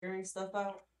figuring stuff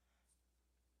out?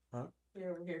 Huh?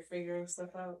 You're over here figuring stuff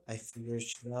out. I figure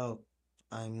shit out.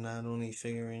 I'm not only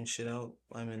figuring shit out,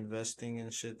 I'm investing in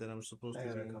shit that I'm supposed to be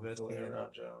investing in.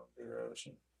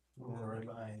 Right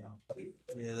behind you.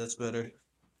 Yeah, that's better.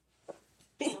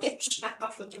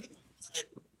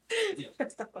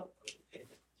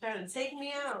 Trying to take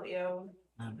me out, yo.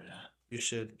 You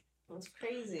should. That's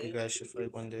crazy. You guys should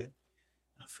fight one day.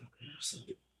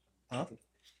 Huh?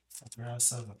 I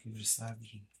keep just slapping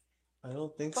you. I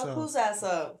don't think Fuck so. whose ass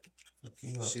up?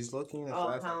 She's looking at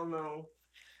Oh, that. hell no.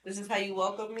 This is how you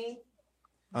welcome me?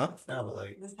 Huh? No, but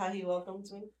like, This is how he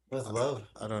welcomes me? with love.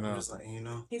 I don't know. I'm just letting you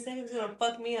know. He said he was gonna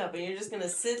fuck me up, and you're just gonna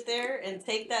sit there and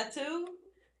take that too?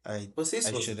 What's he I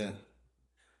supposed to do? shouldn't. I'm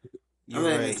You're not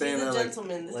even right. saying He's a that, like,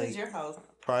 gentleman. This is your house.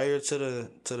 Prior to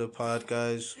the pod,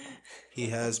 guys, he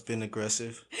has been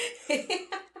aggressive.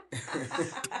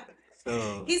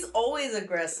 So He's always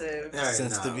aggressive. All right,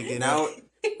 since the beginning. Now,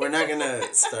 we're not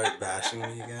gonna start bashing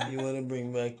me again. You want to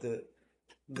bring back the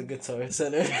Guitar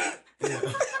Center? Yeah.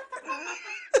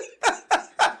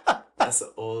 That's an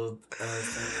old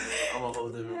thing. I'm a whole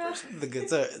different person. The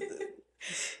guitar.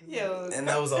 Yo. And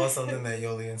that was all something that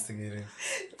Yolli instigated.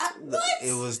 What?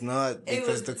 It was not It because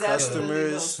was the definitely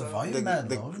customers, not. The volume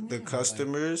that low? the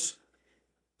customers.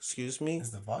 Excuse me.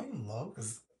 Is the volume low?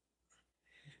 Cause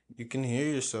You can hear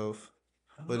yourself,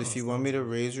 I don't but know, if it's you want me to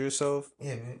raise yourself,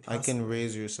 yeah, man, I can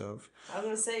raise yourself. I was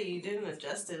gonna say you didn't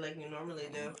adjust it like you normally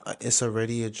do. It's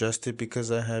already adjusted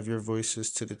because I have your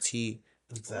voices to the T.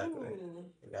 Exactly. Ooh.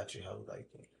 I got you how we like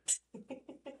it.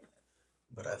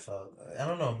 But I felt, I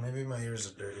don't know, maybe my ears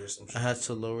are dirty or something. I had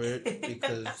to lower it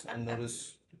because I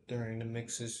noticed during the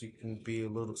mixes you can be a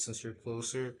little, since you're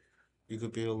closer, you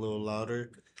could be a little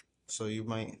louder. So you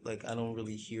might, like, I don't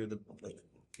really hear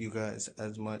you guys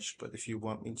as much, but if you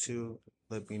want me to,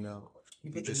 let me know.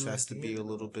 You just have to be a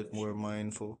little bit more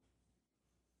mindful.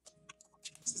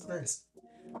 This is nice.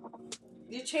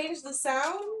 You changed the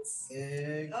sounds?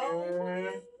 Yeah,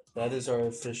 Oh. That is our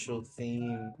official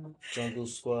theme, Jungle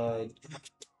Squad.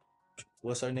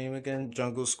 What's our name again?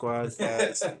 Jungle Squad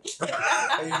Cast.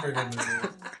 How you forgetting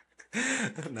the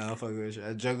name? Nah, fuck with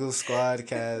you. Jungle Squad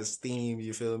Cast theme,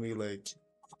 you feel me? Like,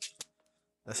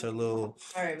 that's our little...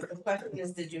 Alright, but the question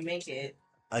is, did you make it?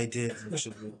 I did,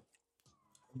 actually.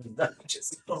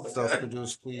 Just, oh my God.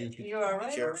 Self-produced, please. You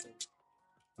alright? Careful.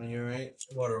 Are you alright?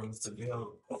 Water wants to be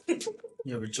out.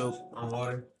 You ever choke? On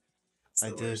water?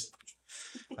 I did.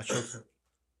 I choked.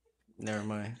 Never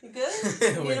mind. You good?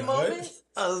 You Wait, in a what? moment?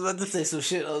 I was about to say some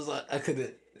shit. I was like, I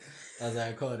couldn't. I was like,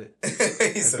 I caught it.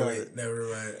 He said, got wait, it. never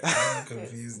mind. I'm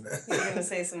confused now. You're gonna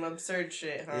say some absurd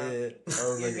shit, huh? Yeah. I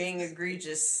was You're like, being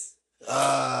egregious.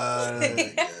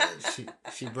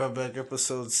 she brought back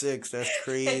episode 6. That's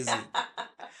crazy.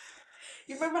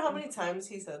 You remember how many times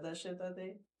he said that shit that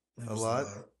day? A lot.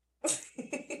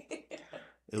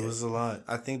 It was a lot.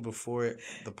 I think before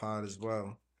the pod as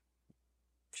well.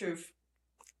 Truth.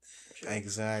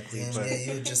 Exactly. And But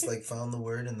yeah, you just like found the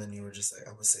word and then you were just like,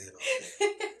 I'm gonna say it all.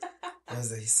 I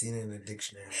was like, he's seen it in a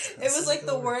dictionary. It was like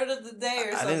the word of the day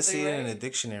or something. I didn't see right? it in a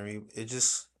dictionary. It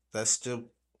just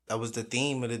that was the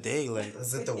theme of the day. Like,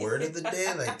 Is it the word of the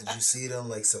day? Like, did you see it on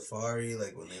like Safari?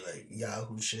 Like when they like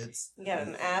Yahoo shits? You got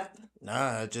an app.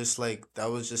 nah, just like that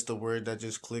was just the word that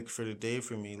just clicked for the day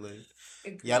for me. Like,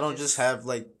 Egregious. y'all don't just have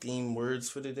like theme words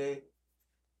for the day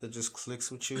that just clicks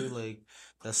with you, like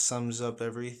that sums up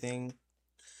everything.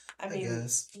 I mean,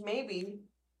 guess. maybe.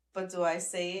 But do I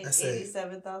say it I say it.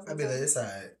 87,000 I'd be like, it's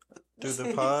alright. Through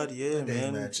the pod, yeah, That day's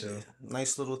man. mad chill.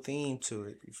 Nice little theme to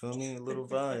it. You feel me? A little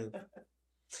vibe.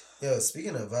 Yo,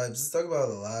 speaking of vibes, let's talk about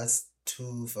the last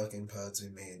 2 fucking pods we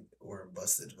made were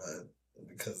busted vibe.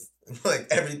 Because like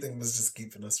everything was just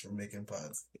keeping us from making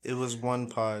pods. It was one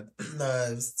pod. Nah,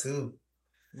 it was 2.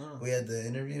 No. We had the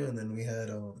interview and then we had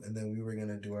and then we were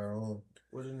gonna do our own.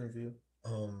 What interview?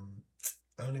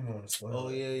 I don't even want to spoil. Oh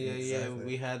it. yeah. Exactly.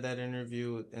 We had that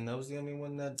interview, and that was the only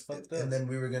one that fucked up. And then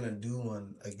we were gonna do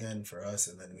one again for us,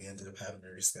 and then we ended up having to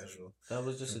reschedule. That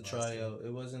was just a tryout.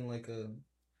 It wasn't like a.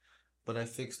 But I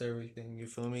fixed everything. You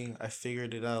feel me? I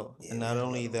figured it out, Yeah, and not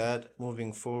only that,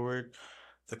 moving forward,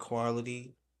 the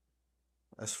quality,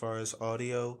 as far as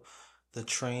audio, the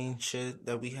train shit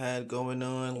that we had going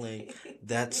on, like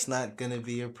that's not gonna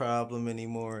be a problem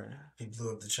anymore. He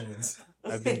blew up the chains.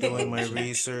 I've been doing my All the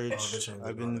research. chains I've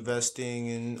are been on it. investing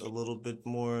in a little bit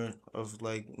more of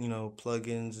like,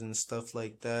 plugins and stuff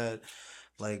like that.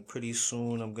 Like pretty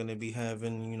soon I'm gonna be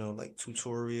having, like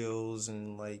tutorials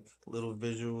and like little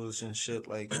visuals and shit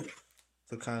like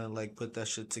to kind of like put that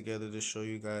shit together to show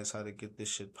you guys how to get this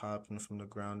shit popping from the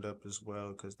ground up as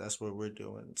well, because that's what we're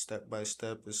doing. Step by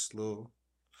step is slow.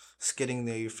 It's getting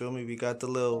there. You feel me? We got the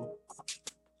little.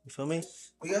 You feel me?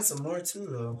 We got some more too,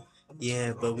 though.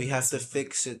 Yeah, but we have to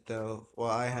fix it though. Well,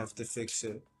 I have to fix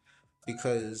it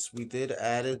because we did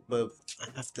add it, but I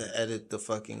have to edit the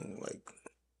fucking like.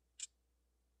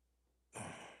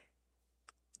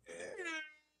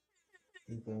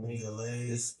 You feel me? Delayed.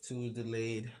 It's too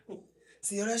delayed.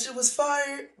 See, yo, that shit was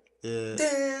fire. Yeah.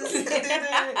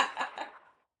 Damn.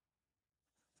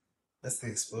 That's the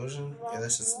explosion. Yeah,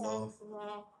 that's just small.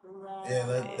 Yeah,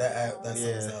 that sums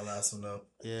Yeah. that last one up.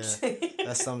 Yeah.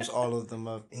 That sums all of them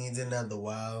up. And you didn't have the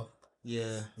wow.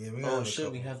 Yeah. Yeah, we Oh got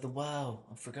shit, we have the wow.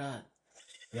 I forgot.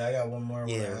 Yeah, I got one more.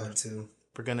 Yeah, Add too.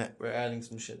 we're adding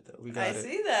some shit though. We got I it.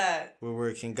 see that. We're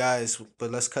working, guys.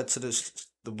 But let's cut to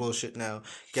the bullshit now.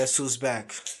 Guess who's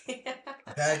back?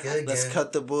 Back again. Let's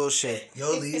cut the bullshit.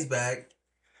 Yolli's back.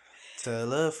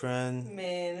 Tell a friend.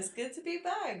 Man, it's good to be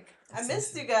back. I It's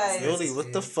missed nice you guys. to Yolli,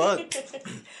 what the fuck?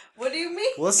 What do you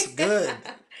mean? What's good?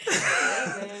 Hey,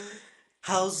 man.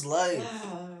 How's life?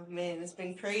 Oh, man, it's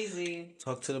been crazy.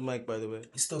 Talk to the mic, by the way.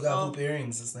 You still got Oh. hoop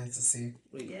earrings. It's nice to see.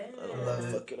 Wait, Yeah. I don't I love want to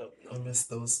it. fuck it up. I miss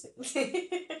those.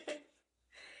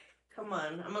 Come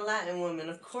on, I'm a Latin woman.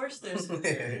 Of course there's hoop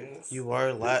earrings. You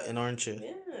are Latin, aren't you?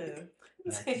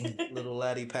 Yeah. Little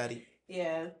laddie patty.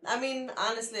 Yeah. I mean,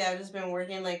 honestly, I've just been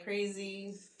working like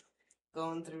crazy,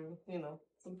 going through,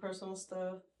 some personal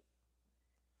stuff.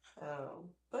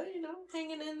 But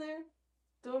hanging in there,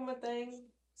 doing my thing,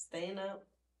 staying up.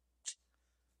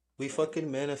 We fucking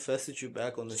manifested you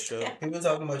back on the show. People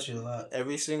talking about you a lot.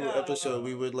 Every single episode,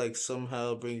 we would like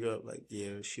somehow bring you up. Like,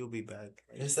 yeah, she'll be back.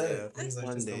 You said it. He's like,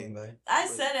 one just day. coming back. I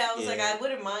said it. I was like, Yeah. I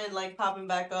wouldn't mind like popping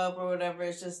back up or whatever.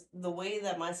 It's just the way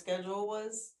that my schedule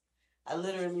was. I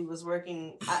literally was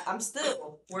working. I'm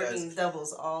still working Guys,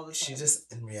 doubles all the time. She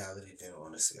just, in reality, didn't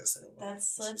want to see us anymore.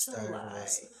 That's She's such a tired of lie.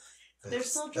 us. They're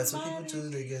so That's what people dramatic. do.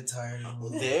 They get tired of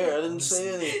moving. There, I didn't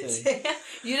say anything.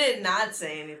 You did not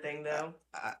say anything though.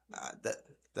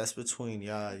 That's between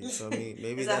y'all. You feel me?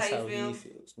 Maybe Is that that's how how you feel? he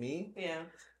feels. Me? Yeah.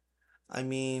 I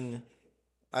mean,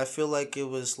 I feel like it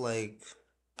was like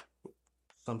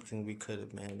something we could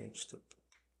have managed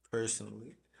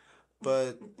personally,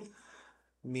 but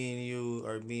me and you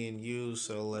are me and you,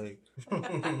 so like it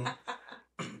What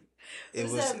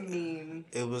does was that mean?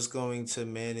 it was going to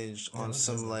manage Yeah, on what does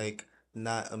some that like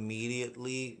not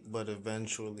immediately but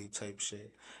eventually type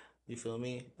shit. You feel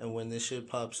me? And when this shit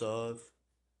pops off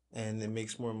and it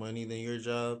makes more money than your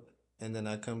job, and then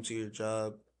I come to your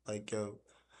job like, yo,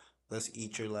 let's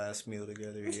eat your last meal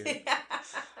together here.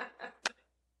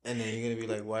 And then you're gonna be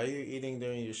like, why are you eating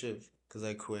during your shift? Because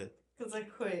I quit. Because I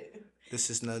quit. This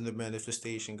is another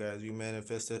manifestation, guys. We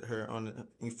manifested her on,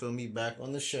 you feel me, back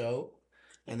on the show.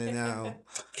 And then now,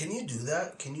 Can you do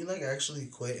that? Can you like actually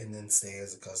quit and then stay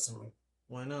as a customer?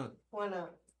 why not? Why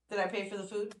not? Did I pay for the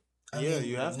food? Yeah,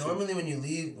 you have to. Normally, when you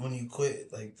leave, when you quit,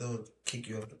 like they'll kick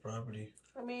you off the property.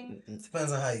 I mean,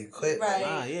 Depends on how you quit. Right.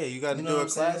 Ah, yeah, you gotta You know do what it I'm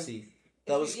saying? classy.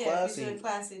 That was if you classy. do it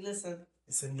classy, listen.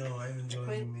 He said, "No, I'm enjoying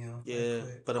Quit. the meal. Yeah,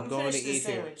 but I'm I'm going to finish this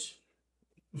eat here. sandwich,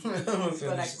 I'm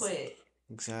but I quit.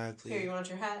 Exactly. Here, you want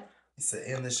your hat? He said,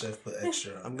 and the chef put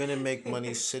extra on. I'm gonna make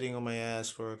money sitting on my ass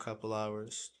for a couple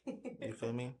hours. You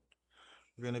feel me?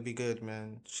 We're gonna be good,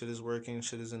 man. Shit is working.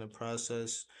 Shit is in the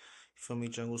process. You feel me?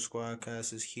 Jungle Squad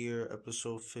cast is here.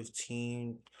 Episode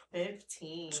 15.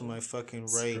 15. To my fucking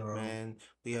right, Strong. man.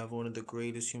 We have one of the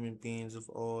greatest human beings of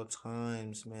all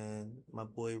times, man. My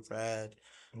boy Rad.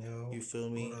 Yo, You feel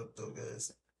me? what up, though,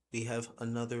 guys? We have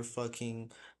another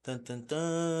fucking dun dun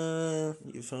dun.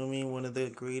 You feel me? One of the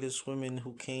greatest women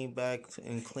who came back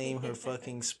and claimed her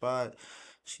fucking spot.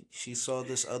 She saw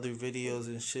this other videos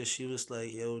and shit. She was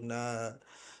like, yo, nah,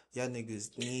 y'all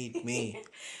niggas need me.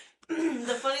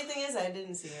 The funny thing is, I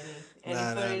didn't see any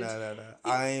footage. Nah.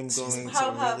 I'm going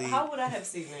How, to how, really how would I have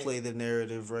seen it? play the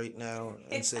narrative right now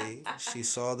and say she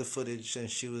saw the footage and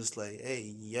she was like,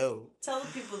 hey, yo. Tell the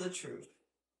people the truth.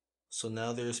 So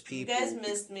now there's You people. guys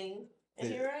missed me, and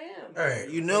Yeah. here I am. All right,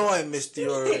 You know I missed you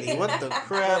already. What the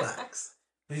crap? relax.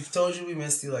 We've told you we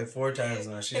missed you like 4 times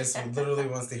now. She just literally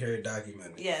wants to hear it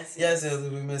documented. Yes. Yes,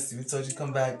 we missed you. We told you to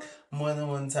come back more than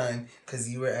one time because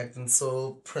you were acting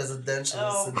so presidential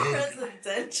Oh, and sedity.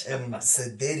 presidential. And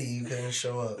sedity, you couldn't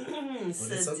show up.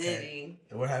 it's okay.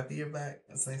 Sedity. And we're happy you're back.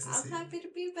 It's nice to see I'm happy to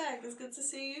be back. It's good to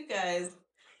see you guys.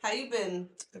 How you been?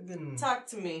 I've been Talk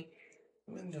to me.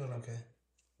 doing okay.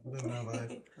 Living my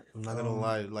life. I'm not gonna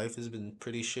lie, life has been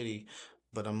pretty shitty,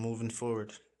 but I'm moving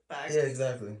forward. Back. Yeah,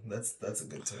 exactly. That's a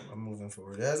good term. I'm moving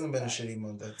forward. It hasn't been a shitty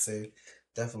month, I'd say.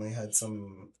 Definitely had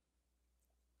some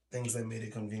things that made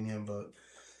it convenient, but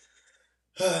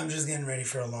I'm just getting ready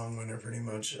for a long winter, pretty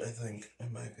much, I think,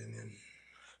 in my opinion.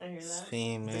 I hear that.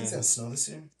 Same, You think it's gonna man. snow this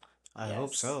year? I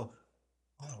hope Yes. so.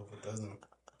 I hope it doesn't.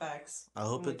 Facts. I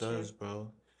hope I'm it with you. does,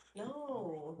 bro. No. You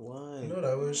know Why? what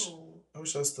I wish? No. I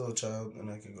wish I was still a child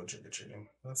and I could go trick or treating.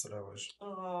 That's what I wish.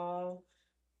 Oh.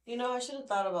 You know, I should have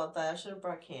thought about that. I should have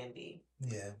brought candy.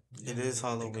 Yeah. It You is didn't think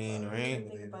Halloween, about I it right? didn't until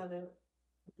think later. about it.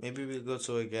 Maybe we go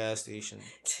to a gas station.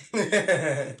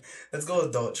 Let's go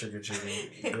adult trick or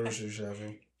treating. Grocery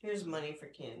shopping. Here's money for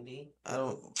candy. I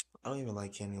don't. I don't even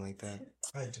like candy like that.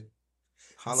 I do.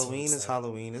 Halloween is upset.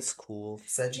 Halloween. It's cool.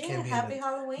 Sad you Yeah, can't be happy an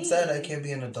Halloween. I'm sad I can't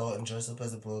be an adult and dress up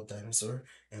as a boiled dinosaur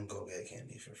and go get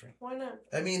candy for free. Why not?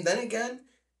 I mean, then again,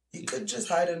 you could just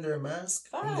hide under a mask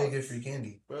and go get Facts. free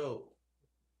candy. Bro,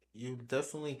 you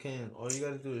definitely can. All you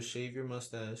gotta do is shave your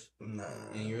mustache, Nah.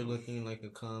 and you're looking like a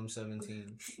calm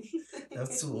 17.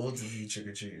 That's too old to be trick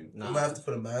or treating. Nah. I'm gonna have to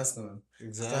put a mask on.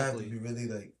 It's gonna have to Exactly. be really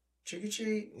like trick or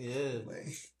treat. Yeah.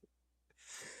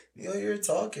 Like, you're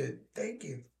talking. Thank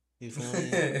you. You feel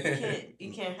me?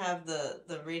 You can't have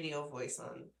the radio voice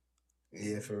on.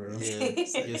 Yeah, for real.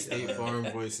 Yeah. Your State Farm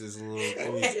voice is a little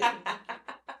crazy.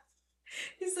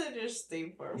 He said your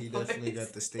State Farm He voice. definitely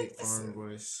got the State Farm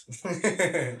voice.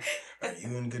 Are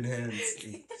you in good hands?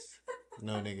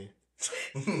 No, nigga.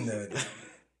 No.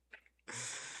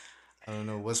 I don't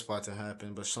know what's about to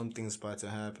happen, but something's about to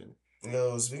happen.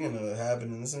 Yo, speaking of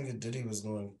happening, this nigga Diddy was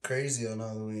going crazy on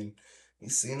Halloween. You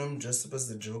seen him dressed up as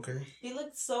the Joker? He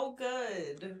looked so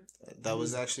good. That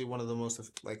was actually one of the most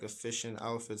like efficient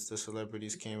outfits the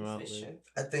celebrities came out with. Efficient.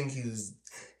 I think he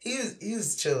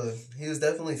was chilling. He was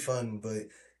definitely fun, but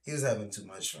he was having too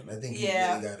much fun. I think he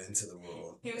Yeah. really got into the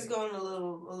role. He was Like, going a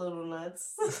little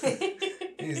nuts.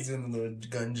 he was doing a little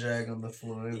gun drag on the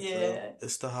floor and stuff. Yeah.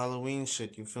 It's the Halloween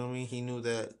shit, you feel me? He knew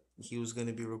that he was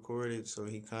gonna be recorded, so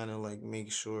he kind of like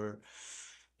make sure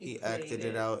he acted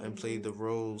it out and played the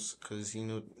roles, because he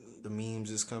knew the memes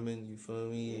is coming, you feel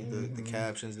me? The Mhm.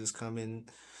 captions is coming,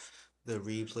 the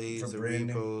replays, For the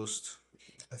branding. repost.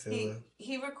 I feel that.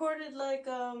 He recorded like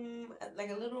a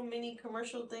little mini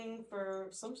commercial thing for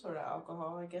some sort of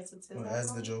alcohol. I guess it's his Well, alcohol.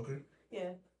 as the Joker?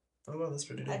 Yeah. Oh, wow, that's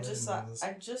pretty dope. I just didn't know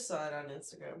this. saw it on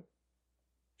Instagram.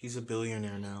 He's a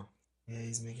billionaire now. Yeah,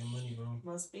 he's making money, bro.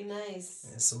 Must be nice.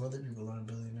 Yeah, some other people aren't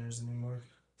billionaires anymore.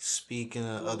 Speaking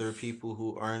of Oof. other people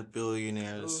who aren't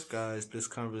billionaires, Oof. guys, this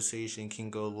conversation can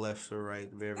go left or right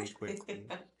very quickly.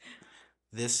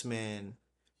 This man,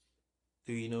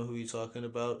 do you know who you're talking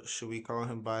about? Should we call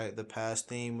him by the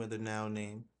past name or the now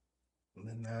name?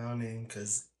 The now name,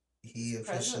 because he It's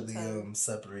present officially time.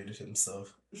 separated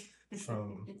himself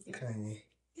from Kanye.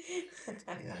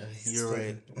 Yeah, he's You're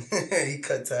right. he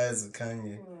cut ties with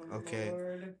Kanye. Oh, Okay.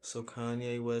 Lord. So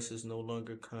Kanye West is no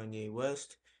longer Kanye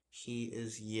West. He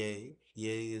is Ye.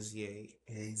 Ye is Ye.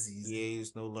 Yeah, he's easy. Ye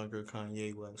is no longer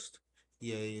Kanye West.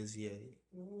 Ye is Ye.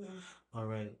 Mm. All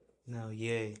right. Now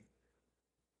Ye.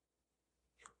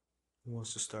 Who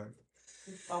wants to start?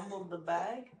 You fumbled the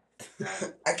bag.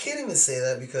 I can't even say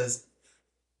that because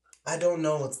I don't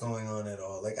know what's going on at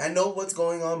all. Like, I know what's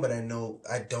going on, but I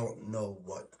don't know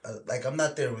what. Like, I'm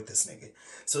not there with this nigga,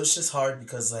 so it's just hard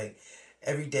because like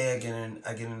every day I get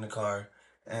in the car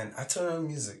and I turn on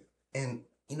music and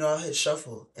I'll hit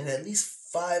shuffle and at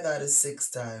least 5 out of 6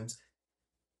 times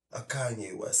a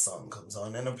Kanye West song comes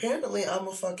on, and apparently I'm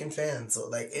a fucking fan, so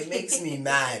like it makes me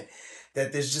mad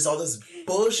that there's just all this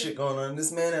bullshit going on.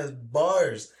 This man has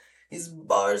bars. He's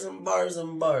bars and bars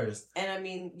and bars. And I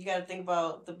mean, you got to think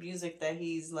about the music that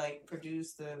he's like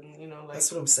produced, and like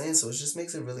That's what I'm saying. So it just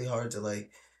makes it really hard to like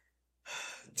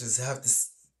just have to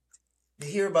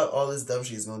hear about all this dumb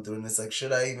shit he's going through, and it's like,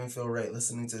 should I even feel right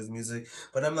listening to his music?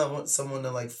 But I'm not someone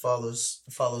to like follow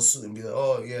suit and be like,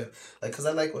 oh yeah, like, because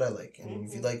I like what I like, and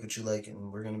if you like what you like,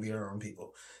 and we're gonna be our own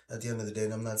people at the end of the day.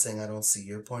 And I'm not saying I don't see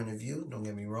your point of view. Don't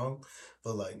get me wrong,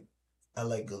 but like, I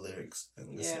like good lyrics,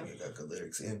 and this nigga got good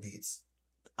lyrics and beats.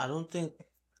 I don't think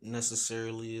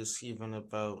necessarily it's even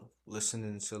about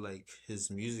listening to like his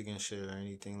music and shit or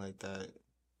anything like that.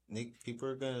 People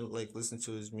are gonna like listen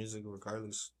to his music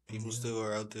regardless. People still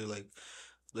are out there like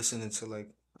listening to like,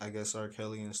 I guess, R.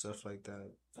 Kelly and stuff like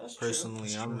that. that's true. Personally,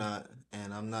 That's I'm true. not,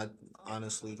 and I'm not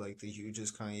honestly like the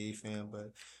hugest Kanye fan,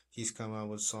 but he's come out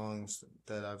with songs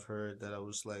that I've heard that I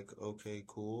was like, okay,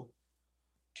 cool.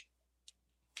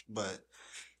 But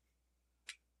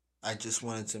I just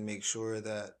wanted to make sure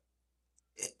that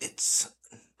it's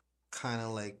kind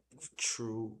of like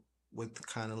true with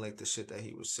kind of like the shit that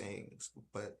he was saying,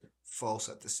 but false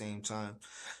at the same time.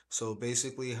 So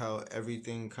basically, how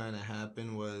everything kind of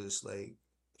happened was like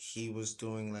he was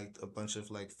doing like a bunch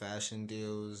of like fashion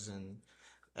deals, and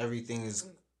everything is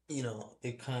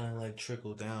it kind of like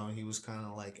trickled down. He was kind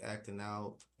of like acting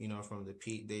out, from the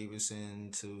Pete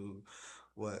Davidson to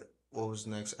what was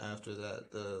next after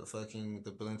that,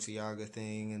 the Balenciaga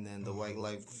thing, and then the White Mhm.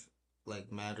 Life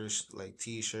like Matters like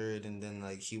T-shirt, and then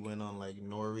like he went on like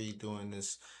Nori doing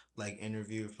this like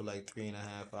interview for like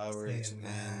 3.5 hours, Saying and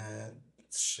mad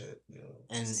shit,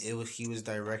 yo. he was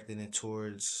directing it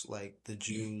towards like the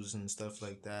Jews and stuff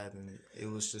like that, and it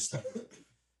was just like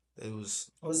it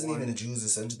was It wasn't even one. Jews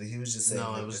essentially. He was just saying No,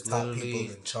 it like the was top people literally,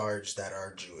 in charge that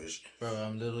are Jewish. bro.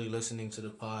 I'm literally listening to the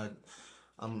pod.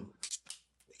 Um,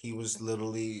 he was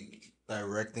literally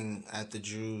directing at the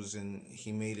Jews, and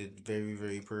he made it very,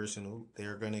 very personal.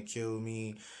 They're gonna kill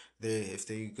me.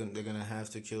 They're gonna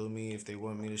have to kill me if they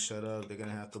want me to shut up. They're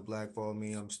gonna have to blackball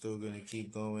me. I'm still gonna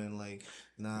keep going. Like,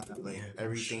 nah, like Yeah, no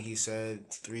everything shit. he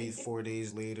said 3, 4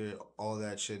 days later, all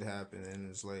that shit happened, and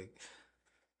it's like,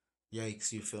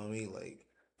 yikes. You feel me? Like,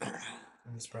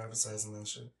 He was prophesizing that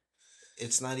shit.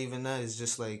 it's not even that. It's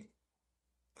just like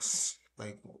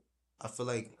I feel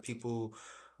like people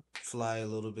fly a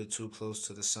little bit too close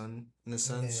to the sun in a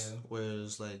sense. Yeah.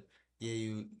 Whereas like, yeah,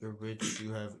 you're rich,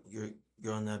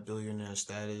 you're on that billionaire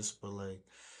status, but like,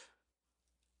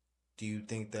 do you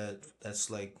think that that's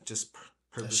like just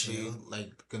A purposely shield.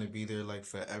 like gonna be there like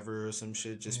forever or some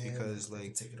shit just Yeah, because they can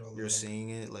like take it all you're away. saying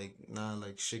it? Like, nah,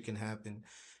 like shit can happen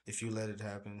if you let it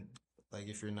happen. Like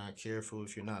if you're not careful,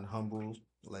 if you're not humble,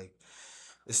 like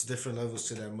it's different levels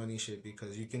to that money shit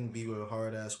because you can be a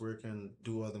hard ass worker and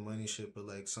do all the money shit, but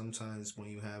like sometimes when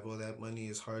you have all that money,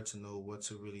 it's hard to know what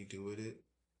to really do with it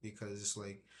because it's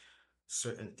like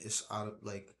it's out of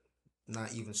like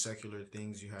not even secular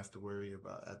things you have to worry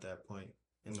about at that point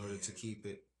in order to Yeah. keep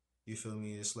it. You feel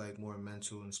me? It's like more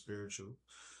mental and spiritual,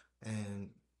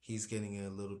 and he's getting it a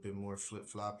little bit more flip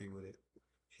floppy with it.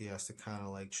 He has to kind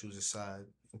of like choose a side,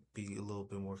 be a little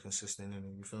bit more consistent in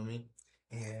it. You feel me?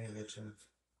 Yeah, I get you.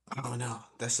 Oh no,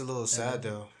 that's a little And sad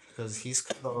though, because he's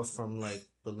cut off from like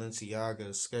Balenciaga.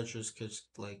 Skechers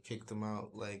kicked him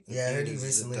out. Like yeah, I heard he Adidas is a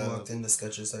recently walked dub. into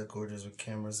Skechers headquarters with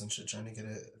cameras and shit, trying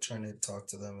to talk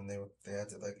to them, and they had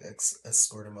to like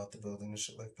escort him out the building and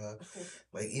shit like that.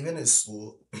 Like even his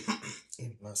school,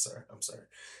 no, sorry, I'm sorry.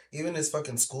 Even his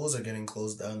fucking schools are getting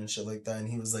closed down and shit like that. And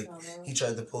he was like, he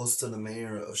tried to post to the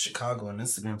mayor of Chicago on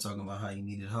Instagram talking about how he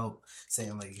needed help,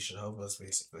 saying like you should help us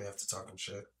basically after talking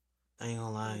shit. I ain't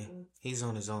gonna lie, he's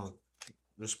on his own.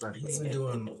 Respect. He's been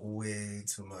doing way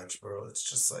too much, bro. It's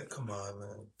just like, come on,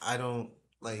 man. I don't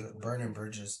like. Burning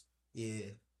bridges. Yeah,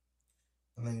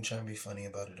 And then you try and be funny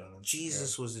about it on Instagram.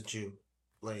 Jesus was a Jew.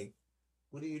 Like,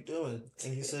 what are you doing?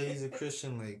 And he said he's a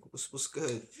Christian. Like, what's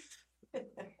good?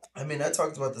 I mean, I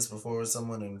talked about this before with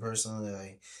someone, and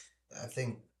personally, I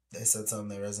think they said something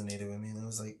that resonated with me, and it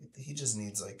was like he just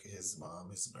needs like his mom,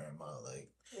 his grandma. Like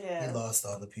he Yeah. lost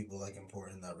all the people like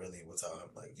important that really would tell him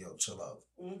like, "Yo, chill out.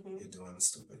 You're doing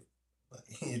stupid.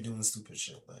 Like you're doing stupid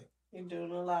shit. Like You're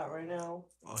doing a lot right now.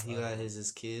 All he got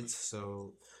his kids,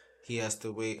 so he has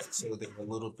to wait so they're a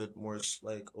little bit more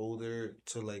like older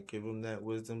to like give him that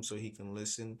wisdom so he can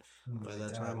listen. By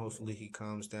that time, hopefully he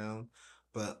calms down.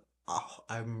 But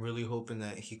I'm really hoping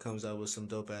that he comes out with some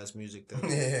dope ass music though.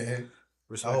 yeah.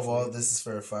 I hope all Respectfully, this is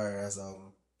for a fire ass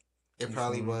album. it You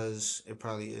probably feel me? was. It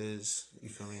probably is. You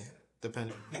feel me?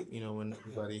 Depending, when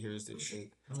everybody hears this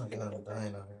shit. Oh my god, I'm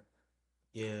dying out here.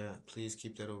 Yeah, please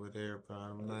keep that over there, bro.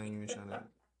 I'm not even trying to.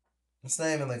 It's not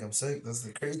even like I'm sick. That's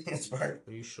the craziest part.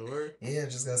 Are you sure? Yeah, I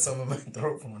just got some in my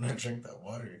throat from when I drank that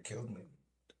water. It killed me.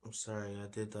 I'm sorry, I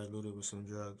did dilute it with some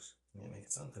drugs. Yeah, make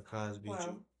it sound. The Cosby.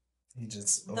 Wow. He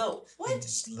just The he what?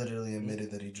 just literally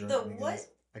admitted that he drank The it again. what?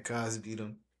 I Cosby'd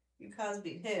him. You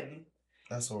Cosby'd him.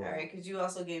 That's All horrible. right, because you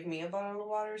also gave me a bottle of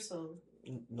water, so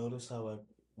Notice how I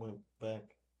went back.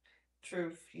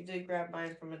 truth. You did grab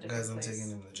mine from a different Guys, I'm place. taking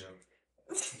him to jail.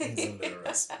 He's under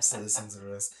arrest. Citizens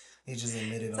arrest. He just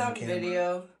admitted It's on on camera,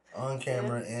 video. on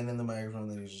camera, and in the microphone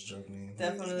that he just drunk me.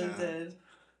 Definitely Nah. did.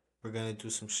 We're gonna do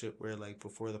some shit where, like,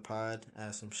 before the pod,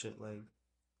 ask some shit like,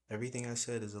 everything I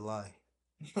said is a lie.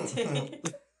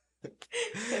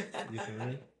 You feel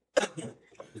me?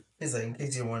 He's like, in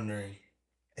case you're wondering,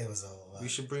 it was all a lie. We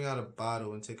should bring out a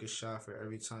bottle and take a shot for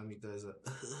every time he does a.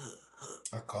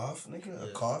 A cough, nigga? A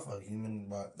Yeah. cough? A human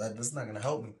body? That's not gonna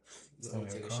help me. It's We're gonna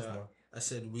gonna be a take a cough, shot. bro. I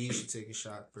said we should take a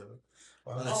shot, bro.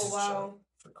 Why would I Oh, take a wow. shot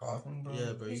for coughing, bro?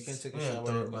 Yeah, bro, you can't take a I'm gonna shot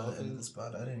throw while it you're by the end of coughing. the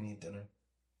spot. I didn't eat dinner.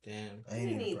 Damn. I You ain't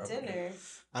didn't eat eat proper dinner.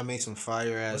 I made some fire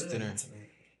What ass did I dinner. eat tonight?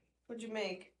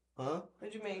 Huh?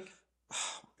 What'd you make?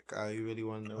 Oh my god, you really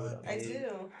want to know what I I made?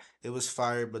 do. It was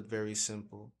fire, but very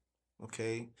simple.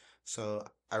 Okay, so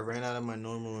I ran out of my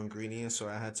normal ingredients, so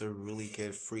I had to really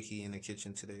get freaky in the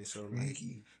kitchen today. So like,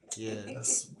 Freaky. yeah,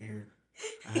 That's weird.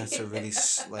 I had to really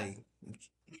like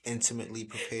intimately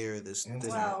prepare this dinner.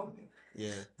 Wow.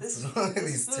 Yeah, This, These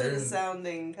this food terms. is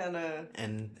sounding kind of.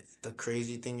 and the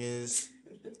crazy thing is,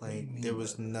 like, there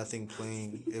was nothing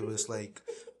playing. It was like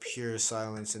pure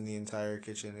silence in the entire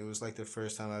kitchen. It was like the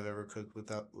first time I've ever cooked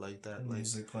without like that. Like,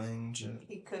 Music playing. Shit.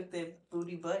 He cooked it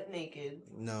booty butt naked.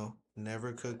 no,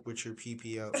 never cook with your pee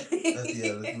pee out.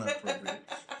 That's not appropriate.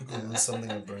 You could lose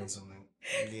something or burn something.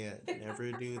 Yeah,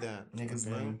 never do that. Niggas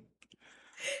okay? burn.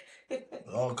 It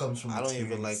all comes from I don't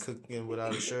even like experience. cooking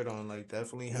without a shirt on. Like,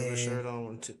 definitely have Yeah. a shirt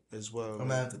on as well. I'm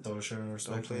gonna have to throw a shirt on or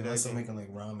something. play that Unless I'm game. making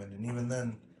like ramen, and even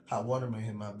then, hot water might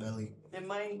hit my belly. It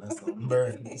might. That's the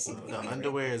burn. So, The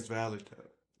underwear is valid though.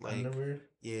 Like, underwear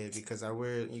yeah, because I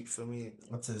wear it. You feel me?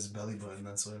 up to his belly button.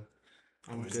 That's what.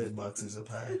 I'm Wears good. the boxers up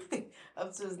high.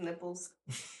 Up to his nipples.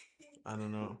 I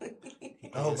don't know.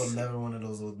 I hope Yes. I'm never one of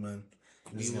those old men.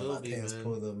 Just You got will my be, pants man.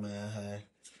 pulled up, man, high.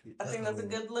 I think that's a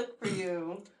good look for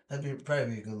you. That'd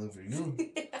probably be a good look for you.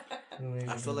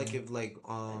 I feel like if like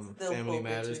Still Family pull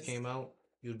Matters bitches. came out,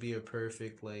 you'd be a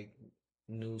perfect like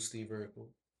new Steve Urkel.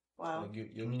 Wow. Like you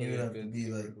You'd have to be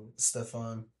like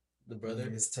Stefan, the when brother. he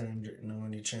gets turned,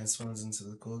 when he transforms into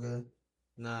the cool guy.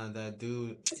 Nah, that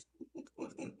dude.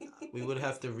 We would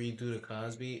have to redo the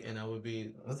Cosby, and I would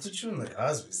be. What's with you and the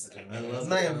Cosby's today, man? I love It's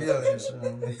not the gonna be on that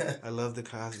Cosby. show. I love the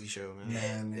Cosby Show, man.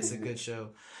 Man, It's a yeah. good show.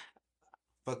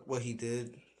 Fuck what he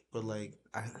did, but like,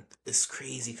 it's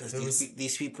crazy because It was-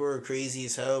 these people are crazy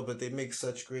as hell, but they make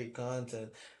such great content.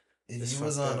 If It's you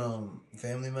was fucked on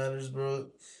Family Matters, bro,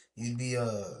 you'd be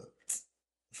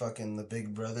fucking the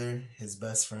big brother, his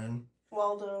best friend.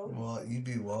 Waldo. Well, you'd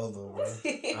be Waldo, bro.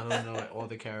 I don't know all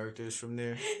the characters from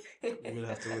there. You would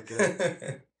have to look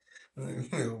it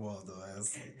up. You're Waldo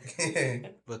ass.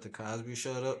 But the Cosby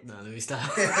showed up. Nah, let me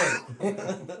stop.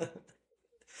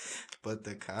 But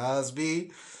the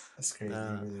Cosby, That's crazy.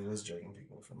 Nah. He really was drugging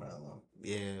people for how long?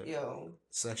 yeah, Yo.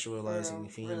 sexualizing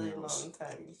For a really females. long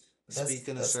time.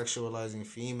 Speaking of That's- sexualizing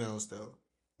females, though,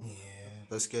 Yeah.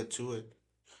 let's get to it.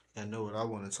 I know what I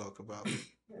want to talk about.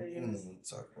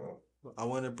 Talk about I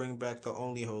want to bring back the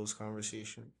only hoes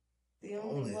conversation. The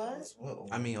only what? What?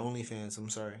 I mean, OnlyFans. I'm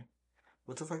sorry.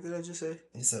 What the fuck did I just say?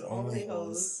 He said Only only hoes.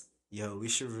 hoes. Yo, we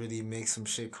should really make some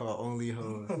shit called Only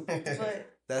Hoes. But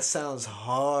That sounds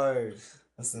hard.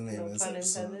 That's the name no of this pun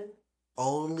episode. intended.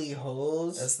 Only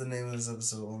Hoes? That's the name of this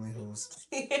episode. Only hoes.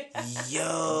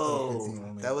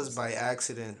 Yo, that was by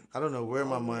accident. I don't know where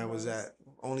my Only mind was hoes. at.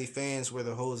 OnlyFans, where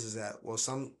the hoes is at.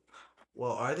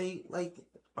 Well, are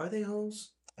they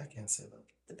hoes? I can't say that.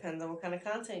 Depends on what kind of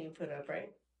content you put up,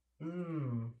 right?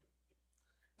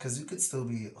 Cause you could still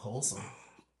be wholesome.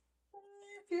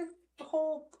 If your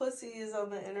whole pussy is on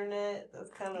the internet, that's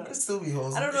kind You of. could still be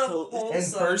wholesome. I don't know if In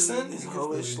wholesome person? Is You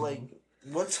hoish could like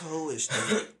what's hoish?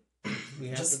 Dude? We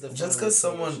have Just- to define just 'cause what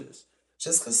someone- hoish is.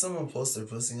 Just because someone posts their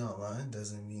pussy online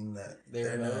doesn't mean that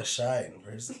They're they're a hoe? not shy in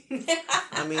person.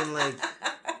 I mean, like,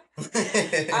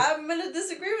 I'm gonna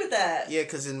disagree with that. yeah,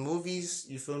 because in movies,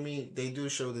 you feel me? They do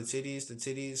show the titties. The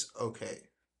titties, okay,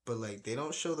 but like they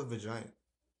don't show the vagina.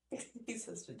 He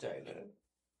says vagina.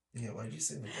 Yeah, why'd you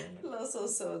say vagina? Also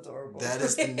so adorable. That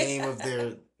is the name of their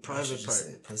Why private should you part.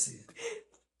 say pussy?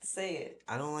 Say it.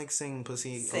 I don't like saying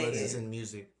pussy Say unless it's it. in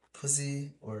music.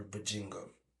 Pussy or bajingo?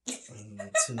 The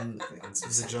two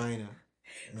things. Vagina.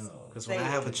 No. Because when Say I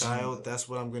have a it. child, that's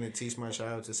what I'm gonna teach my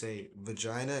child to say: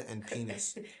 vagina and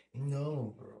penis.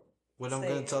 No, bro. What I'm Say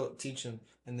gonna it. teach them,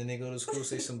 and then they go to school,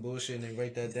 say some bullshit, and they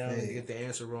write that down and Hey. get the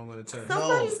answer wrong on the test. No.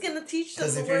 Somebody's gonna teach them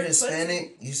Because the if you're word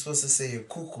Hispanic, you're supposed to say your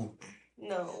cuckoo. pussy.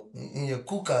 No. Your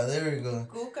kuka, there we go.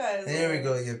 Guka is There we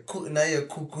like- go. Now you're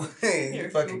cuckoo. You're You're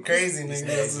fucking cuckoo. crazy, This nigga.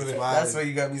 nigga's That's wild. what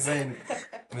you got me saying.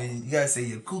 I mean, you gotta say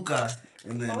your kuka.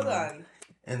 And then, Hold on.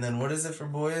 And then what is it for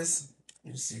boys?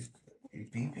 You see, your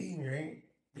pee-pee, right?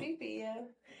 Pee-pee, yeah.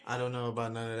 I don't know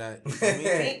about none of that. You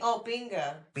feel me? Oh,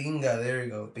 binga. Pinga, there we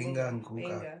go. Pinga and kuka.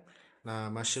 Binga. Nah,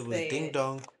 my shit was Say ding it.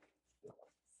 dong.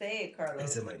 Say it, I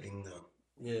Carlos. said my ding dong.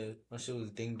 Yeah, my shit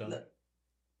was ding dong. Look.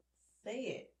 Say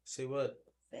it. Say what?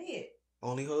 Say it.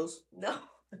 Only hoes? No.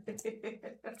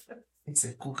 He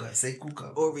said kuka. Say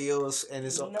kuka. Oreos, and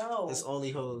it's No.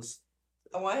 only hoes.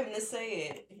 I want him to say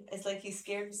it. It's like he's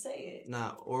scared to say it.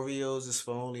 Nah, Oreos is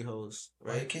for only hoes,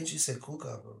 Why right? can't you say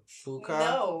kuka, bro? Fuka,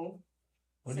 No.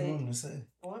 What do you want him to say?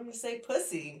 I want him to say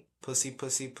pussy. pussy,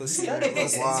 pussy, pussy. Yeah,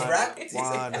 pussy. Wad, Rap.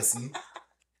 wad. Pussy.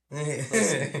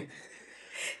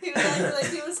 He was acting like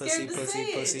he was Pussy, scared to pussy,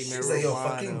 say pussy, it. He's like, yo, marijuana,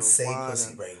 fucking say wada.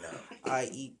 pussy right now. I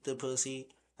eat the pussy.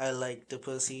 I like the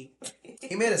pussy.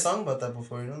 He made a song about that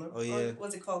before, you know that? Oh yeah.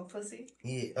 What's it called? Pussy?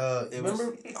 He It was.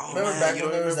 remember Oh remember man, back you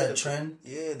when don't there was remember that the trend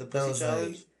yeah the that pussy was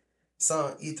challenge? like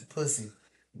song eat the pussy.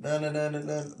 Na na na na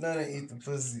na na na eat the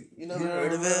pussy. You never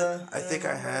heard of remember it? that? I You think I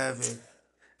remember? have it.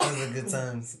 Those were good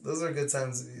times. Those were good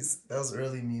times. That was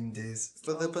early meme days.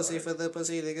 For the pussy,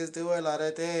 niggas do a lot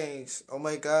of things. Oh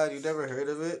my god, you never heard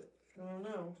of it? I don't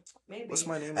know. What's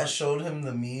Maybe. my name I on? showed him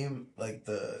the meme, like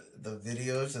the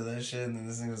video to that shit, and then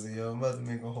this thing was like, "Yo, I'm about to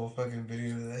make a whole fucking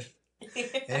video of that."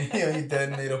 And he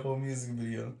then made a whole music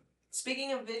video.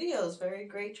 Speaking of videos, very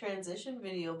great transition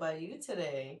video by you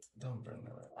today. Don't bring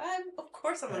that up. Of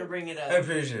course I'm gonna bring it up. I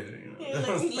appreciate it. Yeah,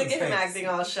 look at him Thanks. acting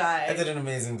all shy. I did an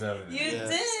amazing job. You Yeah.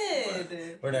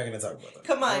 did. We're not gonna talk about that.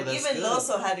 Come on, Oh, that's even good.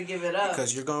 Loso had to give it up.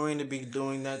 Because you're going to be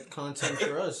doing that content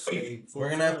for us. Like, We're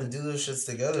gonna have to do those shits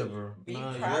together, bro. Be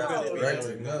No, proud. you're gonna be Right,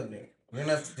 doing no, we're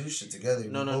gonna have to do shit together.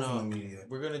 No, We're no, both no. in the media.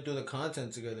 We're gonna do the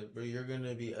content together, but you're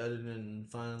gonna be editing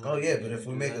and finally. Oh yeah, but if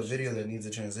we make a video that needs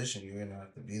a transition, you're gonna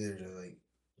have to be there to like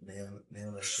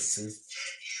nail that shit too.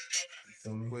 You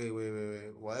feel me?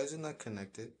 Wait. Why is it not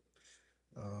connected?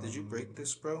 Did you break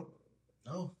this, bro?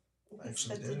 No, I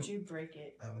actually But didn't. did you break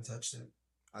it? I haven't touched it.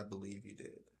 I believe you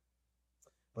did.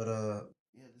 But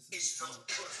yeah, this is.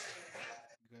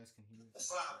 You guys can hear it.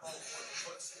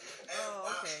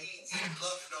 Oh, okay.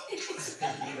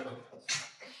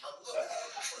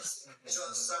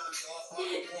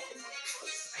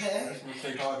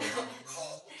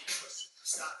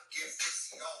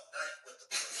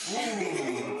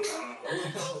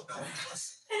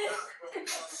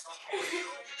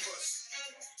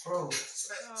 Bro.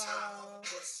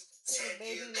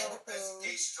 Baby Loso.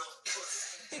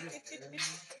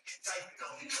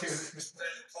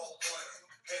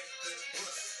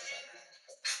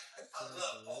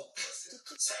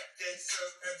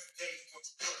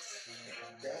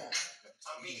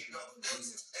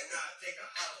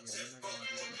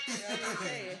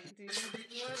 Hey, do you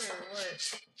need one or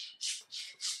what?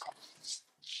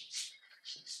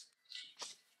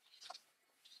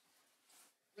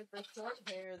 With the short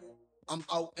hair. I'm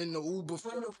out in the Uber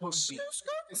for the pussy.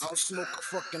 I'll smoke a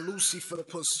fucking Lucy for the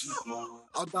pussy.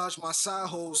 I'll dodge my side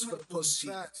hoes for the pussy.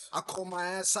 I call my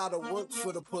ass out of work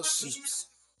for the pussy.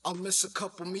 I'll miss a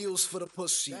couple meals for the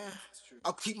pussy.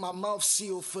 I'll keep my mouth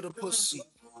sealed for the pussy.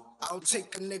 I'll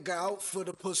take a nigga out for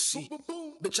the pussy.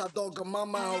 Bitch, I dog her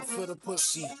mama out for the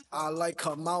pussy. I like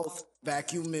her mouth,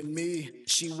 vacuuming me.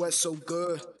 She wet so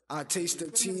good. I taste the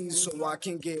tea so I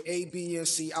can get A, B, and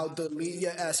C. I'll delete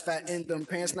your ass fat in them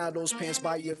pants, now those pants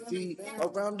by your feet. A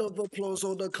round of applause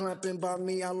or the clapping by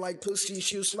me. I like pussy,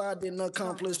 she'll slide and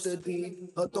accomplish the deed.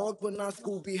 A dog but not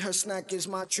Scooby, her snack is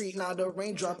my treat. Not a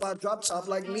raindrop, I drop top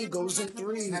like me goes in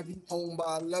 3. Home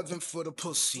by 11 for the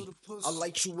pussy. I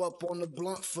light you up on the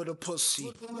blunt for the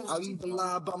pussy. I'll even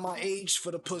lie about my age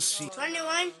for the pussy.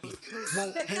 21.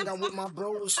 Won't hang out with my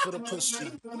bros for the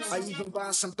pussy. I even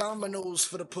buy some dominoes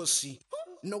for the pussy.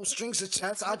 No strings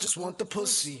attached, I just want the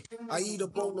pussy. I eat a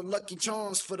bowl of Lucky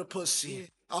Charms for the pussy.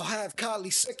 I'll have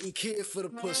Kylie's second kid for the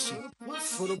pussy.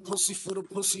 For the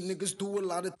pussy, niggas do a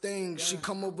lot of things. She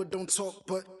come over, don't talk,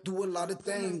 but do a lot of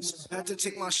things. Had to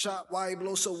take my shot, why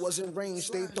blow so wasn't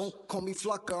range. They don't call me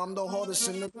Flocka, I'm the hardest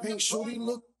in the paint. Shorty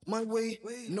look my way,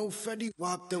 no Fetty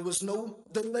Wap, there was no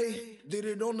delay. Did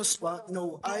it on the spot,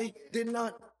 no, I did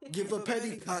not give a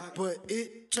petty pot, but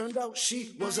it turned out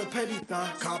she was a petty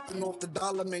thought. Copping off the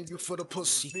dollar menu for the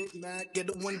pussy. Big Mac, get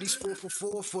a Wendy's 4 for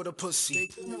 4 for the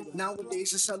pussy.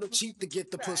 Nowadays it's hella cheap to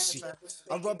get the pussy.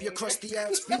 I rub your crusty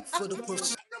ass feet for the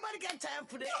pussy. Nobody got time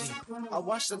for this. I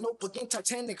watched the Notebook and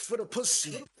Titanic for the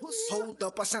pussy. Hold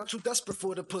up, I sound too desperate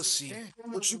for the pussy.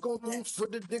 What you gon' do for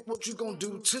the dick? What you gon'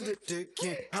 do to the dick?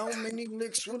 Yeah. How many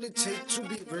licks will it take to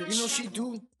be rich? You know she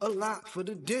do a lot for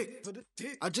the dick.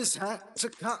 I just had to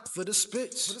cop for the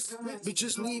spits.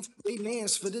 Bitches leave they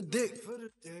mans for the dick.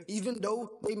 Even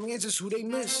though they mans is who they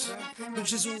miss.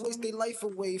 Bitches who waste their life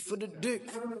away for the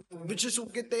dick. Bitches who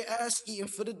get their ass eaten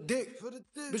for the dick.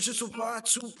 Bitches who buy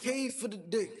 2K for the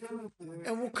dick.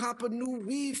 And will cop a new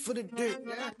weed for the dick.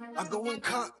 I go and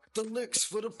cop the licks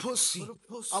for the pussy.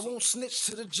 I won't snitch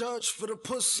to the judge for the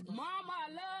pussy. Mama,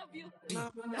 I love you.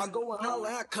 I go and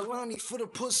holla at Kalani for the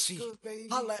pussy.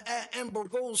 Holla at Amber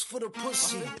Rose for the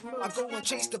pussy. I go and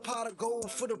chase the pot of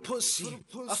gold for the pussy.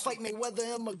 I fight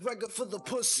Mayweather and McGregor for the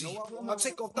pussy. I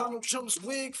take off Donald Trump's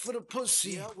wig for the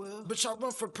pussy. Bitch, I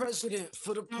run for president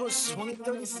for the pussy.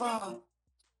 2035.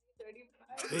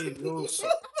 Hey, Rose.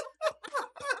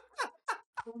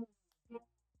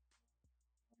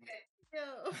 Yo.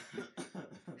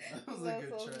 That was a That's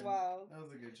good so trend. wild. That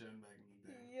was a good trend back in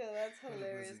the day. Yeah, that's For the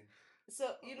hilarious. pussy.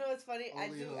 So you know it's funny. I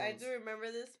Only I hoes. do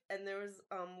remember this, and there was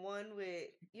one with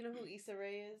who Issa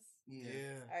Rae is.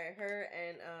 Yeah. All right, her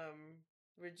and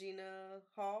Regina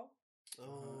Hall.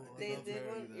 Oh, I They love did her.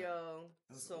 one. Yo,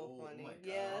 That's so old. Oh funny. my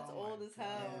Yeah, God. that's Oh my old as God.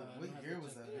 hell. Yeah, What I have year to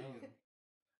was check that it out. video?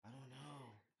 I don't know.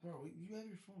 Bro, you have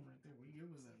your phone right there. What year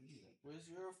was that video? Where's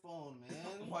your phone,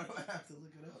 man? Why do I have to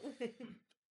look it up?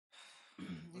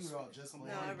 We were all just No,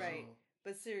 playing. all it, bro. right.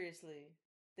 But seriously,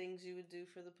 things you would do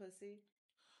for the pussy?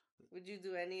 Would you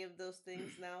do any of those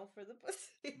things now for the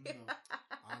pussy? No.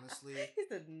 Honestly, He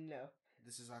said no.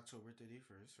 this is October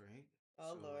 31st, right?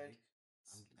 Oh, Lord. Like,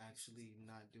 I'm actually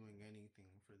not doing anything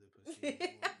for the pussy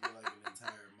anymore. For like an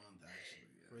entire month,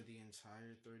 actually. Yeah. For the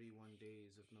entire 31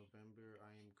 days of November, I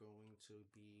am going to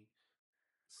be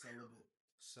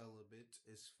celibate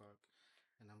as fuck,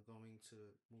 and I'm going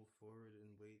to move forward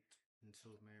and wait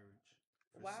until marriage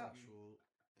for Wow. sexual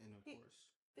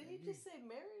intercourse. Did I he agree. just say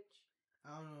marriage?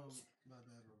 I don't know about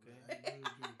that, bro. Okay. But I really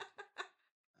agree.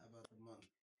 How about the month?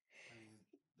 I mean,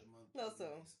 the month. No, of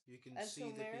so days. You can Until see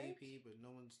the marriage? PP, but no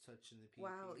one's touching the PP.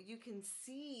 Wow, you can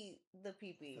see the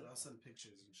pee-pee. I'll send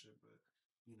pictures and shit, but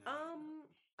you know.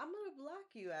 I'm gonna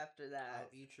block you after that.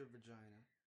 I'll eat your vagina.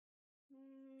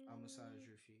 I'll massage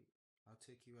your feet. I'll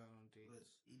take you out on But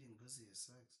dates. eating pussy is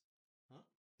sex. Huh?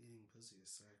 Eating pussy is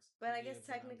sex. But I Yeah, guess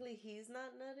but technically he's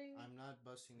not nutting. I'm not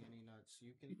busting any nuts.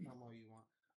 You can come all you want.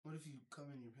 What if you come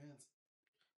in your pants?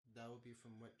 That would be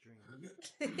from wet dream.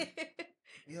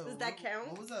 Yo, Does that count?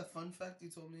 What was that fun fact you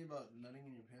told me about nutting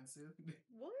in your pants the other day?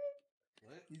 What?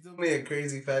 What? You told me a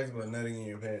crazy fact about nutting in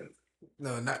your pants.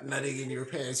 No, not nutting in your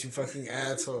pants, you fucking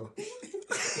asshole.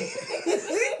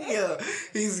 Yo,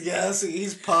 he's gassing,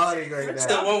 he's potting right now.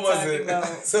 So what was talking it? about?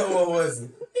 So what was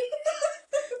it?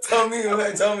 Tell me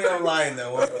I'm lying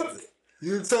then. What was it?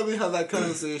 You tell me how that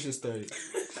conversation started.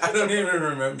 I don't even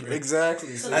remember.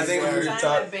 Exactly. So So I think we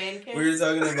were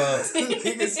talking about.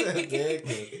 Nigga said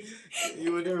bacon.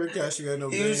 You would never catch you at no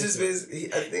He was just bacon.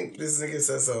 basically. I think this nigga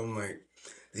said something like,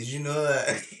 "Did you know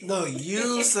that?" No,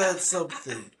 you said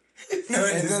something. No,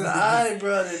 And this then nigga- I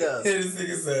brought it up. This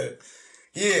nigga said,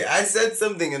 "Yeah, I said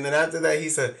something," and then after that he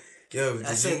said, "Yo, did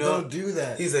I said, you know?" don't do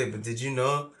that. He's like, "But did you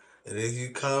know that if you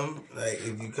come,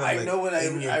 I like, know what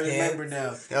in your I remember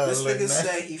pants?" now. I This was like, nigga "Man."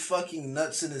 said he fucking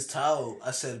nuts in his towel.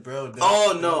 I said, bro,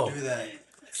 Oh, no. don't do that.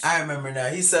 I remember now.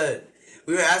 He said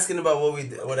we were asking about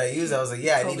what I used. I was like,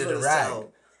 "Yeah, I Comes needed on a his rag.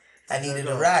 towel. I needed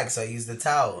a No. rag, so I used the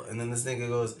towel." And then this nigga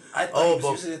goes, I thought "Oh, he was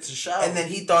but," using it to shower. and then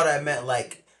he thought I meant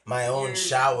like my own Your,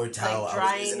 shower towel. like,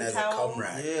 I was using drying as towel? a cum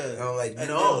rag. Yeah. And I'm like, And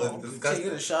no, then that's you disgusting.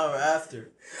 taking a shower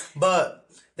after. But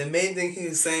the main thing he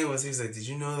was saying was, he was like, "Did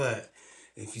you know that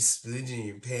if you splooge in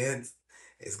your pants,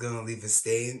 it's gonna leave a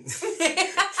stain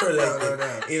for like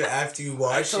No. even after you I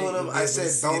wash told it?" him, you'll be I able to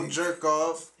said, see don't it." jerk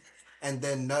off and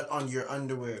then nut on your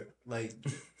underwear. Like,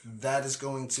 that is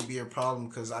going to be a problem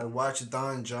because I watched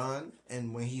Don John,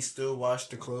 and when he still washed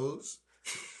the clothes,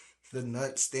 the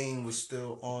nut stain was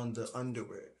still on the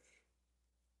underwear.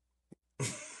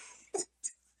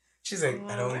 She's like,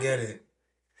 "I don't Alright. get it."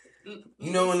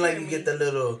 You know when like you get the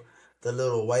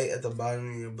little white at the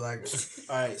bottom of your black.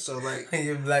 Alright, so like,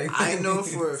 Your black. I know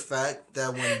for a fact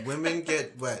that when women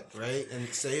get wet, right, and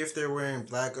say if they're wearing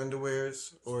black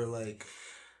underwears or like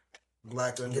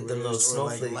black Get underwears the little or like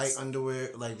snowflakes. light underwear,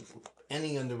 like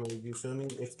any underwear, you feel me?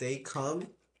 If they come,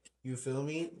 you feel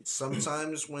me?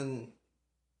 Sometimes when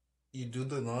you do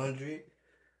the laundry,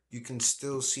 you can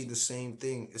still see the same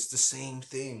thing. It's the same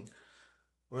thing.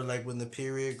 Or like when the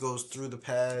period goes through the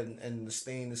pad and the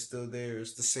stain is still there,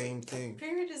 it's the same thing.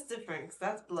 Period is different because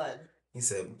that's blood. He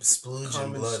said, "Splooge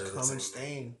and blood are the Come same." and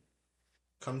stain.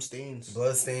 Come stains.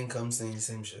 Blood stain, cum stain,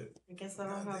 same shit. I guess I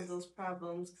don't have those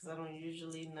problems because I don't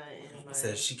usually nut in my. He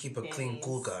said she keep a clean panties.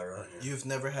 cool car around here. You've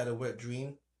never had a wet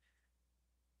dream?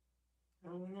 I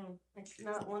don't know. It's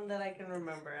not one that I can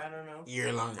remember. I don't know.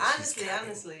 You're lying. Honestly,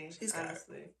 She's got it.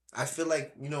 honestly. I feel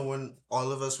like, you know, when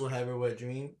all of us will have a wet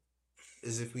dream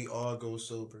is if we all go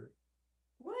sober.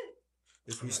 What?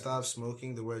 If we stop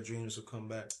smoking, the wet dreams will come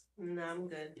back. No, I'm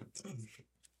good.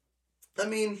 I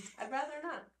mean, I'd rather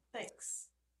not. Thanks.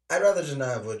 I'd rather just not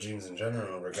have wet dreams in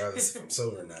general, regardless if I'm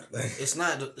sober or not. It's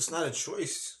not a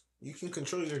choice. You can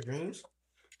control your dreams.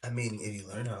 I mean, if you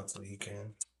learn how to, you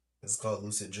can. It's called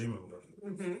lucid dreaming, bro.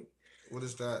 Mm-hmm. What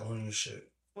is that? Own your shit.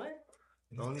 What?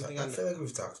 The only thing I feel like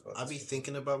we've talked about I this be before.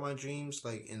 thinking about my dreams,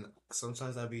 like, and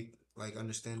sometimes I be like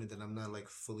understanding that I'm not like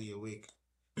fully awake.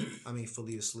 I mean,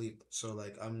 fully asleep. So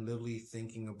like, I'm literally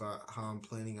thinking about how I'm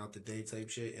planning out the day type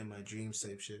shit and my dreams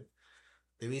type shit.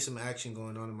 There be some action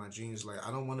going on in my dreams. Like,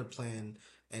 I don't want to plan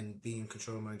and be in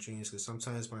control of my dreams because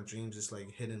sometimes my dreams is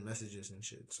like hidden messages and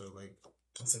shit. So like,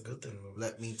 That's a good thing.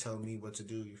 Let me tell me what to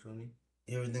do. You feel me?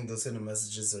 You ever think those hidden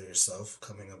messages are yourself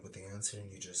coming up with the answer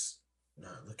and you just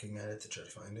not looking at it to try to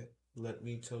find it? Let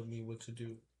me tell me what to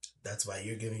do. That's why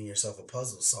you're giving yourself a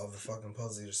puzzle. Solve the fucking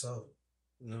puzzle yourself.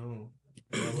 No.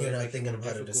 You're not thinking of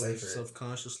how to decipher it.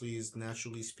 Subconsciously is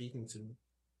naturally speaking to me.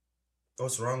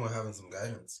 What's wrong with having some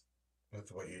guidance with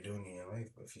what you're doing in your life?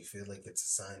 If you feel like it's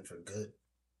a sign for good.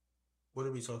 What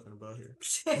are we talking about here?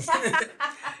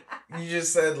 You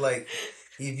just said, like,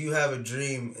 if you have a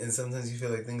dream and sometimes you feel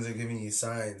like things are giving you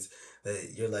signs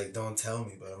that you're like, don't tell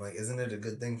me. But I'm like, isn't it a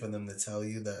good thing for them to tell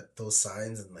you that those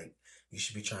signs and like you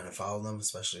should be trying to follow them,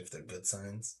 especially if they're good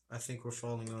signs? I think we're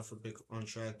falling off a bit on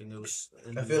track, and it was.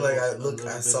 I feel like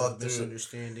I saw through.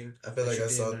 Misunderstanding. I feel like I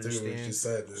saw didn't through what you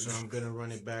said. So I'm gonna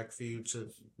run it back for you to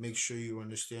make sure you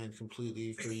understand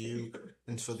completely for you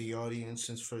and for the audience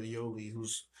and for Yolli,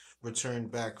 who's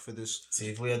returned back for this. See,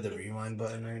 if we had the rewind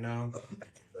button right now.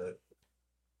 But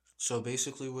So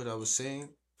basically, what I was saying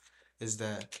is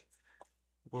that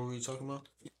what were we talking about?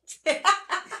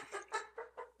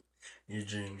 your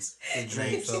dreams. The You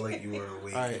dreams. felt like you were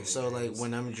awake. All right, so like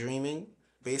when I'm dreaming,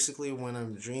 basically when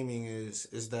I'm dreaming is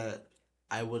that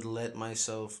I would let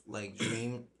myself like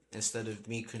dream instead of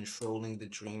me controlling the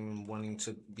dream and wanting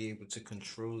to be able to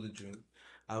control the dream.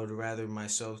 I would rather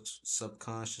myself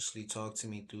subconsciously talk to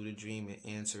me through the dream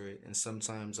and answer it. And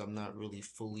sometimes I'm not really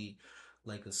fully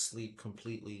like asleep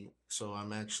completely. So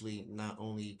I'm actually not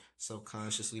only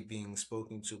subconsciously being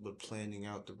spoken to, but planning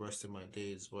out the rest of my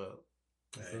day as well.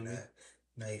 You feel me?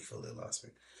 Now you fully lost me.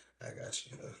 I got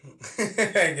you.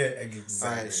 I get exactly.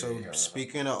 All right, so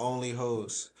speaking of only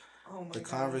hoes, Oh my the God.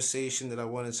 conversation that I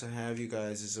wanted to have you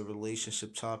guys is a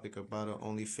relationship topic about an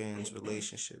OnlyFans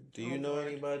relationship. Do you know Lord.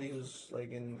 anybody who's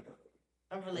like in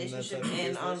A relationship type of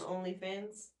and on business?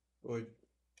 OnlyFans? or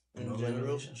in No general?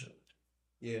 relationship.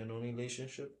 Yeah, an only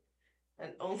relationship.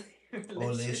 An only Relationship.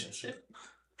 relationship.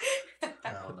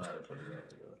 I don't know how to put it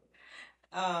together.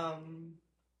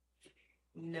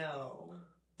 No.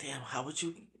 Damn, how would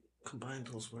you combine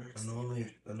those words? An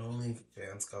only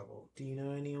fans couple. Do you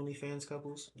know any OnlyFans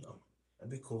couples? No,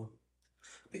 that'd be cool.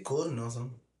 Be cool to know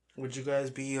some. Would you guys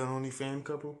be an OnlyFans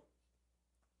couple?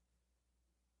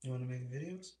 You want to make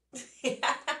videos? You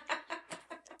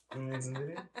want to make some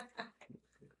videos?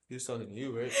 He was talking to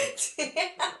you, right?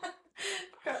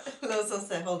 Loso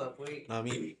said, hold up, wait. Not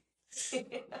me.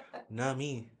 Not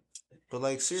me. But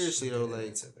like seriously though, like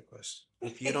Answer the question.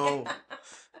 if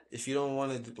you don't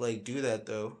want to like do that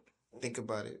though, think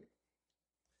about it.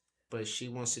 But she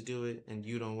wants to do it and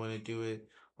you don't want to do it,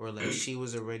 or like she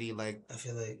was already like I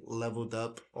feel like leveled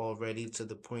up already to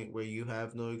the point where you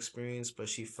have no experience, but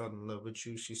she fell in love with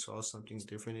you. She saw something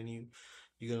different in you.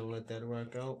 You gonna let that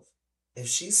rock out? if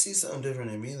she sees something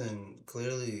different in me, then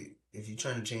clearly, if you're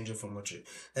trying to change it from what you,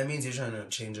 that means you're trying to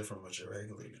change it from what you're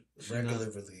regularly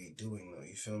doing. Though,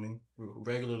 you feel me?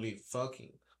 Regularly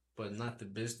fucking, but not the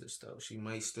business though. She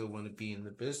might still want to be in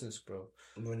the business, bro.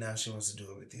 But now she wants to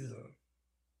do it with you, though.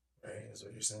 Right? That's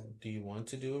what you're saying. Do you want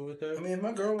to do it with her? I mean, if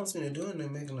my girl wants me to do it and they're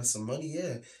making us some money,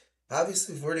 yeah.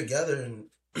 Obviously, if we're together and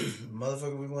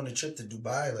motherfucker, we want a trip to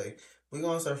Dubai, like, we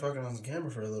gonna start fucking on the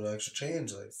camera for a little extra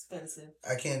change. Like, Expensive.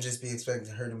 I can't just be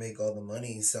expecting her to make all the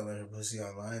money selling her pussy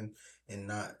online and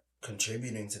not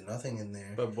contributing to nothing in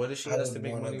there. But what if she I has would to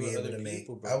make wanna money be with able other to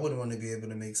people, make. bro? I would want to be able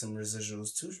to make some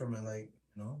residuals too from it. Like,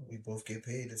 we both get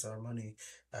paid. It's our money.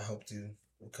 I helped you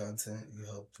with content. You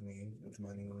helped me with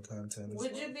money and content.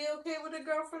 Would you be okay with a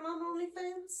girlfriend on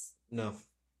OnlyFans? No.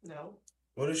 No.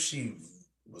 What if she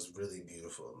was really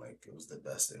beautiful and like it was the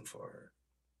best thing for her?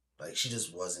 Like she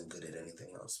just wasn't good at anything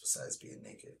else besides being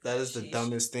naked. That is the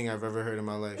dumbest thing I've ever heard in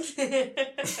my life.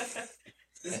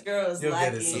 This girl is You'll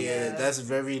get it lacking. someday. Yeah, that's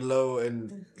very low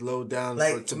and low down.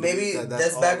 Like to maybe believe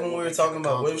that's all back a when we were woman talking can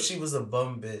about what if accomplish. she was a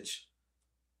bum bitch?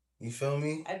 You feel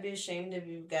me? I'd be ashamed of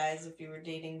you guys if you were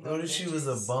dating. What if she was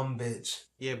a bum bitch?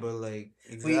 Yeah, but like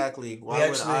exactly, why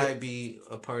would I be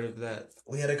a part of that?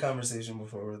 We had a conversation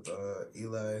before with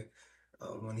Eli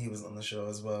when he was on the show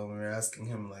as well. We were asking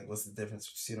him like, what's the difference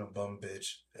between a bum bitch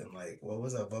and like what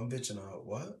was a bum bitch and a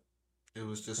what? It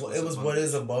was just. Well, it was what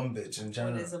is a bum bitch in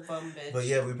general. What is a bum bitch? But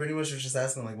yeah, we pretty much were just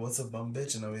asking like, what's a bum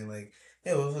bitch? And I mean like,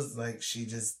 yeah, it was like she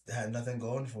just had nothing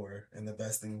going for her, and the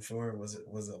best thing for her was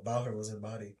about her was her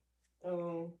body.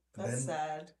 Oh, that's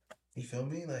sad. You feel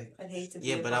me? Like I'd hate to be.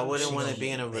 Yeah, a but I bum wouldn't bitch. want to be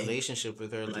in a relationship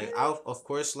with her. Like, of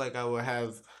course, like I would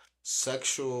have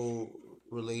sexual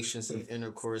relations and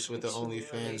intercourse with the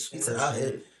OnlyFans. he said, I'll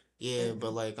hit it. Yeah,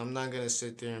 but like I'm not gonna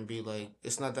sit there and be like,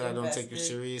 it's not that I don't take you Invested.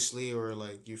 seriously or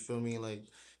like you feel me, like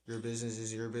your business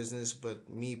is your business, but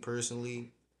me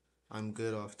personally, I'm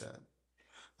good off that.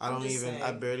 I'm just I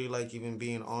saying. barely like even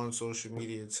being on social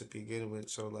media to begin with.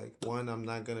 So like, one, I'm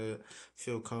not gonna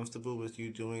feel comfortable with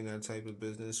you doing that type of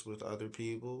business with other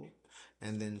people,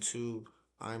 and then two,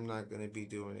 I'm not gonna be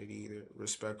doing it either,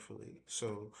 respectfully.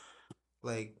 So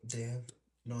like, Damn.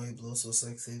 No, you blow so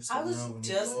sexy. So I now was when you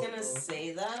just blow up, gonna bro,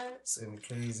 say that. it's gonna be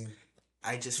crazy.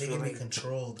 I just They feel can be like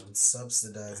controlled and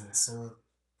subsidized and sold.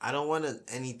 I don't want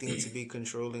anything to be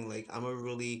controlling. Like, I'm a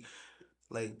really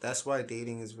like that's why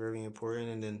dating is very important,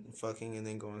 and then fucking and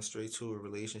then going straight to a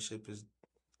relationship is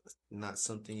not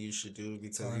something you should do,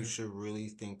 because you Time. should really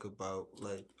think about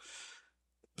like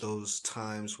those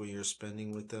times where you're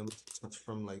spending with them,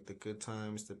 from like the good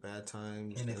times, the bad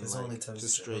times, And if and it's only like times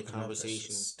just to straight hooking up, that's conversation.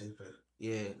 just stupid.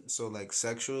 Yeah, so like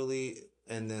sexually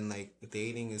and then like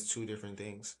dating is two different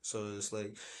things. So it's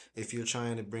like, if you're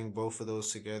trying to bring both of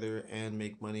those together and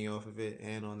make money off of it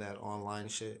and on that online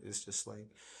shit, it's just like,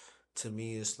 to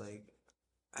me it's like,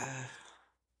 ah,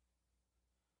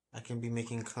 I can be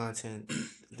making content But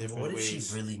what different if she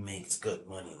ways. really makes good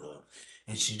money though,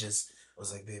 and she just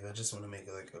was like, "Babe, I just want to make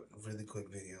like a really quick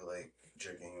video, like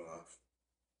jerking you off."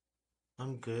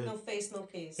 I'm good. No face, no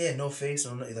case. Yeah, no face,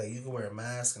 no like you can wear a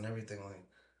mask and everything. Like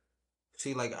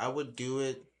See, like I would do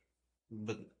it,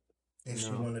 but if she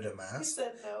no, wanted a He mask,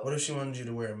 said no. what if she wanted you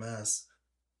to wear a mask,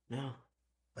 no.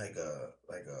 like a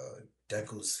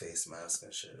Deku's face mask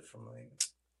and shit from like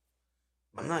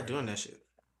I'm my not doing area, that shit.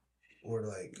 or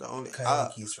like The only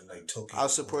Kayaki's from like Tokyo. I'll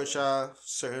support y'all,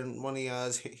 certain one of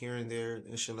y'all's here and there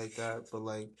and shit like that, but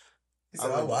like He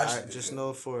said, "I'll watch I the just video."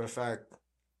 know for a fact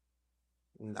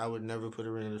I would never put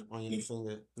a ring on your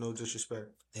finger. No disrespect.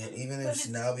 And even But if she,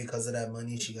 it's- now because of that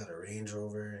money, she got a Range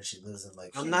Rover and she lives in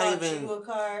like She I'm not bought even. you a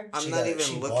car. I'm She not got-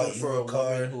 she even looking bought you for a a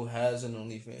car. woman who has an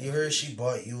OnlyFans. You heard she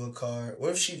bought you a car.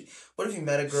 What if you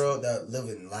met a girl that lived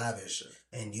in lavish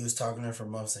and you was talking to her for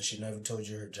months and she never told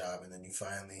you her job, and then you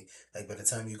finally, like, by the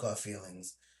time you caught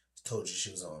feelings, told you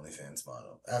she was an OnlyFans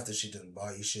model after she didn't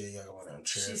buy you shit, y'all went on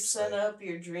trips. She set like, up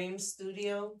your dream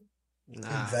studio.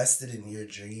 Nah, invested in your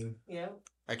dream Yep.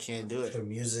 I can't do for it.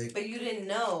 music. But you didn't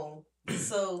know.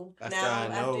 So After now, I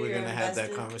know, after we're you're gonna have that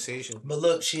invested, conversation. But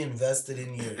look, she invested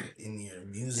in your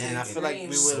music. And I feel like we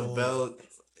dreams. would have soul. built,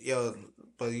 yo,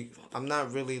 but I'm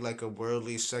not really like a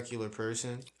worldly secular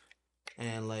person,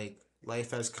 and like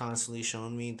life has constantly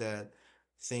shown me that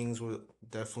things will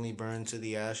definitely burn to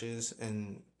the ashes,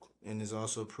 and is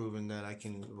also proven that I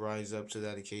can rise up to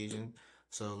that occasion.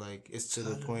 So like it's to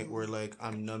the point where like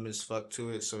I'm numb as fuck to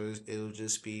it. So it'll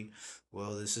just be,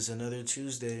 well, this is another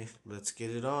Tuesday. Let's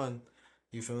get it on.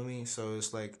 You feel me? So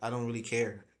it's like I don't really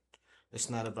care. It's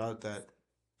not about that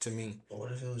to me. But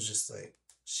what if it was just like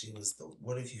she was the?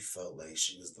 What if you felt like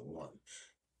she was the one?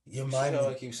 Your See mind how I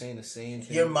would, keep saying the same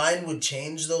thing. your mind would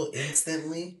change though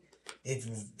instantly if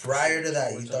prior to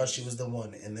that you thought she was the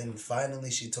one, and then finally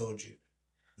she told you,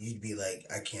 you'd be like,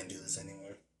 I can't do this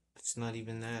anymore. It's not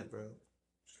even that, bro.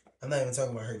 I'm not even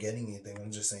talking about her getting anything.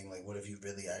 I'm just saying, like, what if you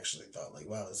really actually thought, like,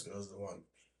 wow, this girl's the one,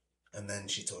 and then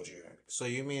she told you, So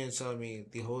you mean to tell me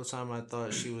the whole time I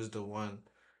thought she was the one,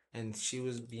 and she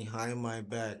was behind my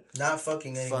back, not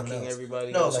fucking anyone fucking else.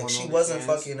 everybody No, else like on she wasn't OnlyFans?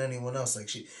 fucking anyone else. Like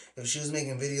if she was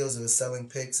making videos, it was selling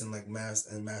pics and like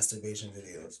masturbation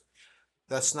videos.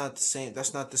 That's not the same.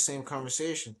 That's not the same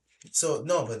conversation. So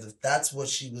no, but if that's what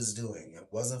she was doing, it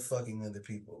wasn't fucking other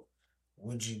people.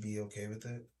 Would you be okay with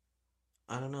it?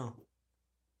 I don't know.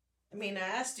 I mean, I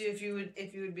asked you if you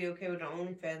would be okay with an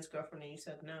OnlyFans girlfriend, and you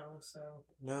said no. So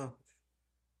No.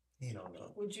 You don't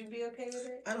know. would you be okay with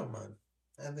it? I don't mind.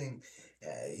 I think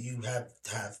you have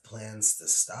to have plans to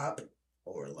stop,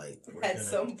 or like At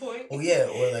some point. Oh yeah,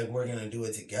 or like we're gonna do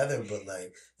it together. But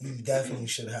like you definitely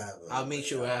should have. I'll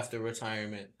meet you after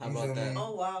retirement. How You about feel that? me?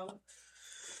 Oh wow.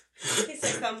 He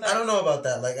said come back. I don't know about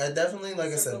that. Like I definitely, like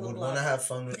I said, Circle the would block. want to have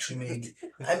fun with you. Maybe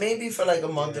I maybe for like a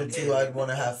month or two, I'd want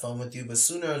to have fun with you. But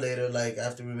sooner or later, like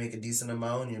after we make a decent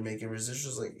amount, and you're making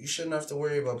residuals, like you shouldn't have to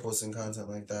worry about posting content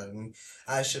like that. I mean,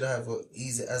 I should have a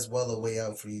easy as well a way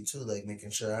out for you too, like making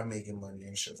sure I'm making money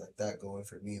and shit like that going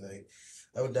for me. Like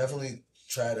I would definitely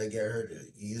try to get her to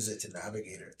use it to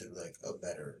navigate her through like a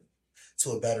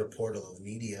better portal of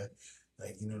media.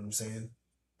 Like you know what I'm saying?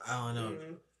 I don't know.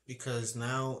 Mm. Because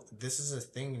now this is a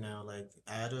thing now. Like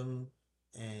Adam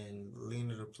and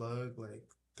Lena the Plug, like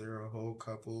they're a whole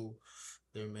couple.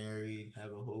 They're married,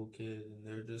 have a whole kid, and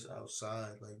they're just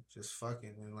outside, like just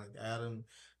fucking. And like Adam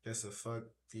gets to fuck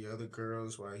the other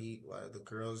girls while the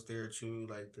girls there too.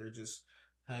 Like they're just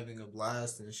having a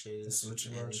blast and shit. This is what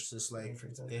you And watch it's just like in your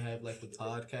free time? they have like a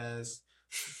podcast.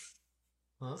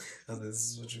 Huh? Oh, this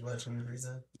is what you watch in your free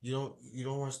time? You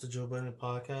don't watch the Joe Budden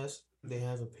podcast? They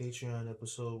have a Patreon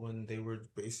episode when they were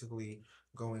basically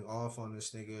going off on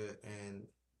this nigga, and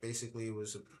basically it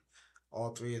was all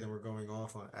three of them were going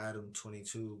off on Adam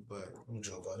 22, but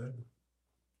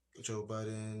Joe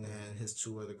Budden and his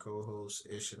two other co-hosts,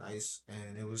 Ish and Ice,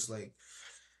 and it was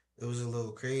a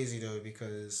little crazy though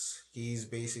because he was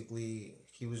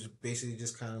basically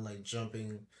just kind of like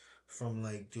jumping from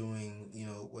like doing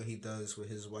what he does with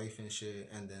his wife and shit,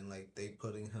 and then like they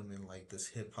putting him in like this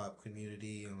hip hop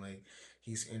community, and like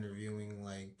he's interviewing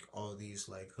like all these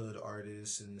like hood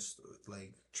artists and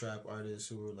like trap artists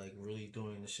who were like really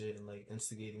doing the shit and like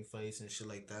instigating fights and shit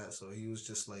like that. So he was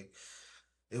just like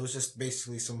it was just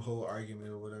basically some whole argument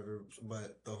or whatever.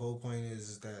 But the whole point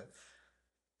is that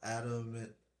Adam,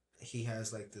 he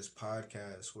has like this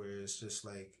podcast where it's just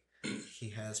like he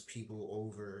has people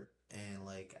over, and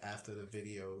like after the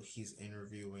video he's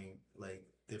interviewing like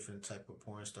different type of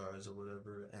porn stars or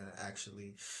whatever, and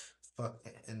actually fuck,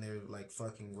 and they're like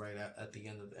fucking right at the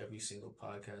end of every single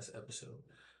podcast episode.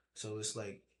 So it's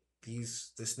like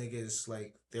this nigga is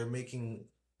like they're making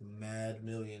mad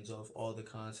millions off all the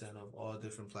content of all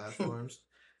different platforms,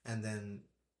 and then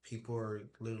people are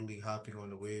literally hopping on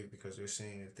the wave because they're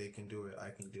saying if they can do it, I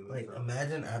can do it. Like,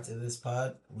 imagine after this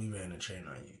pod, we ran a train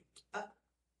on you.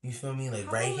 You feel me? Like,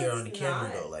 How right here is on the camera,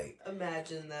 not? though. Like,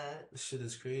 Imagine that. This shit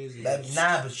is crazy.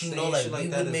 nah, but you know, like, shit like we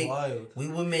that would is make, wild. we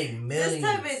would make This millions.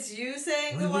 time it's you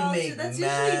saying We the would wild make shit. That's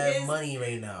mad usually his money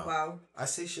right now. Wow. I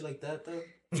say shit like that though.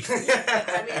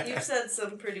 I mean, you've said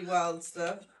some pretty wild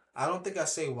stuff. I don't think I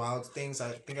say wild things.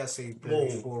 I think I say very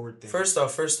forward things. First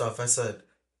off, I said,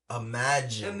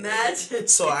 imagine. Imagine.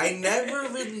 So I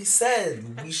never really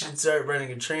said we should start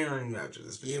running a train on you after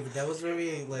this Yeah, video. but that was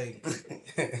very like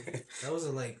that was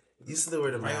a like You said the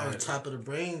word right on imagine. top of the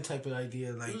brain type of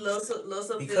idea. Like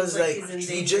Loso Because feels like like he's in you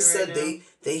danger just right said now.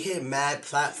 they hit mad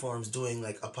platforms doing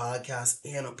like a podcast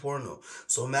and a porno.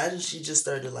 So imagine she just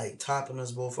started like topping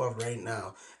us both off right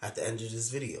now at the end of this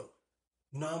video.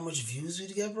 You know how much views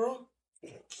we'd get, bro?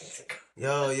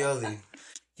 Yo, Yolli.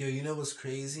 yo, you know what's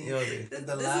crazy? Yolli. This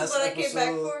is what I came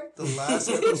back for? The last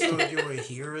episode you were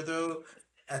here though.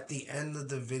 At the end of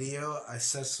the video, I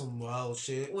said some wild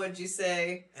shit, What'd you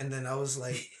say? and then I was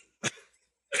like,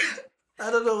 I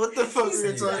don't know what the fuck we were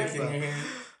Your talking dick in about. your hand?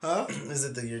 Huh? Is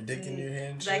it your dick in your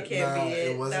hand? That shit? can't Nah, be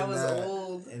it it. wasn't That was that.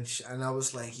 old. And I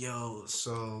was like, yo,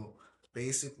 so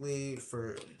basically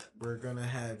we're gonna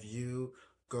have you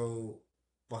go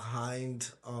behind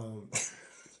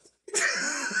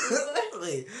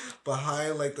wait,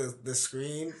 behind like the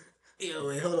screen. Yo,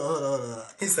 wait, hold on.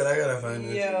 He said I gotta find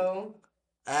it. Yo.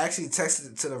 I actually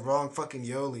texted it to the wrong fucking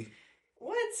Yolli.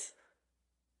 What?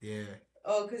 Yeah.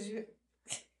 Oh, because you.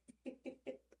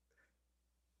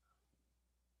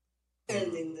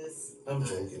 Ending this. I'm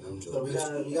joking. So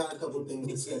we got a couple things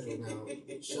to schedule now.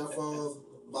 Chef off,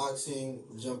 boxing,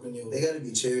 jumping your. They gotta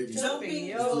be charity. Jumping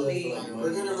Yolli.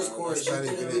 We're gonna record. She's Try to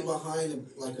gonna get be it. behind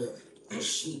like a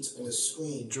sheet and a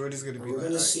screen. Jordy's gonna And be we're like,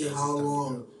 gonna "Alright, see guys, how it's time."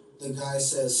 long the guy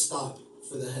says stop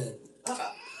for the head.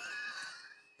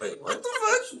 Wait, what the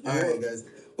fuck? All right, guys.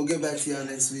 We'll get back to y'all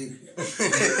next week.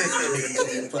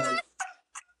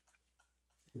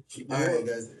 All right,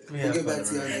 guys. We'll get back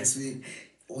to y'all next week.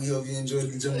 We hope you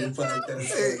enjoyed the Jungle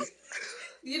Podcast.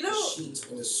 You A know. sheet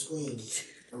and a screen.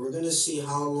 And we're gonna see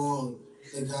how long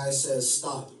the guy says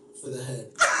stop for the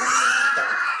head.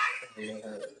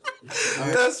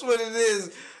 That's what it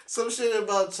is. Some shit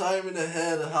about timing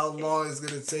ahead of how long it's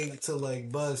gonna take to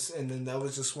like bust, and then that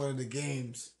was just one of the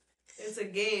games. It's a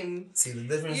game. See, the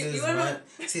difference You is, wanna-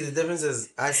 the difference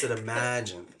is, I said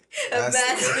imagine. Imagine. I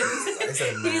said He's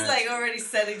imagine. like already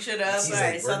setting shit up. He's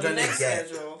Alright, like, so we're on the gonna next get-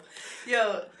 schedule.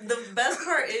 Yo, the best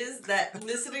part is that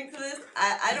listening to this,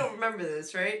 I don't remember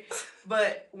this, right?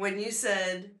 But when you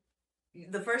said,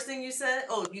 the first thing you said,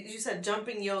 you said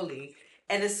jumping Yolli.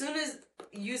 And as soon as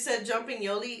you said jumping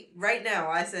Yolli, right now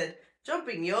I said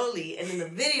jumping Yolli. And in the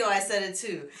video I said it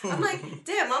too. I'm like,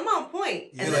 damn, I'm on point.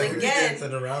 And You're then like, we again,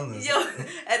 dancing around this. yo,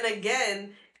 and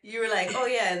again, you were like, oh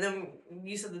yeah, and then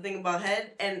you said the thing about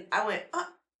head, and I went,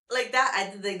 like that.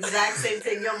 I did the exact same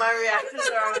thing. Yo, my reactions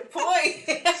are on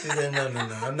point. She said, no,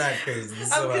 I'm not crazy. This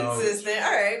is I'm what I always- consistent.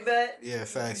 All right, but Yeah,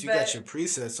 facts. You But- got your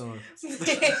presets on.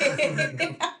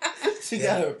 She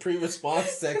got her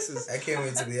pre-response texts. I can't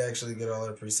wait till we actually get all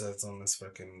our presets on this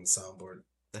fucking soundboard.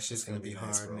 That's just It's gonna gonna be be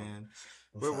nice, hard, bro. man.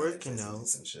 We'll We're find working it, though.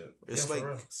 and shit. It's Yeah, for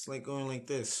real. like going like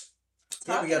this.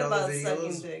 Yeah, we talking got all the about videos.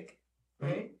 sucking dick,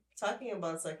 right? Talking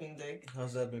about sucking dick.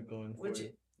 How's that been going for Would you?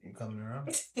 You coming around?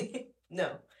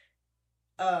 No,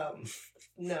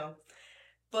 no.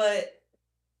 But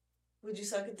would you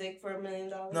suck a dick for $1 million?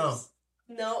 No.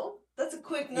 No, That's a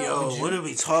quick no. Yo, what are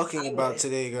we talking about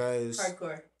today, guys?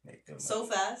 Hardcore. So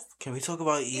fast. Can we talk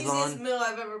about Easiest Elon? meal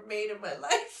I've ever made in my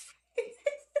life.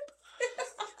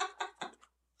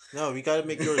 No, we gotta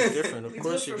make yours different. Of We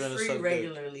course, do you're it for gonna free suck dick.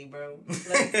 regularly, bro.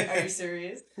 Like, are you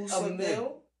serious? Who A suck dick?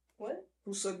 meal? What?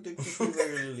 Who suck dick for free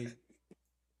regularly?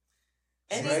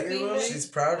 Any Regularly? female? She's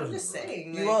proud of I'm it. just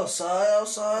saying. You like,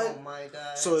 outside? Oh my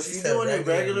god. So if She you're said doing it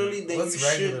regularly. regularly, then What's you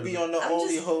should regularly? be on the I'm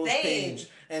Only just Hoes saying. page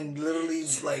and literally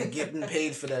like getting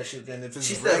paid for that shit. Then if it's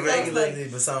She said regular, regularly,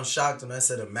 but sound shocked when I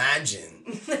said imagine.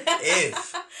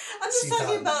 If. I'm just she talking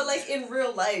thought- about like in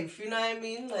real life. You know what I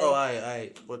mean? Like, oh,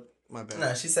 I what my bad.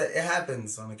 Nah, she said it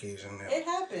happens on occasion. Yeah. it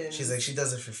happens. She's like, she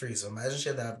does it for free. So imagine she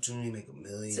had the opportunity to make $1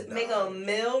 million. to make a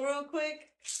meal real quick,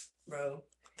 bro.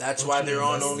 That's What why you they're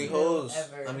on best Only meal Hoes.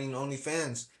 ever. I mean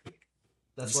OnlyFans.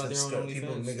 That's why they're on people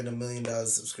OnlyFans. making $1 million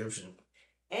subscription.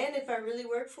 And if I really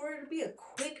work for it, it'd be a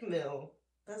quick meal.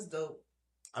 That's dope.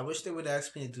 I wish they would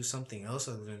ask me to do something else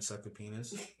other than suck a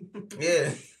penis.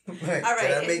 Yeah. Like, All right,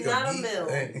 can I it's make not a beat? meal.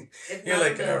 Like, If You're not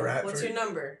like, a can I meal, rap what's for your you?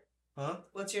 number? Huh?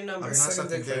 What's your I'm number? not sucking sucking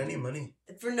dick for dick. any money.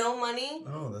 For no money?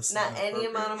 No, that's Not any appropriate.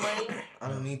 amount of money? I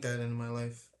don't need that in my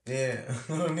life. Yeah,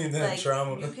 I don't need that Like,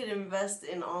 trauma. you could invest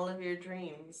in all of your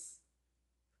dreams.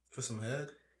 For some head.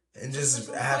 And just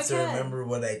That's have what to I can. remember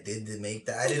what I did to make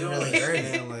that. I didn't You don't really earn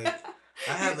understand, it. Like,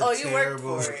 I have a Oh, you worked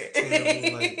terrible, for it.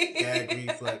 terrible like gag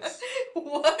reflex.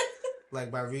 What?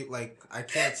 Like like I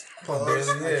can't Oh, pause.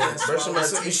 barely, I yeah. can't Brushing my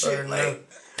swallow teeth certain shit, like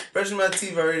brushing my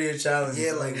teeth already a challenge.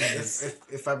 yeah, like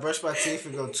if I brush my teeth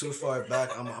and go too far back,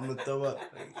 I'm gonna throw up.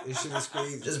 Like, this shit is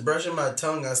crazy. just brushing my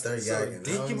tongue, I start so gagging.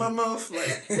 dick in my mouth,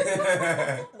 like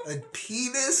a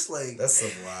penis, like That's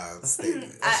a wild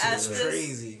statement. I That shit asked is this.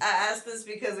 crazy. I asked this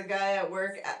because a guy at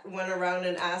work went around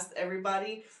and asked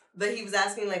everybody, but he was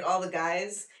asking like all the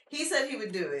guys. He said he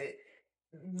would do it.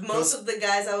 Most of the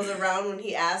guys I was around when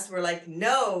he asked were like,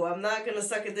 "No, I'm not gonna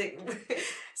suck a dick."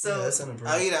 So yeah, that's I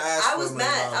inappropriate. eat an ass. I was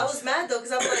mad. I was mad though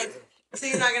because I'm like, "So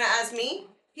you're not gonna ask me?"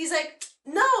 He's like,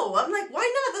 "No." I'm like,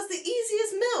 "Why not? That's the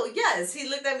easiest meal." Yes. He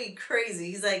looked at me crazy.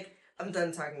 He's like, "I'm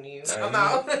done talking to you. I'm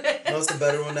out." You know what's the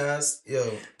better one to ask?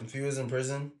 Yo, if you was in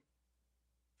prison,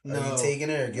 are No. you taking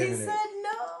it or He giving said it?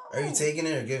 no. Are you taking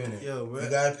it or giving it? Yo, You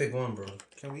gotta pick one, bro.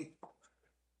 Can we?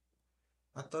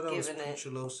 I thought I was Giving it.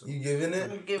 Puchulosa. You giving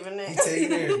it? I'm giving it. You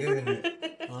taking it or giving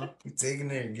it? Huh? You taking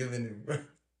it or giving it, bro?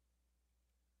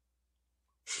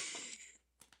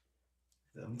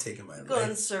 I'm taking my Go in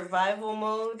life. survival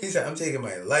mode. He said, I'm taking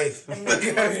my life. And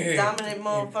the most dominant You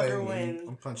motherfucker playing me. wins.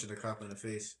 I'm punching the cop in the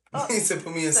face. He said,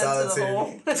 put me in Sent to the solitary.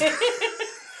 hole.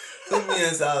 Put me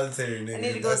in solitary, nigga. I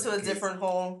need to go That's to a crazy. different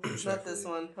hole. Not this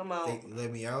one. I'm out. They let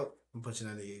me out. I'm punching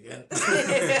that nigga again.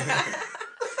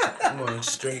 I'm going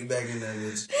straight back in that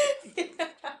bitch.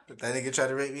 If that nigga try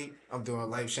to rape me, I'm doing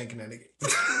life shanking that nigga.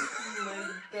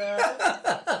 Oh my god.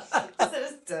 I said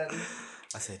it's done.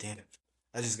 I said, damn it.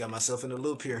 I just got myself in a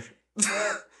loop here.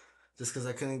 What? Just because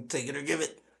I couldn't take it or give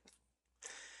it.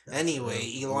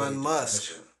 Anyway, Elon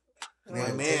Musk. My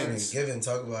Man, man's. giving,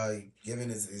 talk about giving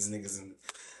it to these niggas and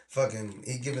fucking,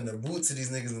 he giving the boot to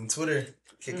these niggas on Twitter,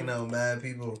 kicking out mad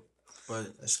people.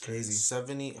 But That's crazy.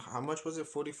 70, how much was it?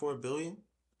 44 billion?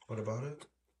 What about it?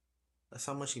 That's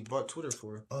how much he bought Twitter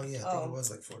for. Oh, yeah, I think Oh. it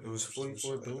was like 40. It was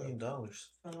 $44 billion.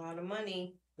 A lot of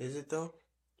money. Is it though?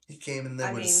 He came in there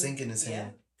I with a mean, sink in his yeah.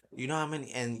 hand. You know how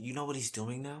many, and you know what he's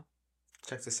doing now?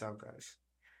 Check this out, guys.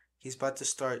 He's about to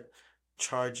start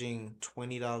charging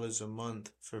 $20 a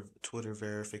month for Twitter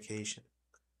verification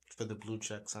for the blue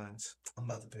check signs. I'm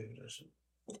about to pay for that shit.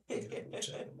 Get a blue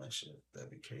check on my shit.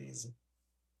 That'd be crazy.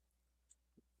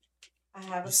 I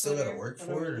have a You still gotta Twitter. work I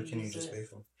for don't it, or really can you use just it. pay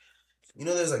for it? You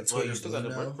know, there's like Well, Twitter you still Blue got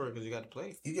to now. work for it because you got to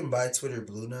play. You can buy Twitter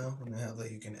Blue now, and they have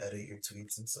like you can edit your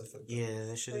tweets and stuff like that. Yeah,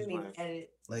 that shit What do is you mean whack. edit?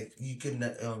 Like you could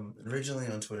originally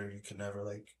on Twitter you could never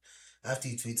like after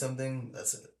you tweet something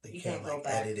that's it. Like, You you can't can't go like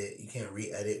back. edit it. You can't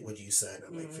re-edit what you said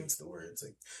and like Mhm. fix the words.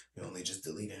 Like you only just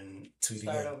delete it and tweet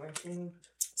Start again. over. Mhm.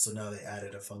 So now they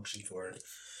added a function for it.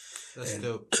 That's and,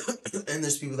 dope. and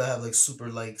there's people that have like super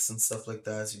likes and stuff like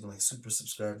that. So you can like super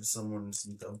subscribe to someone and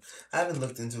some dumb. I haven't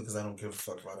looked into it because I don't give a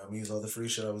fuck about it. I'm gonna use all the free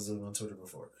shit I was doing on Twitter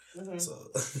before. Mhm.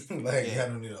 So like Yeah. I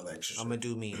don't need all that extra shit. I'm going to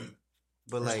do me.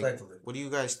 But like, Respectfully. what do you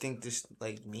guys think this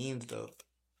like means though?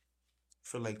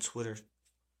 For like Twitter.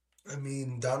 I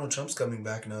mean, Donald Trump's coming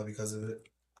back now because of it.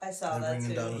 I saw They're that bringing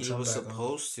too. down- He Trump was back on.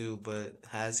 supposed to, but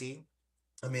has he?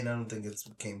 I mean, I don't think it's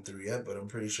came through yet, but I'm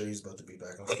pretty sure he's about to be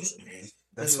back on social media.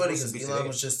 That It's shit funny was because supposed to be Elon today.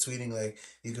 was just tweeting like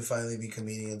you could finally be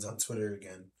comedians on Twitter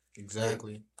again,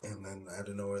 Exactly. and then out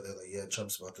of nowhere they're like, "Yeah,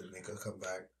 Trump's about to make a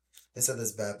comeback." They said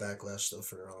there's bad backlash though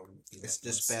for Elon It's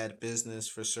just Musk. bad business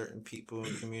for certain people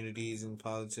and communities and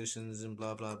politicians and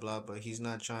blah blah blah. But he's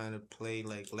not trying to play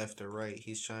like left or right.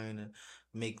 He's trying to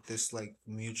make this like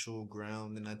mutual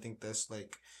ground, and I think that's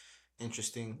like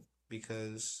interesting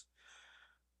because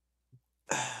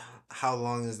how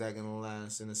long is that gonna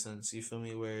last in a sense? You feel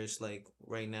me? Where it's like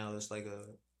right now it's like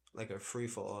a free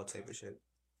for all type of shit.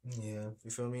 Yeah.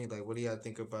 You feel me? Like, what do y'all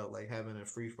think about like having a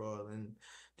free for all? And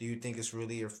do you think it's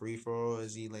really a free for all?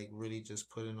 Is he like really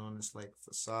just putting on this like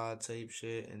facade type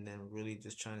shit and then really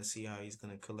just trying to see how he's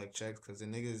gonna collect checks? Because the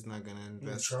nigga is not gonna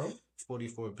invest Trump?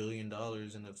 $44 billion in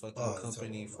a fucking Oh, he's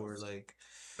company talking about for Musk. like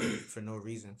for no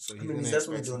reason. So I he's mean, he's gonna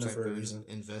definitely expect some doing it type for a of reason.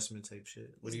 investment type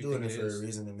shit. What He's do you doing think it it for a is?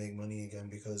 reason to make money again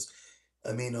because,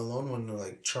 I mean, alone when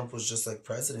like Trump was just like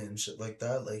president and shit like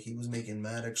that, like he was making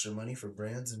mad extra money for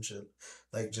brands and shit,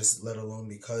 like just let alone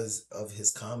because of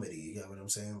his comedy. You get what I'm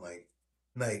saying? Like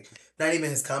not even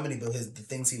his comedy, but the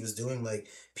things he was doing. Like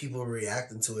people were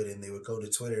reacting to it, and they would go to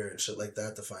Twitter and shit like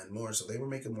that to find more. So they were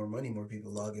making more money, more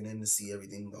people logging in to see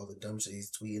everything, all the dumb shit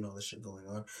he's tweeting, all the shit going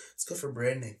on. It's good for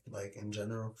branding, like in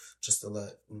general, just to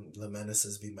let the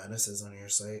menaces be menaces on your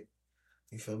site.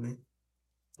 You feel me?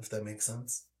 If that makes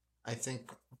sense. I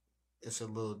think it's a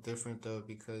little different though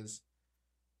because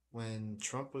when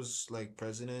Trump was like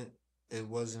president, it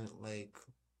wasn't like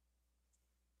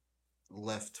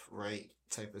left right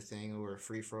type of thing or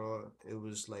free for all. It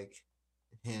was like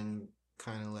him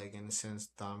kind of like in a sense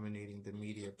dominating the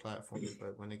media platform.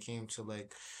 But when it came to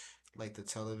like the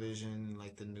television,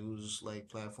 like the news like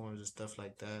platforms and stuff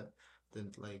like that,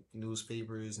 the like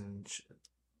newspapers and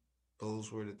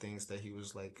those were the things that he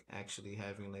was like actually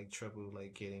having like trouble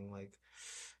like getting like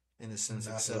in a sense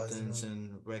Monopolizing acceptance them.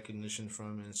 and recognition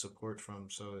from and support from.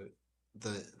 So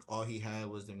the all he had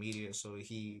was the media. So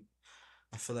he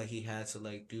I feel like he had to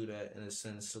like do that in a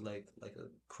sense to like a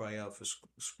cry out for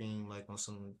scream like on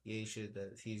some gay shit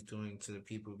that he's doing to the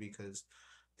people because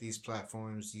these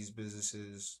platforms, these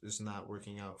businesses is not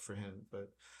working out for him. But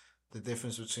the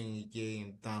difference between Ye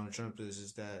and Donald Trump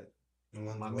is that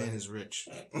One's my man white. is rich.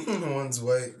 One's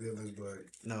white, the other's black.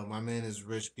 No, my man is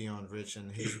rich beyond rich,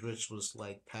 and his rich was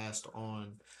like passed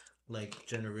on, like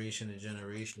generation to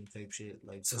generation type shit.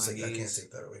 Like So it's like I can't Kanye's,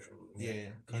 take that away from him. Yeah.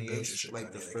 yeah, You built your Kanye's shit,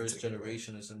 like the Kanye. They can first take it away.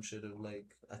 generation or some shit of like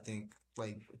I think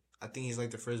he's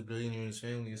like the first billionaire in his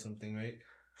family or something, right?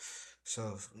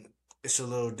 So it's a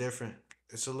little different.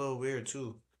 It's a little weird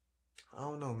too. I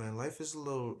don't know, man. Life is a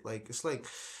little like it's like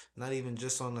not even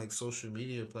just on like social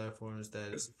media platforms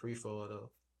that it's a free for all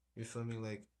though. You feel me?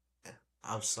 Like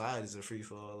outside is a free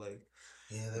for all. Like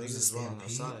Yeah, there was niggas a is rolling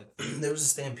stampede. outside. There was a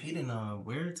stampede in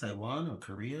where, Taiwan or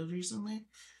Korea recently.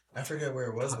 I forget where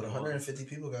it was, but Taiwan. 150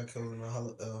 people got killed in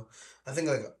I think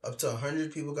like up to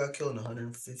 100 people got killed and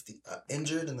 150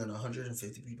 injured, and then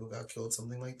 150 people got killed,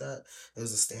 something like that. It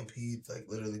was a stampede, like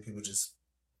literally people just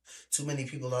too many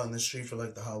people out in the street for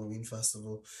like the Halloween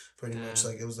festival. Pretty much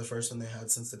Damn. like it was the first one they had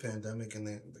since the pandemic,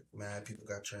 and mad people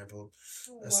got trampled.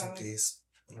 Rest in Wow. peace.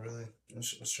 Really, that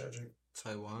shit was tragic.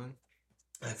 Taiwan.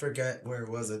 I forget where it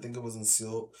was. I think it was in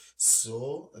Seoul.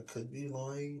 Seoul. I could be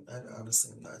lying. I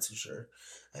honestly am not too sure.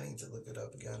 I need to look it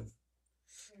up again.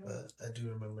 But I do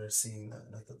remember seeing that,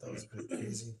 and I thought that was pretty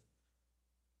crazy.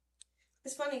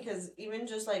 It's funny because even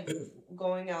just like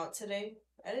going out today,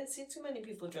 I didn't see too many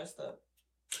people dressed up.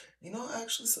 You know, I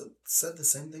actually said the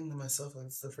same thing to myself. Like,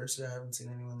 it's the first year I haven't seen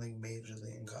anyone like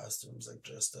majorly in costumes, like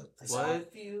dressed up. I saw a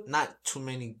What? few. Not too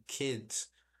many kids,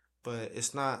 but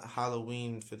it's not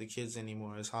Halloween for the kids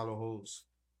anymore. It's Hollow Hoes.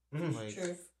 Mm. Like,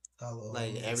 True.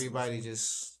 like everybody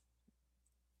just.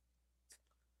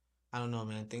 I don't know,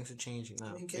 man. Things are changing now.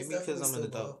 I mean, kids Maybe because definitely I'm an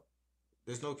still adult. ball.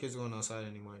 There's no kids going outside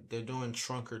anymore. They're doing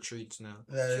trunk or treats now.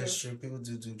 That True. is true. People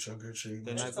do trunk or treat.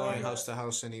 They're I not saw going house that. to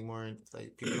house anymore. And,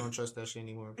 like people don't trust that shit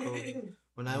anymore.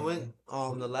 When I Yeah. went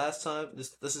the last time,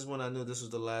 this is when I knew this was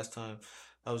the last time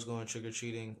I was going trick or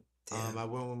treating. Damn. I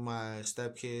went with my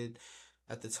stepkid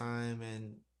at the time,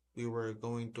 and we were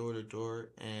going door to door,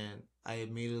 and I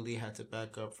immediately had to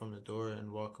back up from the door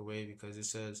and walk away because it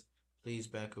says, "Please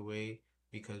back away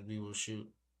because we will shoot."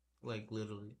 Like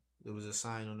literally, there was a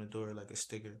sign on the door, like a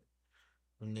sticker.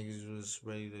 When niggas was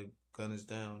ready to gun us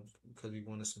down because we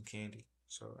wanted some candy.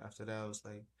 So after that, I was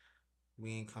like,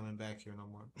 we ain't coming back here no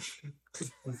more.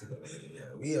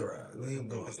 Yeah, we arrived. We ain't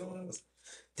going nowhere.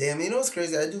 Damn, you know what's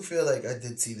crazy? I do feel like I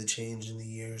did see the change in the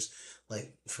years,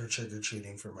 like for trick or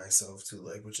treating for myself too,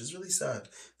 like which is really sad.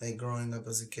 Like growing up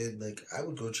as a kid, like I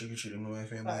would go trick or treating with my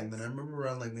family, and then I remember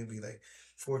around like maybe like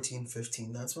 14,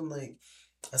 15. That's when like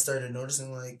I started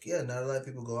noticing like yeah, not a lot of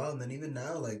people go out, and then even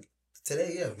now like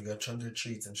Today, yeah, we got trunk or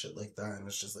treats and shit like that, and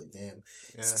it's just like, damn,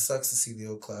 Yeah. it sucks to see the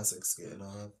old classics getting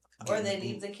Or they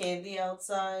leave the candy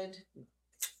outside.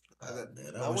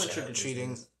 Man, I wish went trick or had those treating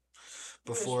days.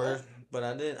 before, but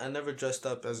I didn't. I never dressed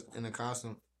up as in a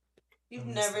costume. You've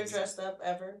never dressed up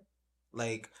ever?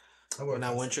 Like wore when I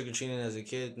went costume. trick or treating as a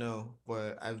kid, no.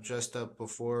 But I've dressed up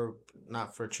before,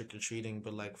 not for trick or treating,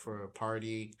 but like for a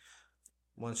party,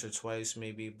 once or twice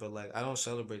maybe. But like I don't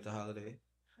celebrate the holiday.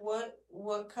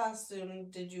 What costume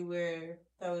did you wear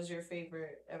that was your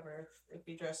favorite ever if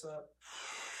you dress up?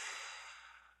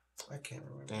 I can't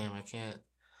remember. Damn, I can't.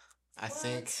 I What?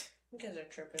 think You guys are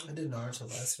tripping. I did Naruto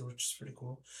last year, which is pretty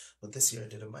cool. But this year I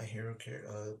did a My Hero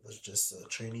was just a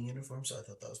training uniform, so I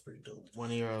thought that was pretty dope.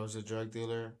 1 year I was a drug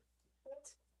dealer.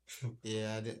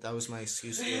 Yeah, I did. That was my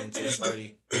excuse to get into the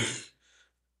party.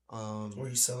 Were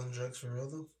you selling drugs for real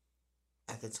though?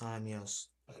 At the time, yes.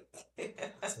 So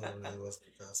it really was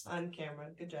because On camera.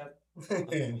 Good job.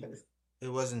 It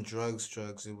wasn't drugs.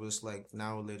 It was like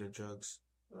now later drugs,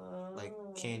 like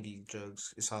Oh. candy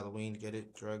drugs. It's Halloween. Get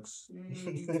it? Drugs.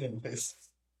 Mm.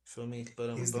 Feel me?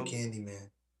 But He's the candy man.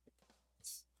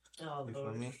 Oh, You feel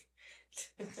Lord. me?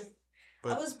 I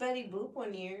But was Betty Boop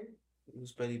one year. it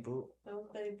was Betty Boop. I was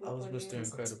Betty Boop I was one Mr. year.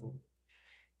 Incredible.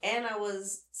 And I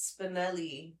was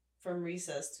Spinelli from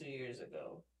Recess 2 years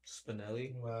ago.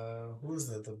 Spinelli. Wow. Who is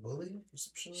that? The bully? Or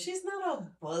some shit? She's not a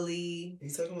bully. Are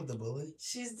you talking about the bully?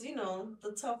 She's,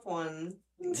 the tough one.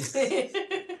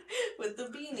 With the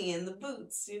beanie and the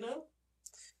boots,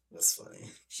 That's funny.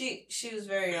 She was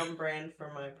very on brand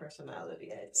for my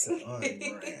personality, I So think.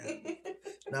 on brand.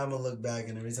 Now I'm gonna look back,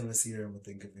 and every time I see her, I'm gonna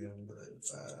think of you. But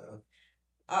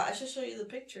I should show you the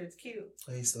picture. It's cute.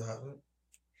 oh, you still have it?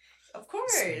 Of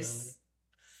course.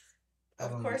 I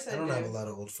Of course I don't do. have a lot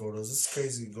of old photos. It's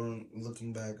crazy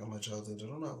looking back on my childhood. I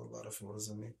don't have a lot of photos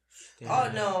of me. Oh,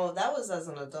 no. That was as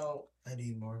an adult. I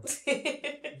need more.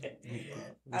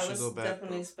 We I should was go back,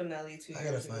 definitely bro. Spinelli 2 I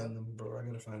years gotta ago. find them, bro. I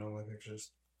gotta find all my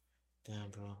pictures. Damn,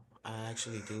 bro. I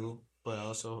actually do, but I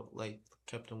also like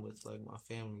kept them with like my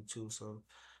family too. So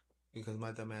because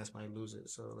my dumb ass might lose it.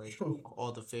 So like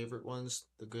all the favorite ones,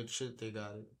 the good shit, they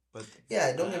got it. But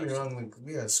Yeah, don't get me wrong. Like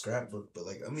we got a scrapbook, but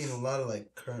like I mean, a lot of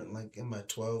like current, like in my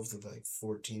 12 to like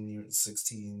 14 years,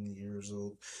 16 years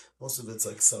old. Most of it's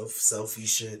like selfie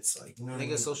shits. Like you know, what I nigga,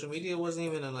 mean? social media wasn't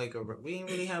even we didn't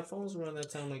really have phones around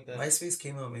that time like that. MySpace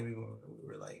came out maybe when we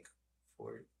were like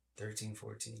 13,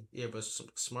 14. Yeah, but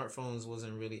smartphones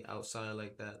wasn't really outside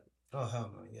like that. Oh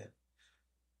hell no, yeah.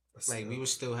 Like we were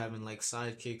still having like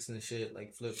sidekicks and shit,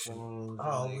 like flip phones. I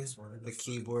and, always like, wanted the a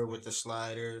keyboard with the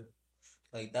slider.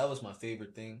 Like that was my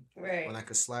favorite thing. Right. When I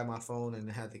could slide my phone and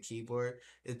it had the keyboard.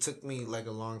 It took me like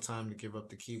a long time to give up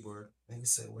the keyboard. Nigga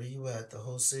said, "Where you at?" The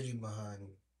whole city behind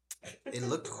me. It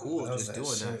looked cool That was just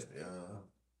doing that. Yeah.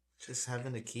 Just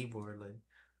having the keyboard, like,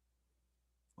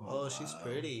 oh, she's wow.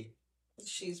 pretty.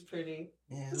 She's pretty.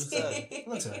 Yeah, it looks at her.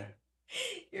 Looks at her.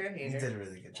 You're a He hater. did a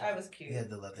really good job. I was cute. He had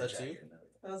the leather That's jacket. you? and everything.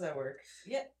 How does that work?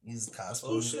 Yeah. He's cosplaying.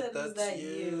 Oh Who shit, said, "Is that's that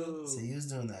you?" So he was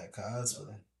doing that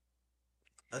cosplay.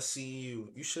 I see you.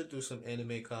 You should do some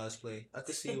anime cosplay. I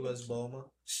could see you as Bulma.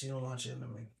 She don't watch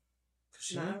anime.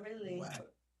 Not really. Wow.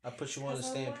 I put you on a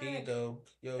Because I Stampede lied. though.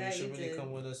 Yo, That you should you really did.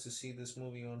 come with us to see this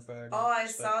movie on Friday. Oh, I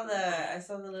saw that. I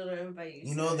saw the little invite.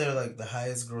 You know they're like the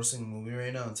highest grossing movie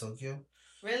right now in Tokyo?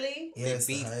 Really? Yeah, They it's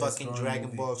the beat highest fucking growing Dragon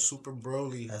movie. Ball Super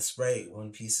Broly. That's right.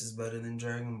 One Piece is better than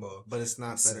Dragon Ball. But it's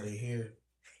not So better. they here.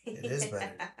 It is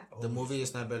better. The movie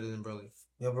is not better than Broly.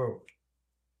 Yo, bro.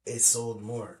 It sold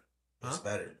more. It's Huh?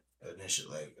 better. Initially,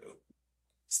 like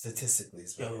statistically,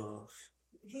 it's better. Yo,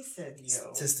 He said, "Yo."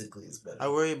 Statistically, it's better. I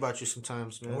worry about you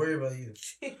sometimes, Don't man. worry about you.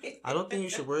 I don't think you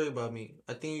should worry about me.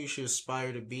 I think you should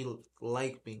aspire to be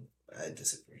like me. I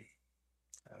disagree.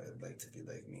 I would like to be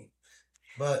like me.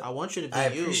 But I want you to be I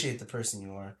you. appreciate the person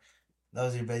you are. That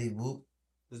was your Betty Boop.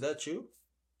 Is that you?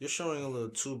 You're showing a little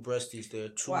too breasties there,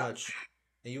 too Wow. much.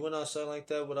 And you went outside like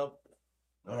that without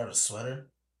Or a sweater.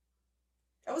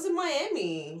 I was in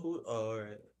Miami. who? Oh, all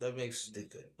right. That makes Did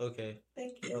good. okay.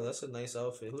 Thank Oh, you. that's a nice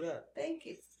outfit. Who that? Thank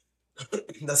you.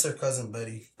 That's her cousin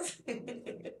Betty.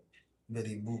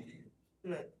 Betty Boop.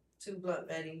 Too blunt,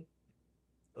 Betty.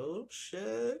 Oh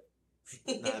shit.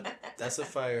 Nah, that's a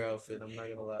fire outfit. I'm not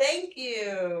gonna lie. Thank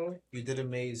you. You did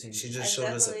amazing. She I just showed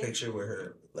us a definitely- picture with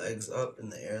her legs up in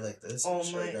the air like this. Oh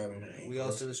She my- grabbing her We ankles.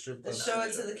 also the strip club. Let's show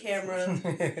it to the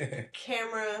camera.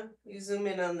 Camera, you zoom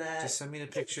in on that. Just send me the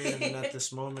picture, and then at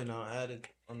this moment, I'll add it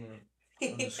on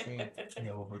the screen.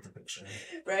 Yeah, we'll put the picture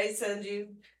in. Right, send you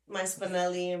my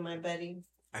Spinelli and my Betty.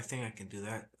 I think I can do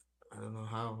that. I don't know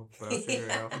how, but I'll figure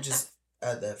it out. Just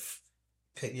add that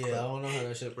pick. Yeah, I don't know how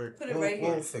that shit works. Put it We'll, right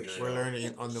we'll here. figure it We're out. learning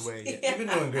it on the way. Yeah. You've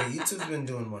been doing great. YouTube's been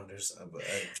doing wonders. But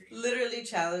I agree. Literally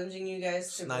challenging you guys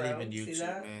It's to not grow. even See YouTube,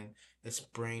 that? man. It's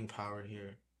brain power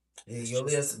here. Yeah, It's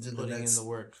Yolli just has to do the putting next. in the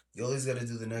work. Yoli's got to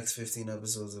do the next 15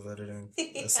 episodes of editing.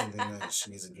 That's something that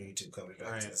she's agreed to coming back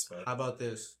All to right. this spot. How about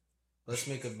this? Let's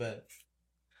make a bet.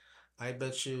 I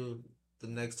bet you the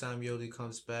next time Yoli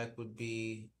comes back would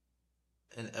be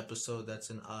an episode that's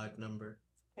an odd number.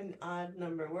 An odd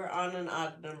number. We're on an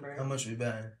odd number. How much we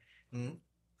buying? Hmm?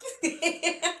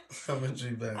 How much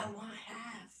we buying? I want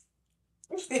half.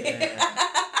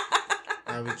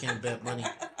 Now we can't bet money.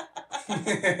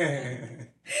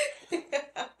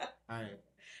 Alright.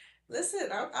 Listen,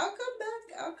 I'll come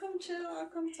back. I'll come chill. I'll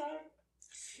come talk.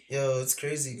 Yo, it's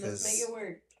crazy Let's make because it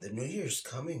work. the New Year's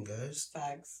coming, guys.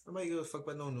 Facts. Nobody give a fuck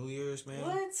about no New Year's, man.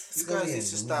 What? You It's gonna guys be need a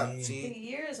to new stop. year. The See,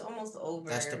 year is almost over.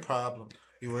 that's the problem.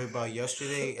 You worry about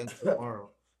yesterday and tomorrow.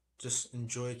 Just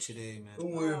enjoy today, man.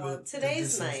 Don't worry Aw, about the today's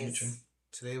distant nice. future.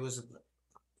 Today was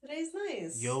Today's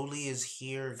nice. Yoli is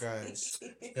here, guys.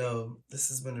 Yo, this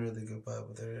has been a really good vibe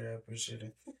with her. I appreciate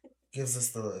it. Gives us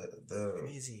the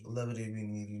Crazy. levity we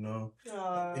need, you know?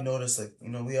 Aw. We notice, like, you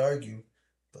know, we argue,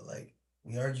 but, like,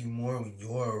 we argue more when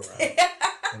you're around.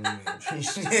 And we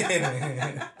appreciate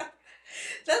it.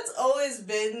 That's always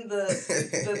been the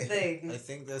thing. I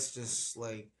think that's just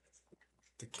like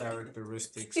the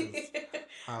characteristics of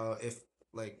how if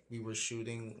like we were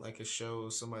shooting like a show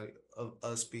of somebody of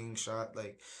us being shot,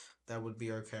 like that would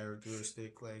be our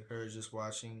characteristic. Like her just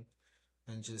watching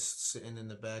and just sitting in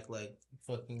the back like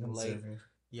fucking like Observing.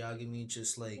 Yagami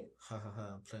just like ha ha ha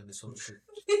I'm playing this whole shit.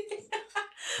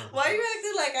 Why you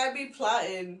acting like I be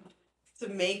plotting to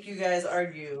make you guys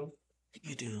argue?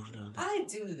 You do, no. I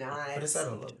do not. But it's out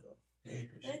of love, though.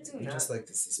 I do You not. just like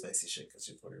to see spicy shit because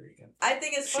you're Puerto Rican. I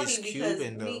think it's funny She's because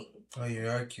Cuban, though. me. Oh, you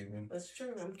are Cuban. That's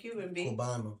true. I'm Cuban, B.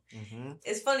 Cubano. Mm-hmm.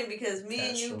 It's funny because me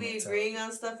and you Castro be mentality. agreeing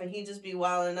on stuff and he just be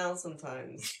wilding out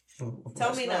sometimes. Tell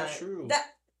That's me not not. true. That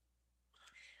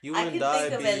You I and can I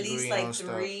think of be at least agreeing like on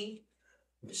stuff. 3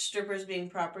 strippers being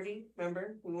property.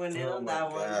 Remember, we went in Oh on my that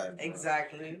God, one. bro.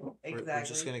 Exactly. We're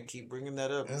just gonna keep bringing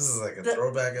that up. This is like a The-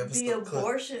 throwback episode. The clip.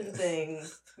 abortion thing.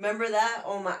 Remember that?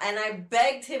 Oh my! And I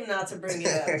begged him not to bring it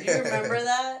up. Do you remember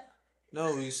that?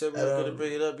 No, we said we were gonna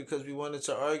bring it up because we wanted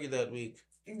to argue that week.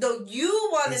 Though you He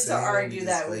wanted said to he wanted argue be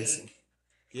that spicy. week.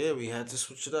 Yeah, we had to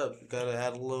switch it up. Gotta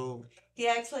add a little. He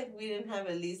acts like we didn't have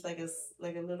at least like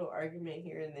a little argument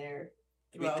here and there.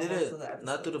 We throughout did most it. of the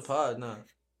Not through the episodes. pod, nah.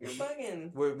 You're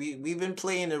bugging. We've been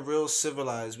playing it real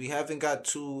civilized. We haven't got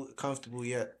too comfortable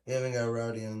yet. We haven't got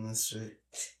rowdy on this shit.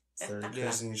 Started Yeah.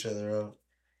 cursing each other out.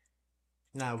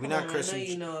 Nah, we're Come not on, I know cursing.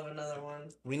 you know of another one.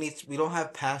 We don't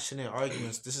have passionate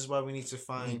arguments. This is why we need to Need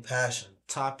find passion.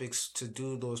 topics to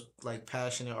do those like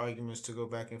passionate arguments to go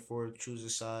back and forth, choose a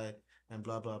side, and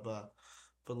blah blah blah.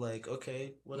 But like,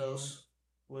 okay, what Yeah. else?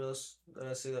 What else did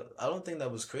I say? That I don't think that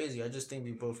was crazy. I just think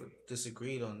we both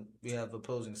disagreed on we have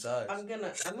opposing sides. I'm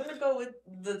gonna go with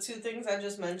the 2 things I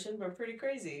just mentioned, but pretty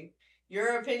crazy.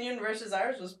 Your opinion versus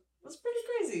ours was pretty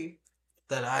crazy.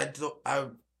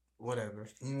 That whatever.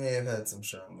 You may have had some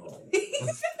strong moments.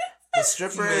 The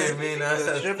stripper, You may not the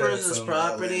have strippers said is some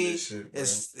property. outlandish shit, bro.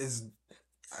 Is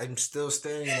I'm still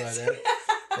standing by that.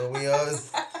 But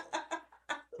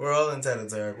we're all entitled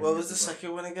to our What was the opinions, bro.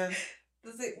 second one again?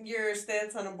 Is it your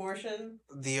stance on abortion?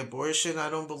 The abortion. I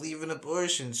don't believe in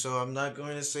abortion, so I'm not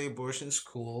going to say abortion's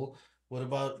cool. What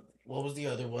was the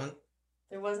other one?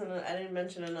 There wasn't. I didn't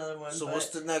mention another one. So but what's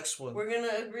the next one? We're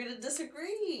gonna agree to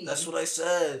disagree. That's what I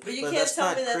said. But you can't that's tell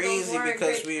not me that crazy those weren't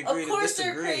because crazy. we agree Of to course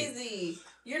they're disagree. crazy.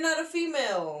 You're not a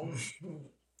female.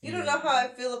 You don't Yeah. know how I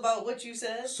feel about what you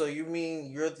said. So you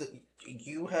mean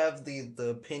you have the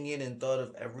opinion and thought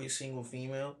of every single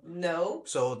female? No,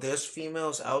 So there's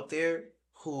females out there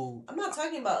who. I'm not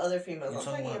talking about other females. You're I'm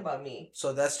talking talking about me.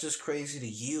 So that's just crazy to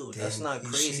you. That's Damn, not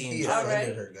crazy in He general.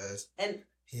 offended Alright. her, guys. And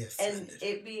He and offended.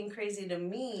 it being crazy to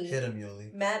me Hit him,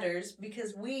 Yoli. matters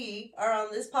because we are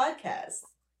on this podcast.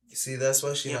 See, that's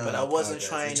why she. Yeah, not but on I the wasn't podcast.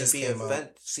 trying It to just be came out.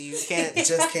 offended. See, you can't. It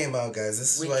just came out, guys.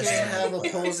 This is We why she's can't not have on the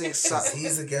opposing podcast. sides.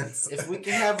 He's against. If we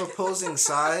can have opposing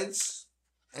sides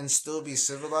and still be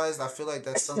civilized, I feel like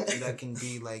that's something that can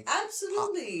be like.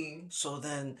 Absolutely. So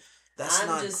then, that's I'm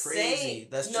not just crazy. saying-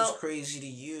 That's no. just crazy to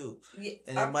you, Yeah,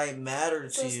 and it might matter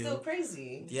so to it's you. still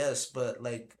crazy. Yes, but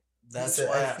like that's He said,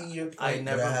 why see your I point,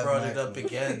 but never have brought my it up point."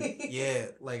 again. Yeah,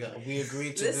 like we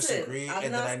agreed to Listen, disagree, I'm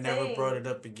and then not I never saying- brought it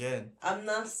up again. I'm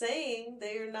not saying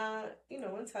that you're not,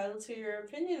 entitled to your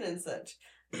opinion and such.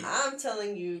 I'm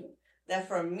telling you that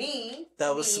for me,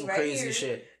 That was me some right crazy here,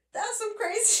 shit. That's some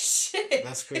crazy shit.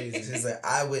 That's crazy. She's like,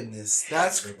 I witnessed.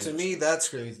 That's privilege. to me. That's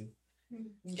crazy.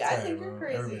 Yeah, I think you're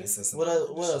Everybody crazy. says What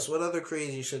something. else? What other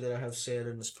crazy shit did I have said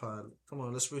in this pod? Come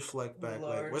on, let's reflect back.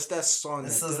 Lord. Like, what's that song?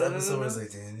 This that is the episode where it's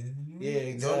like, Yeah, Don't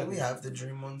exactly. we have the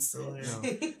dream one still here? No.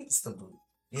 It's the boot.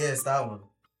 Yeah, it's that one.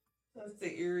 That's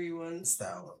the eerie one. It's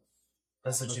that one.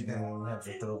 That's what you do when we have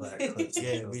the throwback clips.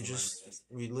 Yeah,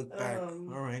 we look back.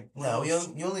 All right. No,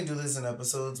 you only do this in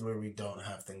episodes where we don't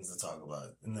have things to talk about,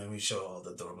 and then we show all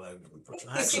the throwback.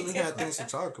 I actually had things to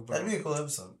talk about. That'd be a cool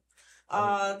episode.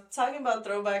 Talking about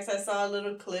throwbacks, I saw a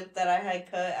little clip that I had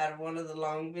cut out of one of the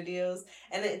long videos,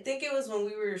 and I think it was when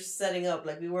we were setting up,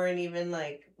 like we weren't even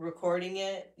like recording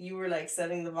it. You were like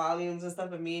setting the volumes and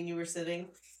stuff, and me and you were sitting,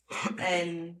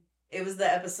 and it was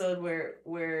the episode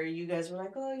where you guys were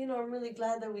like, oh, I'm really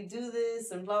glad that we do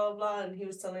this and blah blah blah, and he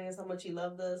was telling us how much he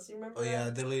loved us. You remember? Oh yeah, I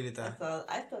that? deleted that.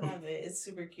 I still have it. It's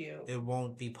super cute. It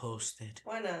won't be posted.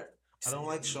 Why not? I don't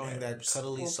like showing that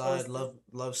cuddly We'll side, post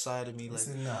love side of me. Like,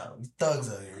 nah,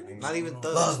 thugs out here. not even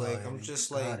thugs. Like, I'm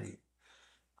just like,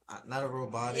 not a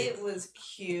robotic. It was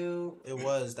cute. It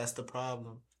was. That's the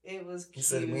problem. It was cute. He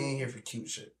said we ain't here for cute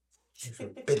shit. We're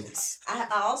here for business. I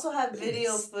also have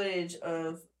video footage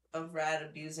of Rad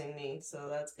abusing me, so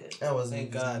that's good. That wasn't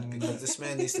Thank God, because this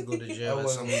man needs to go to jail. That at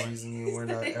some wasn't point. using you. We're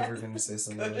not ever gonna say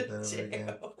something like that ever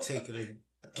again. Take it and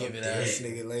give it dare ass you.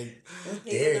 nigga. Like,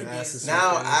 Dare you. Ass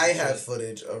Now is so I crazy. have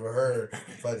footage of her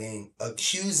fucking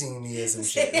accusing me of some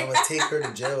shit. I'm gonna take her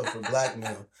to jail for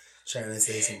blackmail, trying to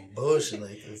say some bullshit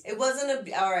like this. It wasn't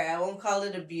alright. I won't call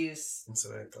it abuse, That's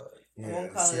what I thought. I won't Yeah,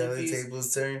 call see it how the abuse.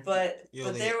 tables turn? but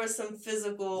Yo, there was some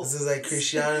physical. This is like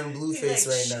Cristiano and Blueface he,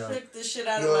 right now. Shook the shit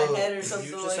out Yo, of my head or something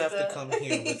you just like have that. to come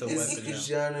here with a This is weapon now.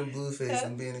 Cristiano and Blueface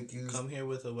and being accused. Come here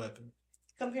with a weapon.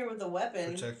 Come here with a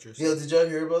weapon. Protect yourself. Yo, did y'all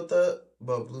hear about that?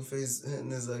 About Blueface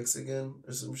hitting his ex again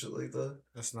or some shit like that?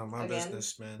 That's not my Again?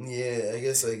 business, man. Yeah, I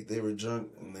guess like they were drunk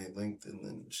and they linked and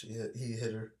then he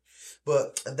hit her.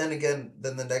 But then again,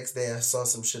 then the next day I saw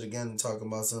some shit again talking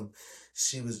about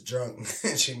she was drunk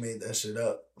and she made that shit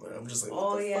up. And I'm just like,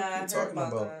 what the fuck I are you heard talking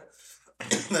about about?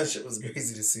 that. That shit was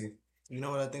crazy to see. You know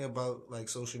what I think about like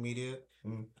social media?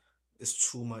 Mm.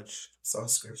 It's too much. It's all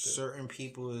scripted. Certain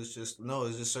people is just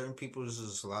it's just certain people's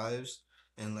just lives,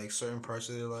 and like certain parts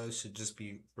of their lives should just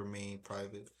remain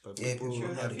private. But Yeah, people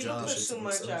people have People put jobs. too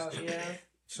much out. Yeah.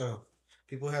 So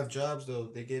people have jobs though.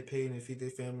 They get paid and feed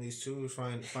their families too.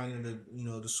 Finding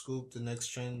the scoop, the next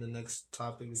trend, the next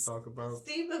topic to talk about.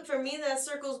 See, but for me, that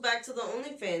circles back to the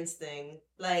OnlyFans thing.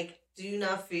 Like, do you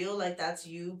not feel like that's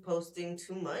you posting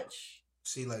too much?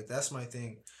 See, like that's my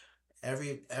thing.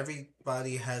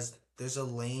 Everybody there's a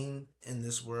lane in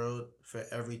this world for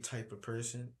every type of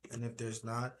person, and if there's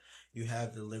not, you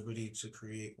have the liberty to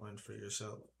create one for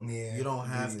yourself. Yeah. You don't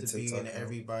have to be in TikTok,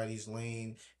 everybody's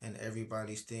lane and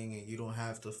everybody's thing, and you don't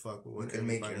have to fuck with You what can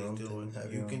make your everybody's own doing. thing,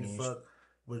 have You your can own niche. fuck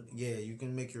with you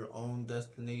can make your own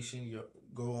destination.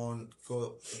 Go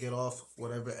get off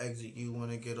whatever exit you want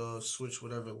to get off. Switch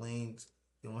whatever lanes.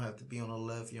 You don't have to be on the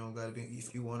left. You don't gotta be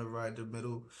if you want to ride the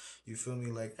middle. You feel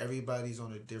me? Like everybody's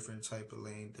on a different type of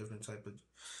lane, different type of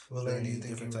What lane do you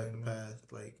think different you're type of in? path.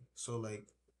 Like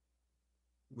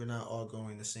we're not all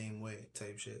going the same way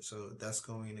type shit. So that's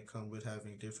going to come with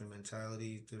having different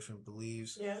mentalities, different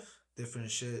beliefs, Yeah.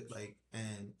 different shit. Like,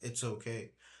 and it's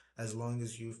okay as long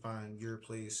as you find your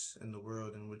place in the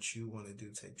world and what you want to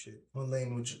do type shit. What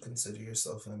lane would you consider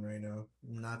yourself in right now?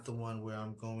 Not the one where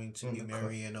I'm going to In be the car-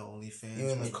 marrying an OnlyFans. You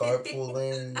in the carpool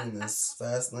lane, you in the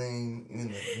fast lane, you in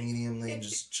the medium lane,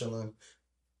 just chilling.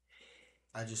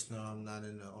 I just know I'm not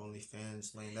in the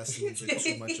OnlyFans lane. That seems like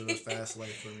too much of a fast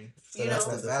life for me. So You that's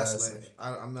know- not the fast fast life.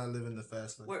 lane. I'm not living the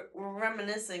fast life. We're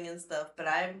reminiscing and stuff, but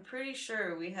I'm pretty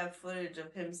sure we have footage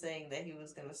of him saying that he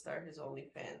was gonna start his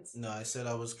OnlyFans, No, I said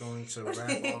I was going to rap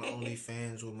on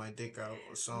OnlyFans with my dick out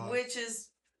a song. which is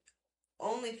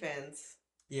OnlyFans.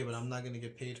 Yeah, but I'm not gonna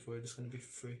get paid for it. It's gonna be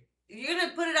for free. You're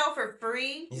gonna put it out for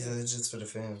free? He said it's just for the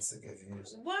fans to get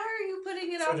views. Why are you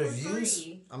putting it For out the for views?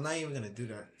 free? I'm not even gonna do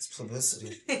that. It's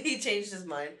publicity. He changed his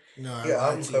mind. No, I Your lied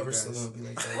album to you cover's guys. still gonna be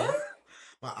like that. What?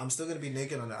 Well, I'm still gonna be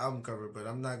naked on the album cover, but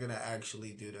I'm not gonna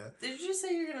actually do that. Did you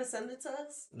say you're gonna send it to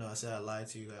us? No, I said I lied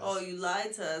to you guys. Oh, you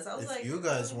lied to us. I was if like, you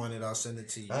guys want it, I'll send it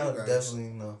to you I would guys.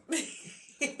 definitely no.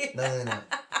 Definitely not.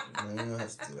 No, you don't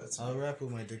have to do that to I'll me. rap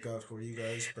with my dick out for you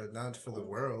guys, but not for the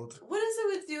world. What is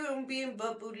it with you and being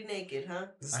butt booty naked, huh?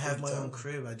 This I is have the my own time.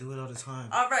 crib. I do it all the time.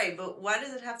 All right, but why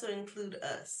does it have to include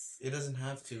us? It doesn't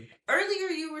have to. Earlier,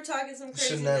 you were talking some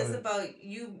Should craziness never. about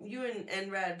you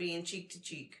and Rad being cheek to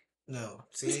cheek. No.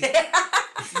 See?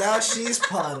 Now she's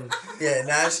potted. Yeah,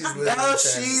 now she's living. Now the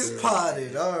she's fantasy.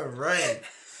 potted. All right.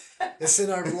 It's in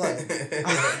our blood.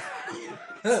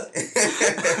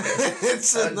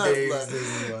 It's How enough, dare you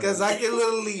say you because want I can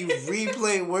literally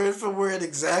replay word for word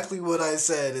exactly what I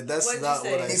said, and that's What'd you not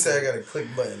say? what I He said. said I got a click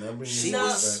button. I'm bringing She you No,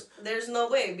 was- there's no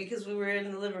way because we were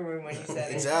in the living room when you said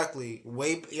it. Exactly.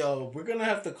 We're gonna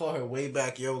have to call her way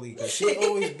back Yolli, because she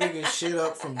always bringing shit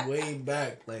up from way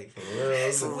back. Like, For real.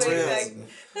 That's For a Way real. back.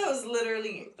 That was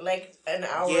literally like an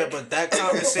hour. yeah, but that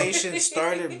conversation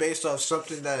started based off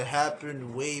something that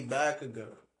happened way back ago.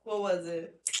 What was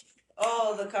it?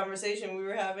 Oh, the conversation we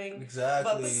were having.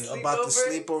 Exactly. About the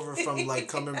sleepover from like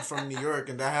coming from New York,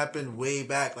 and that happened way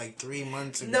back like 3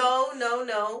 months ago.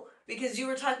 No. Because you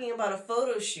were talking about a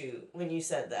photo shoot when you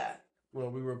said that. Well,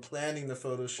 we were planning the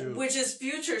photo shoot. Which is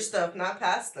future stuff, not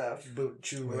past stuff. But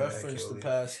you Way referenced back, the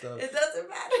Yolli. past stuff. It doesn't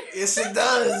matter. Yes, it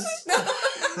does. No.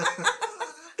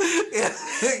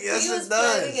 Yes, He was it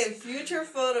does. planning a future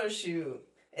photo shoot.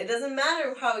 It doesn't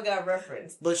matter how it got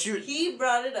referenced. But He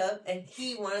brought it up and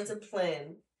he wanted to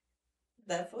plan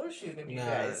that photo shoot of you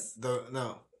guys.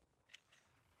 No.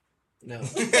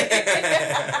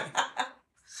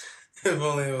 If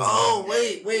only it was. Oh,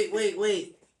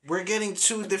 wait. We're getting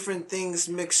two different things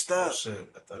mixed Oh up. shit!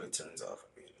 I thought it turns off.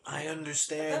 I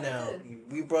understand I now. thought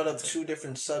We brought up two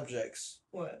different subjects.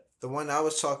 What? The one I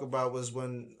was talking about was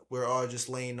when we're all just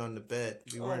laying on the bed.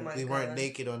 We Oh weren't my we weren't God.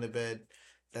 naked on the bed.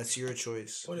 That's your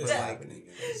choice. What is But, happening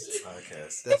in this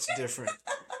podcast? That's different.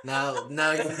 Now you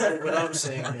know what I'm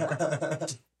saying.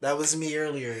 That was me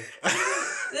earlier.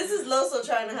 This is Loso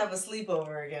trying to have a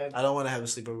sleepover again. I don't want to have a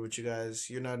sleepover with you guys.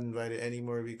 You're not invited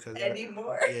anymore because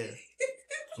Anymore? yeah.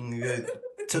 Good.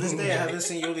 To this day, I haven't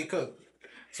seen Yoli cook,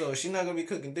 so she's not gonna be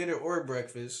cooking dinner or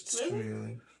breakfast.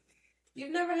 Really?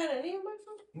 You've never had any of my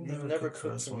food? You've never for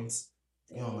cooked us for me. once.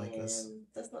 You don't like us.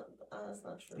 That's not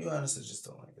true. You honestly just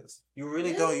don't like us. You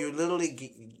really don't. You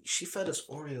literally. She fed us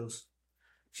Oreos.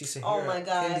 She said, Oh "Here, my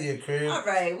God. Came to your crib. All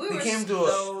right, we We were came to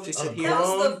stoned. She a said, That was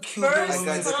grown, the cute first little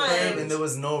guy's time. crib, and there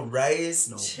was no rice,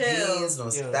 no Chill. beans, no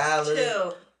Yeah. salad.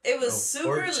 Chill. It was No super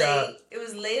pork late. chop. It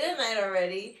was late at night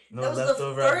already. No that was the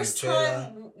leftover first habichuela.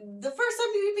 time. The first time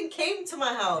you even came to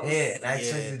my house. Yeah, and I Yeah.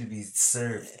 expected to be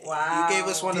served. Wow. You gave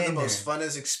us one of the Dinner. most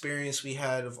funnest experience we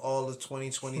had of all of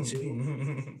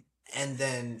 2022." And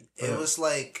then it Yeah. was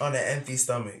like On an empty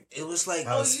stomach. it was like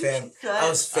I was I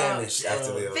was famished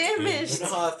after the Famished. You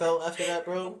know how I felt after that,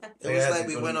 bro? It They was had like to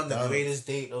we go to went on the McDonald's. greatest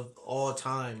date of all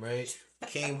time, right?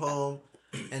 Came home,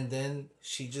 and then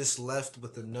she just left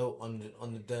with a note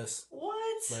on the desk.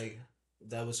 What? Like,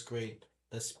 that was great.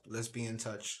 Let's be in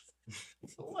touch.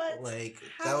 What? Like,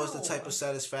 that was the How? type of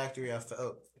satisfactory I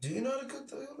felt. Do you know how to cook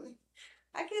though, Yoli?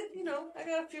 I get, I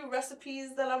got a few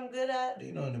recipes that I'm good at. Do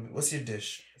you know how to what's your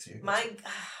dish? What's your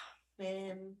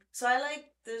Man. So I like,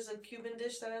 there's a Cuban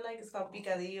dish that I like. It's called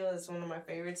picadillo. It's one of my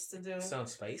favorites to do.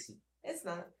 Sounds spicy. It's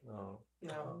not. No.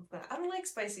 No. But I don't like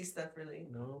spicy stuff really.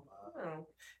 No. No.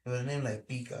 With a name like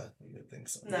Pica, you would think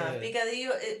so. Nah, Yeah.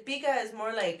 picadillo. Pica is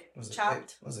more like Was it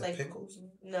chopped. was it like pickles?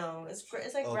 No, it's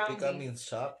like Oh, ground pica beef. means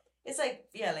chop. It's like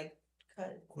like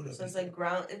cut. What So it's pica? like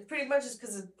ground. It pretty much is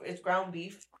because it's ground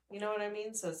beef. You know what I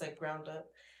mean? So it's like ground up.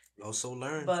 Also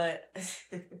learn. But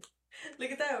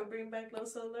look at that, we're bringing back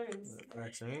Loso Learns.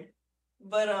 Right.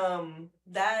 But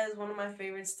that is one of my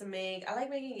favorites to make. I like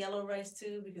making yellow rice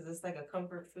too because it's like a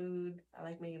comfort food. I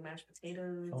like making mashed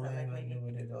potatoes. Oh, I yeah, like I making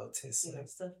knew what it all tastes like.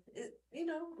 stuff.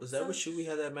 Was that stuff- what we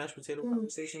had that mashed potato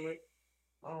conversation with?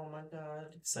 Oh my God!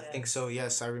 I think so.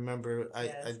 Yes, I remember. I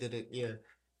Yes. did it. Yeah,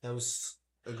 that was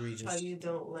egregious. How you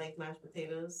don't like mashed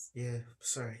potatoes? Yeah,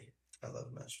 sorry. I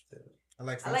love mashed potatoes. I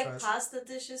like I French like fries. pasta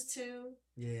dishes too.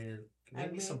 Yeah, I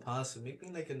make me some mean- pasta. Make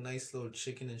me like a nice little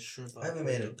chicken and shrimp. I haven't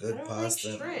made a Alfredo. good I don't like pasta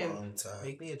in a shrimp. long time.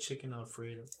 Make me a chicken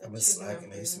Alfredo. I've been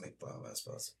slacking. I used to make bomb ass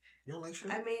pasta. You don't like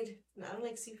shrimp? I don't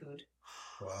like seafood.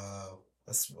 Wow,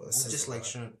 that's I just like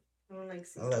shrimp. I don't like I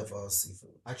seafood. love all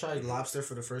seafood. I tried lobster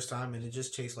for the first time and it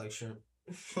just tastes like shrimp.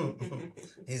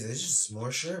 It's just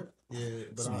more shrimp. Yeah,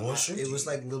 but Some more shrimp it to was eat.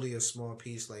 like literally a small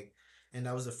piece, like, and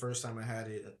that was the first time I had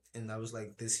it, and that was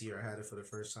like this year I had it for the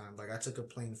first time. Like I took a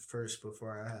plane first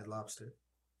before I had lobster,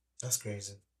 That's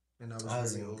crazy. and I I was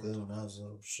was really even old. good when I was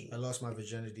little. Shit. I lost my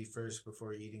virginity first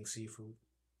before eating seafood.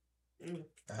 I-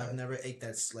 I've never ate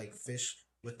that like fish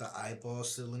with the eyeball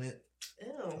still in it.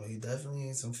 Oh, Ew. he definitely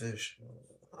ate some fish.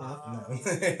 Oh, No.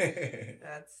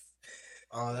 that's.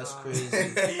 Oh, that's Aw. crazy.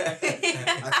 I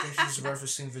think he's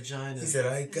referencing vagina. He said,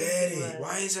 "I get it."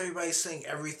 Why is everybody saying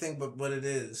everything but what it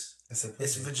is? It's a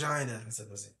It's pussy. vagina. It's a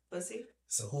pussy. Pussy?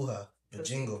 It's a hoo-ha. A Pussy.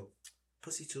 jingle.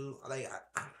 Pussy too. Like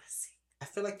I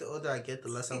feel like the older I get, the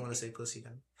less I want to say pussy.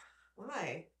 Then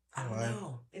Why? I don't Why?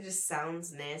 know. It just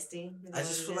sounds nasty. Is I that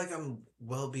just what feel it like I'm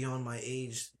well beyond my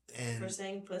age, is? and For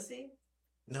saying pussy?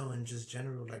 No, in just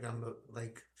general, like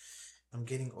I'm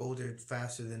getting older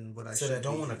faster than what I said should. I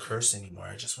don't be. want to curse anymore.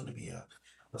 I just want to be a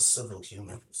civil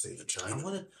human. Say the I giant.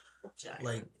 want to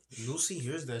like Lucy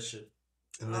hears that shit.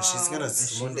 And then she's gonna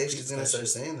she one day repeats she's gonna that start shit.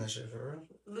 saying that shit for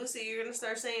real. Lucy, you're gonna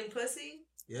start saying pussy?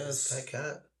 Yes.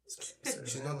 Cat.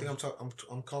 She's gonna think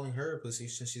I'm calling her a pussy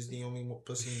since she's the only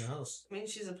pussy in the house. I mean,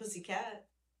 she's a pussy cat.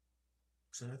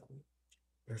 Exactly.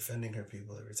 You're offending her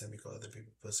people every time you call other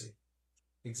people pussy.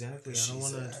 Exactly. I She's don't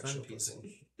want to an offend actual people.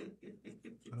 pussy. I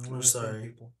don't I'm want to sorry. offend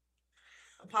people.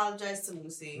 Apologize to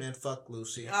Lucy. Man, fuck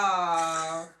Lucy.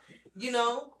 You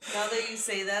know, now that you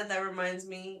say that, that reminds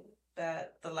me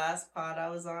that the last pod I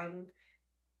was on,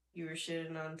 you were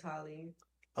shitting on Tali.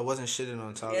 I wasn't shitting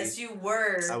on Tali. Yes, you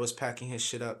were. I was packing his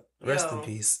shit up. Rest in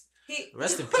peace.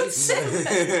 Rest in peace.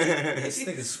 This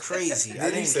nigga's crazy. I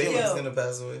didn't say say he was gonna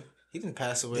pass away. He didn't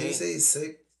pass away. Did you say he's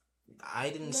sick? I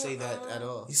didn't say that at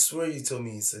all. You swear you told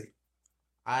me he's sick.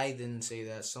 I didn't say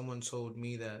that. Someone told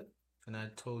me that, and I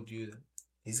told you that.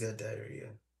 He's got diarrhea.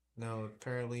 No,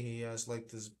 apparently he has like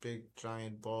this big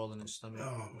giant ball in his stomach.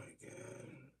 Oh my god.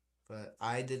 But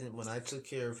I didn't. When I took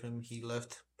care of him, he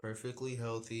left perfectly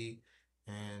healthy,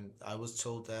 and I was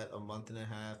told that a month and a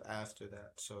half after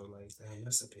that. So like,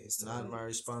 it's not my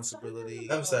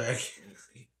responsibility. I'm sorry.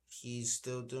 He's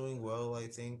still doing well, I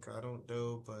think. I don't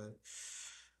know, but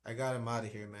I got him out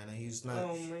of here, man. He's not.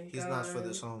 Oh my he's not for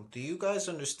this home. Do you guys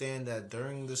understand that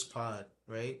during this pod,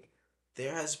 right?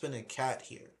 There has been a cat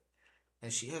here,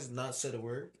 and she has not said a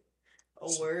word. A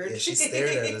word? Yeah, she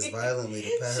stared at us violently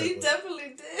to pat her. She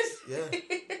definitely did. Yeah.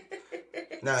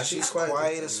 Nah, she's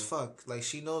quiet as fuck. Like,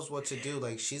 she knows what to do.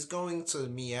 Like, she's going to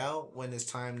meow when it's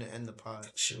time to end the pod.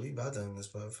 Shit, we about to end this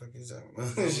pod. Fuck you talking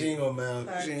about? She ain't gonna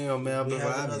meow. She ain't gonna meow. We But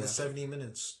have another 70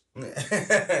 minutes.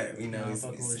 We know he's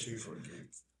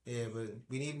Yeah, but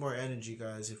we need more energy,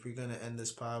 guys. If we're gonna end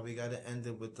this pod, we gotta end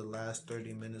it with the last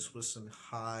 30 minutes with some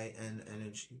high end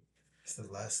energy. It's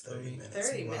the last 30 minutes.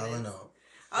 30 minutes.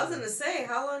 I was gonna say,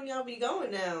 how long y'all be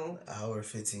going now? Hour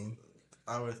 15.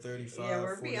 Hour 35. Yeah,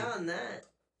 we're 40. beyond that.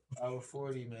 Hour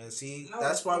 40, man. See, Hour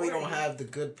that's why we 40. don't have the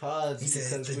good pods.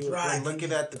 Because we're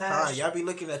looking at the time. Y'all be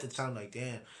looking at the time like,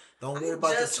 damn. Don't worry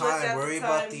about the time. Worry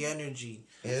about the energy.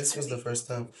 Yeah, this was the first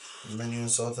time. And then you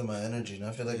insulted my energy. And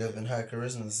I feel like I've been high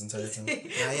charisma this entire time.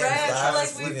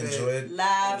 We've enjoyed.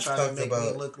 Laughed. Trying to make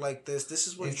me look like this. This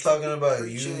is what you're talking about.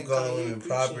 You calling women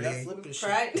property.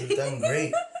 You've done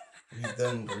great. You've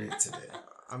done great today.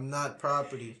 I'm not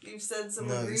property. You've said some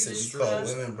no, egregious you said stuff. you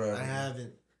called women property. I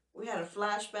haven't. We had a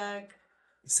flashback.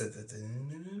 You said that.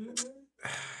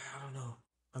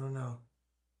 I don't know.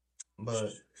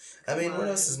 But I mean, what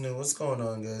else is new? What's going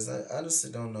on, guys? I honestly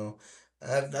don't know.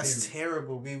 That's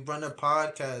terrible. We run a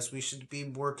podcast. We should be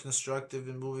more constructive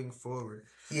and moving forward.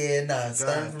 Yeah, nah.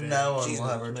 Starting from now on, we'll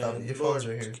have our topic. Your phone's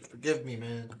right here. Forgive me,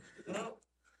 man. No.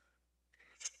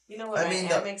 You know what I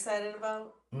am excited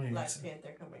about? Black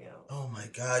Panther coming out. Oh my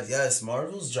god, yes.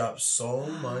 Marvel's dropped so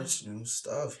much new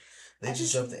stuff. They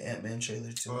just dropped the Ant-Man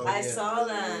trailer too. Oh, I saw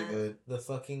that. Good. The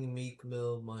fucking Meek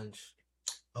Mill munch.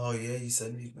 Oh yeah, you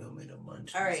said Meek Mill made a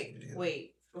munch. Alright,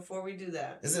 wait. Before we do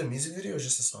that. Is it a music video or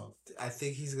just a song? I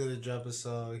think he's gonna drop a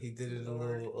song. He did it a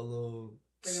little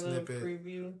like snippet. A little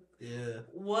preview. Yeah.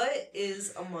 What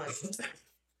is a munch?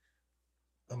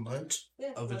 A munch?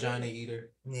 Yeah. A vagina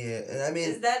eater. Yeah, and I mean,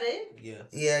 is that it? Yeah.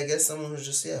 Yeah, I guess someone who's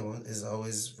just is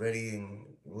always ready and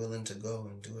willing to go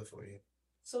and do it for you.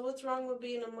 So what's wrong with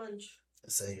being a munch?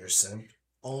 Say you're simp.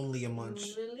 Only a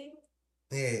munch. Really?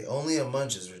 Yeah, only a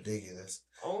munch is ridiculous.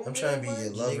 Only I'm trying to be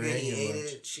your lover and your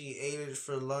munch. She ate it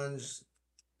for lunch.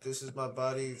 This is my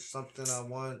body. Something I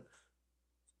want.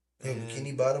 Hey,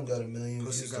 Bikini Bottom got 1 million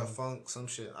Pussy views. got funk. Some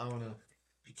shit. I don't know.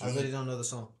 I really don't know the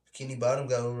song. Bikini Bottom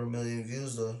got over 1 million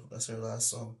views though. That's her last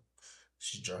song.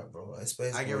 She dropped, bro.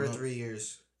 I give her 3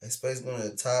 years. Spice going to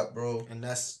the top, bro. And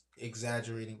that's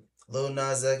exaggerating. Lil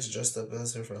Nas X dressed up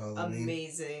as her for Halloween.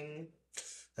 Amazing.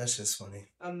 That's just funny.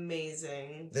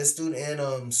 Amazing. This dude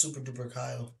and Super Duper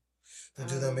Kyle. The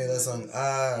dude that made that song,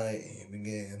 I Ain't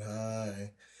Getting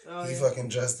High. Oh, He fucking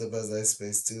dressed up as Ice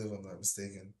Space too, if I'm not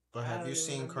mistaken. But have you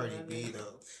seen Cardi B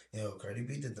though? Yo, Cardi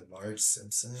B did the Marge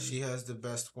Simpson. She has the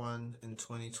best one in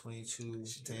 2022.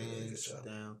 She did a really good job.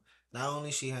 Down. Not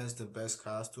only she has the best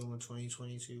costume in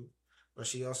 2022, but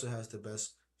she also has the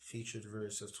best featured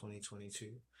verse of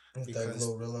 2022. With that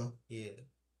Glorilla. Yeah,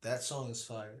 that song is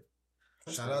fire.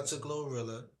 Shout out to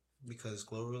Glorilla, because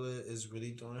Glorilla is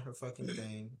really doing her fucking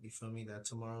thing. You feel me? That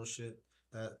Tomorrow shit.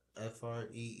 That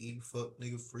FREE, fuck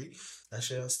nigga free. That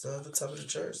shit was still at the top of the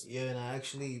charts. Yeah, and I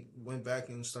actually went back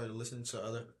and started listening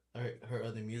to her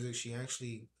other music. She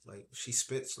actually, like, she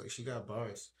spits, like, she got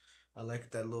bars. I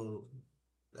like that little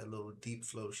that little deep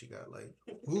flow she got, like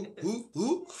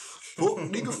fuck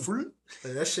nigga free.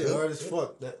 Like that shit hard as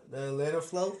fuck. That Atlanta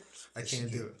flow, I She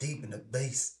can't do get it. deep in the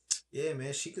bass. Yeah,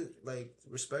 man, she could like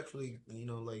respectfully,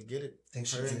 like get it. Think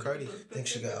she Her and can- Cardi. Think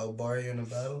she got outbar you in a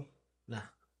battle? Nah,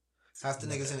 half the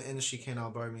niggas in the industry can't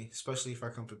outbar me, especially if I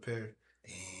come prepared.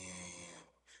 Damn.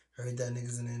 Heard that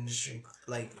niggas in the industry.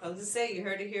 Like, I was just saying, you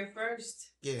heard it here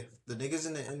first. yeah, the niggas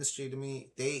in the industry to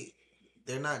me,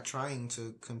 they're not trying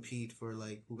to compete for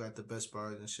like who got the best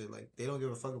bars and shit. Like they don't give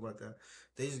a fuck about that.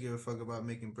 They just give a fuck about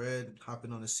making bread,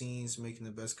 hopping on the scenes, making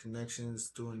the best connections,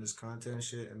 doing this content and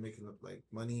shit, and making like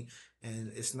money.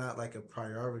 And it's not like a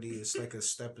priority. It's like a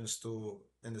stepping stool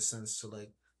in the sense to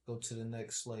like go to the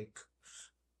next like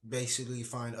basically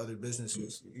find other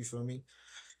businesses. You feel me?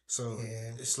 So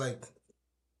Yeah. it's like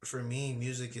for me,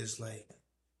 music is like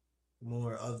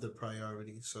more of the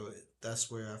priority. So that's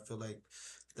where I feel like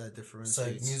that It's like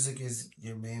differentiates. music is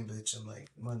your main bitch and like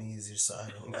money is your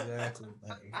side hoe. Exactly.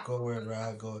 Like go wherever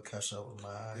I go, I cash out with my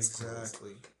eyes closed.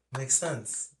 Exactly. Makes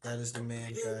sense. That is the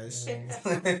man, guys.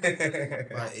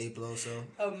 By Ape Loso.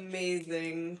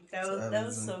 Amazing. That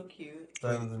was so cute.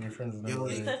 Diamonds and your friends. Yo,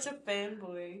 He's yeah. such a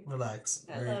fanboy. Relax.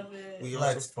 I love it. We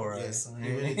Relax also, for yeah, us.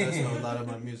 he really does know a lot of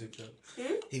my music though.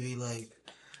 Hmm? He be like,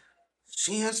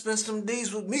 she has spent some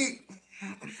days with me.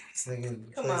 This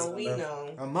nigga Come plays on, we enough-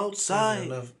 know. I'm plays outside.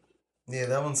 enough. Yeah,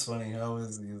 that one's funny. I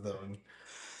always use that one.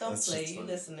 Don't That's play. just You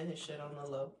funny. listen to his shit on the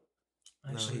low.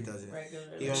 No, he doesn't.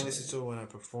 Regularly. He only listens to it when I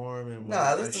perform and when Nah,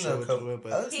 I I listen to show a it couple. to it. I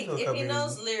But listen to a If couple. he of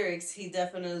knows his- lyrics, he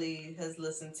definitely has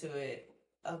listened to it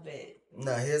a bit.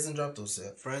 Nah, he hasn't dropped those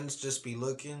yet. friends just be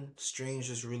looking,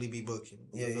 strangers really be booking.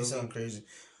 Yeah, you feel sound me? crazy.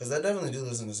 Cause I definitely do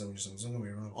listen to some of your songs. Don't get me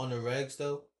wrong. On the regs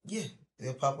though, Yeah,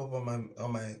 they'll pop up on my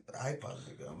iPod,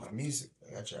 nigga, on my music.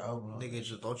 I got your album. On nigga, there.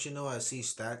 just don't you know I see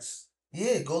stats?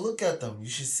 Yeah, go look at them. You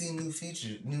should see new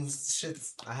features, new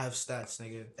shits. I have stats,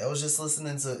 nigga. I was just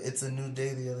listening to "It's a New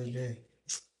Day" the other day.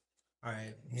 All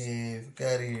right. Yeah, fuck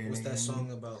out of here. What's nigga. that song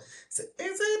about? It's a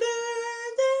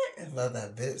new day. About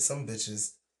that bitch. Some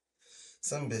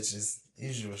bitches.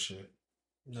 Usual shit.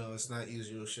 No, it's not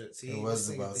usual shit. See, It was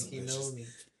this nigga about think some he know bitches. me.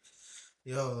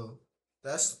 Yo,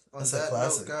 that's on That's a that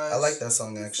classic. note, guys. I like that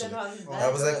song Sit actually. on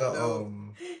That was like a No.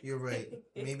 You're right.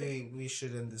 Maybe we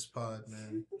should end this pod,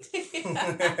 man.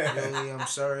 that. Yolli, I'm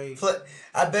sorry.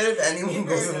 I bet if anyone You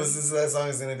goes heard and him. listens to that song,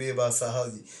 it's gonna be about how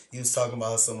you was talking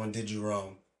about how someone did you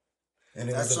wrong, and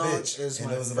it That was a song bitch, is and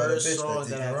my it was about a first bitch song that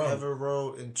did that you I've wrong. ever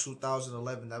wrote in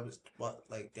 2011. That was what,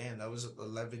 like, damn, that was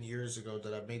 11 years ago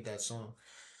that I made that song.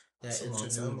 That That's a long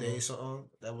It's a time New Day ago. song.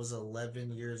 That was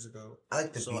 11 years ago. I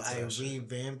like the So beat to I that shit.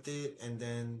 revamped it and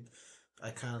then I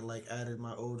kind of like added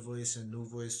my old voice and new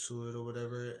voice to it or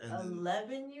whatever. And then,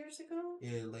 11 years ago?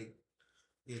 yeah, like,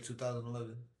 yeah,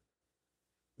 2011.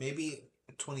 Maybe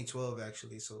 2012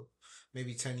 actually. So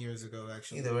maybe 10 years ago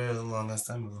actually. Either way, it was a long ass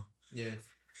time ago. Yeah.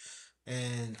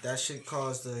 And that shit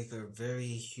caused like a very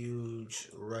huge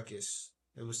ruckus.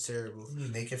 It was terrible. Didn't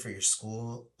you make it for your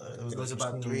school? It was like your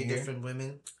about senior 3 year? different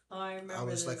women. Oh, I remember I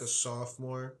was like a this.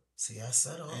 sophomore, See, I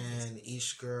said all this. and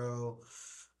each girl,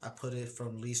 I put it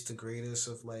from least to greatest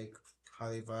of like how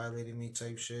they violated me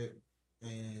type shit,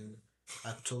 and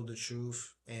I told the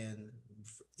truth. And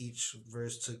each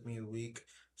verse took me a week.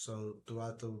 So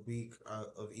throughout the week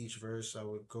of each verse, I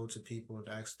would go to people and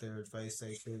ask their advice.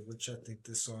 Like, hey, what y'all think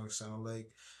this song sound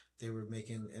like? They were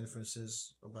making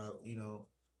inferences about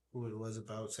who it was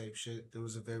about type shit. It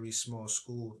was a very small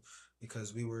school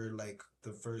because we were like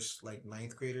the first like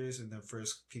ninth graders and the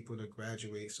first people to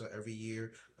graduate. So every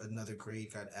year another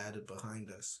grade got added behind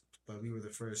us, but we were the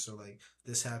first. So like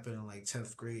this happened in like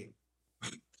 10th grade,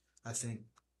 I think.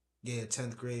 Yeah,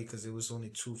 10th grade because it was only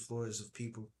 2 floors of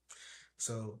people.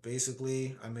 So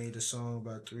basically, I made a song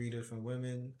about 3 different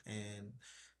women, and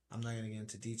I'm not gonna get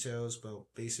into details, but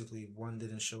basically, one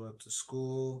didn't show up to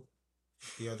school,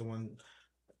 the other one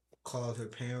called her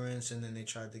parents, and then they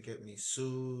tried to get me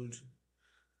sued,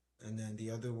 and then the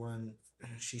other one,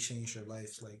 she changed her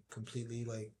life like completely.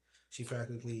 Like she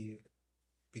practically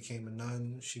became a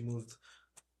nun. She moved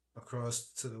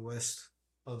across to the west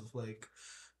of like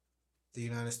the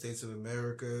United States of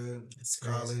America. It's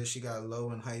College. crazy. She got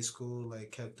low in high school,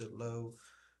 like kept it low.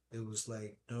 It was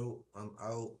like, nope, I'm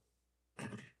out.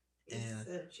 And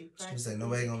She was like,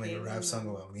 nobody gonna make a rap song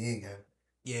about me again.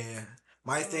 yeah,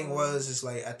 my thing was is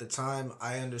like at the time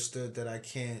I understood that I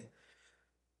can't.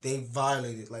 They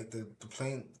violated like the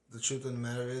plain the truth of the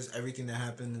matter is everything that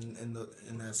happened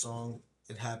in that song,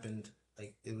 it happened,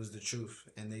 like it was the truth,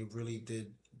 and they really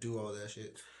did do all that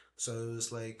shit. So it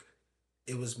was like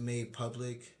it was made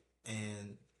public,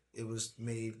 and it was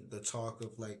made the talk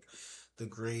of like the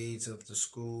grades of the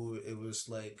school, it was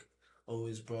like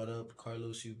always brought up,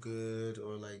 Carlos, you good?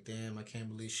 Or like, damn, I can't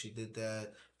believe she did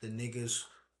that. The niggas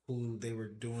who they were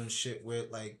doing shit with,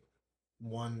 like,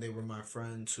 one, they were my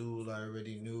friend, two, I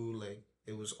already knew, like,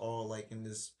 it was all like in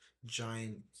this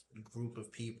giant group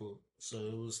of people. So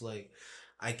it was like,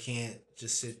 I can't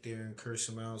just sit there and curse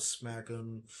him out, smack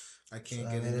him. I So can't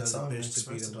I get made a another song and bitch to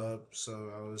beat expressed him it all. up. So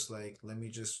I was like, let me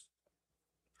just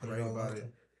Put it write all about out it.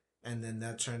 there. And then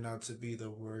that turned out to be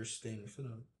the worst thing for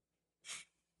them.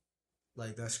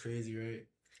 Like, that's crazy, right?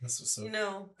 That's what's up. You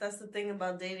know, that's the thing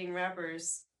about dating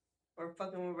rappers or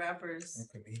fucking with And rappers,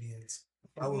 comedians.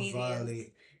 I would comedians.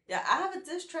 violate. Yeah, I have a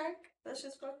diss track. That's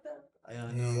just fucked up. I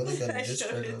Yeah, know. you only got a I diss showed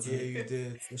track it out to Yeah, there. you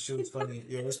did. The shit was funny.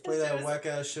 Yo, let's play That that was- whack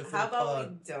ass shit for How the about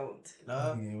pod. we don't?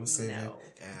 Nah. Yeah, we'll save it. No.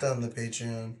 Put that on the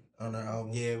Patreon on our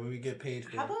album. Yeah, when we get paid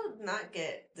for How it. about not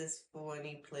get this fool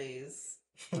any plays?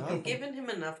 Huh? I'm giving him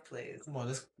enough plays. Come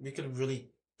on, we could really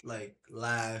like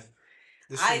laugh.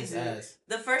 This I shit is do. ass.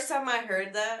 The first time I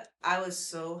heard that, I was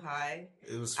so high.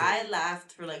 It was. I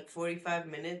laughed for like 45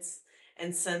 minutes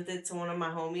and sent it to one of my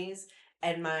homies,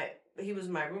 and he was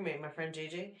my roommate, my friend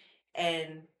JJ,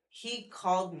 and he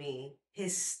called me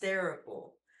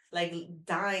hysterical, like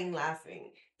dying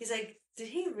laughing. He's like, "Did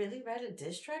he really write a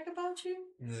diss track about you?"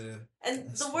 Yeah. And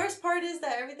That's the funny. worst part is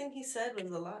that everything he said was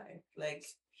a lie. Like,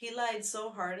 he lied so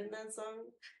hard in that song.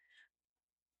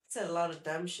 Said a lot of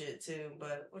dumb shit too,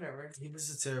 but whatever. He was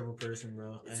a terrible person,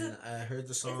 bro. It's And I heard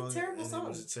the song, terrible and it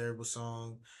was song. a terrible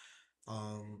song.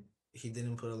 He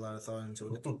didn't put a lot of thought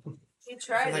into it. He I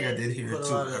tried feel like I it. did hear Put it a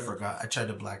too. lot I of- forgot. I tried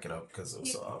to black it up because it was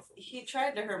He, so awful. he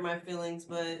tried to hurt my feelings,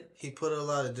 but He put a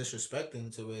lot of disrespect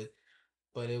into it,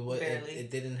 but Barely. it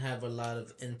didn't have a lot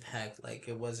of impact. Like,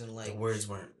 it wasn't like The words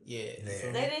weren't. Yeah, you there.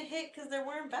 feel they me? didn't hit because they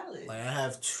weren't valid. Like, I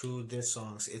have two diss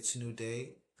songs. It's a New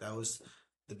Day. That was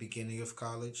the beginning of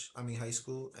high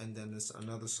school. And then there's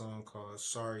another song called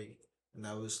Sorry. And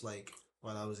that was like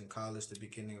while I was in college, the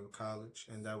beginning of college.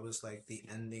 And that was like the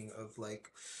ending of like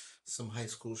some high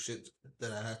school shit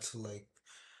that I had to like,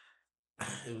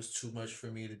 it was too much for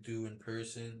me to do in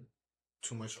person.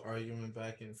 Too much arguing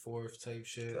back and forth type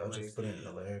shit. I'll like just put it in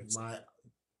the lyrics.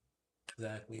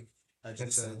 Exactly.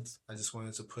 Makes sense. I just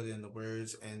wanted to put in the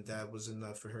words, and that was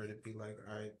enough for her to be like,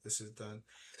 "All right, this is done."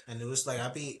 And it was like,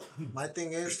 my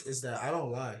thing is that I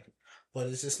don't lie, but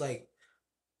it's just like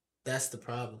that's the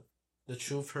problem. The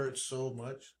truth hurts so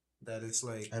much that it's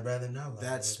like I'd rather not lie.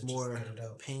 that's I'd rather more just get it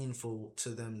out. painful to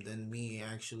them than me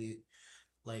actually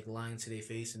like lying to their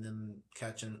face and then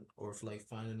catching or like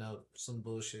finding out some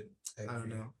bullshit. I don't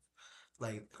agree. know.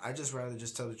 Like, I just rather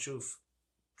just tell the truth.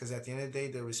 Because at the end of the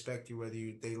day, they respect you whether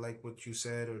they like what you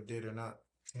said or did or not.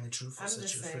 And the truth will I'm set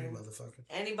just you free, saying. motherfucker.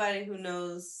 Anybody who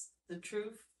knows the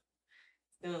truth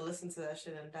is gonna listen to that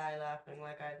shit and die laughing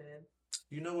like I did.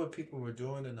 You know what people were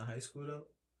doing in the high school though?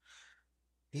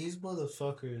 These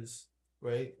motherfuckers,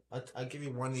 right? I'll give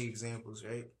you one of the examples,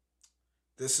 right?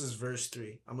 This is verse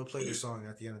 3. I'm going to play the song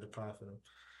at the end of the pod for them.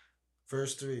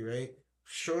 Verse 3, right?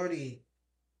 Shorty,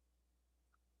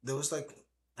 there was like,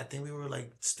 I think we were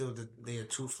like still, they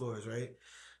had 2 floors, right?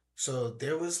 So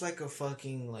there was like a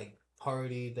fucking like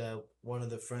party that one of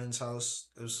the friends' house,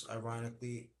 it was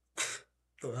ironically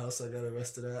the house I got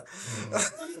arrested at.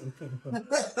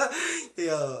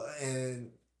 Yo, and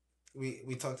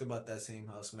we talked about that same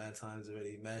house mad times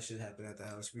already. Mad shit happened at the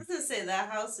house. I was gonna say that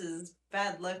house is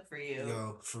bad luck for you.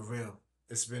 Yo, for real.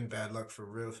 It's been bad luck for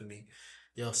real for me.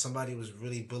 Yo, somebody was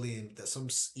really bullying that some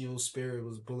evil spirit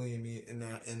was bullying me in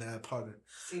that apartment.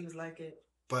 Seems like it.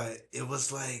 But it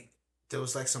was like there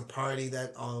was like some party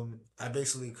that I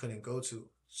basically couldn't go to.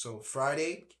 So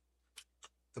Friday,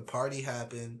 the party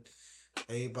happened.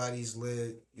 Everybody's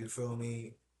lit, you feel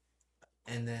me?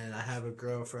 And then I have a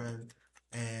girlfriend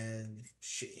and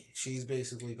she's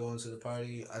basically going to the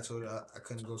party. I told her I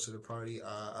couldn't go to the party.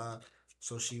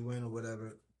 So she went or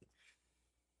whatever.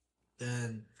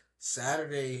 Then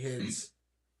Saturday hits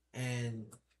and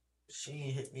she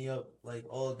ain't hit me up like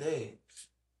all day.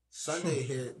 Sunday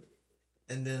hit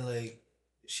and then like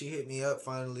she hit me up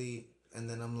finally and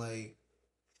then I'm like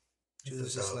she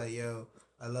was just like, yo,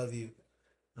 I love you.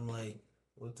 I'm like,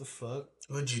 what the fuck?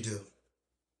 What'd you do?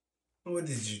 What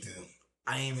did you do?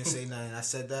 I ain't even say nothing. I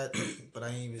said that, but I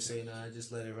ain't even say nothing. I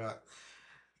just let it rock.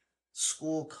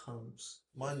 School comes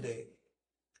Monday.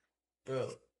 Bro,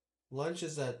 lunch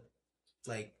is at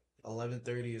like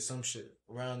 11:30 or some shit.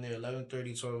 Around there,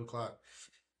 11:30, 12 o'clock.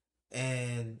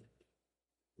 And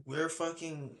we're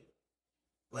fucking,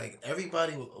 like,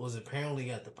 everybody was apparently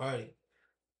at the party.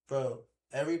 Bro,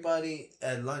 everybody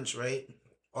at lunch, right?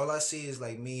 All I see is,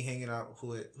 like, me hanging out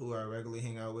who I regularly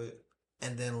hang out with.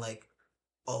 And then, like,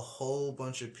 a whole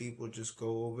bunch of people just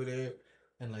go over there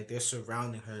and like they're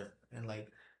surrounding her and like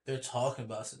they're talking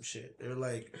about some shit. They're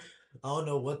like, I don't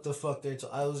know what the fuck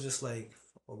I was just like,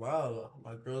 oh, wow,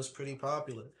 my girl's pretty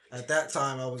popular. At that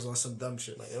time, I was on some dumb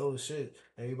shit like, oh shit,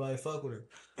 everybody fuck with her.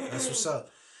 That's what's up.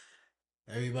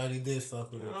 Everybody did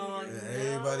fuck with her. Oh,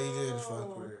 Yeah, everybody did fuck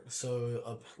no. with her.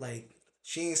 So like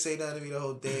she ain't say nothing to me the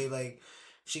whole day. Like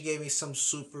she gave me some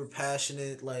super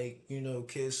passionate like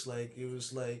kiss. Like it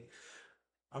was like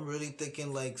I'm really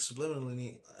thinking like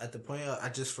subliminally at the point I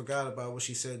just forgot about what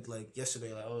she said like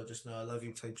yesterday. Like oh just know I love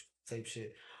you type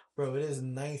shit. Bro, it is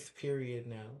ninth period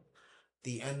now.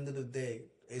 The end of the day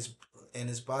is and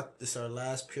it's our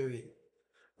last period.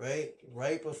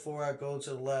 Right before I go to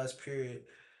the last period,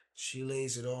 she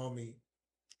lays it on me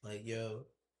like, yo,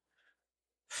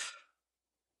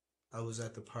 I was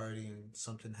at the party and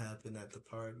something happened at the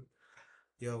party.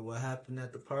 Yo, what happened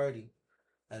at the party?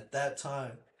 At that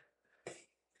time,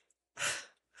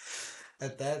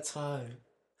 at that time,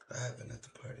 What happened at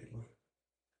the party, bro?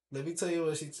 let me tell you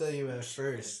what she tell you at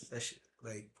first. That she,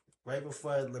 like, right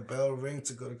before the bell ring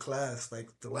to go to class, like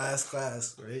the last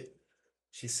class, right?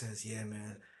 She says, yeah,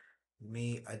 man,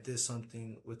 I did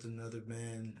something with another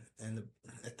man and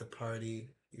at the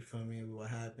party. You feel me? What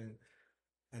happened?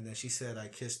 And then she said I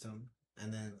kissed him.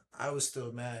 And then I was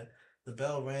still mad. The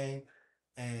bell rang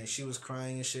and she was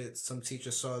crying and shit. Some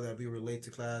teacher saw that we were late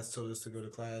to class, told us to go to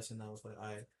class, and I was like, all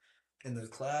right. In the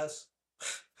class,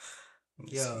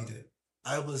 yo,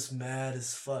 I was mad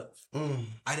as fuck.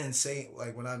 I didn't say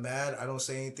like when I'm mad, I don't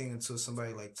say anything until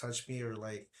somebody like touch me or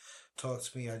like talk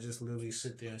to me. I just literally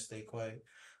sit there and stay quiet.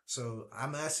 So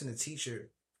I'm asking the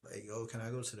teacher, like, yo, can I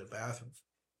go to the bathroom?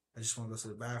 I just want to go to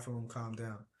the bathroom, calm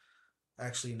down.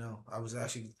 Actually, no. I was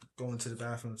actually going to the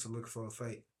bathroom to look for a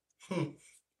fight.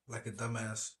 Like a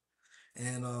dumbass.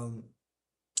 And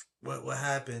what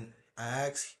happened? I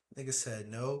asked, nigga said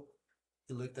no.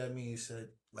 He looked at me, he said,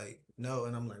 like, no,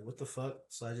 and I'm like, what the fuck?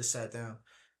 So I just sat down.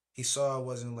 He saw I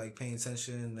wasn't like paying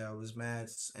attention and I was mad,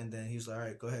 and then he was like, all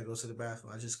right, go ahead, go to the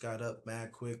bathroom. I just got up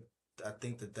mad quick. I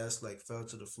think the desk like fell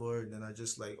to the floor, and then I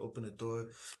just like opened the door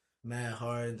mad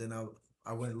hard, and then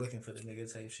I went looking for the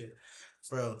nigga type shit.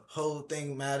 Bro, whole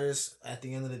thing matters. At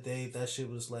the end of the day, that shit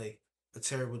was like a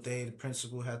terrible day. The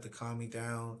principal had to calm me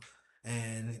down,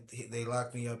 and they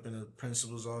locked me up in the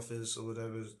principal's office or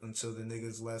whatever until the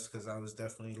niggas left because I was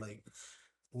definitely like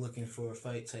looking for a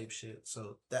fight type shit.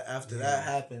 So that after that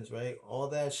happens, right? All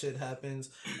that shit happens.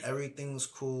 Everything's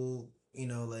cool.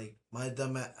 Like my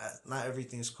not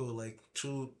everything's cool. Like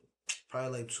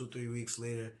probably like 2-3 weeks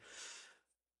later,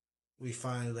 we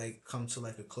finally like come to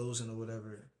like a closing or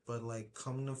whatever. But like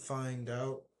come to find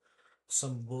out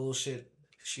some bullshit.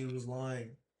 She was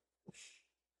lying.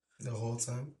 The whole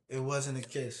time? It wasn't a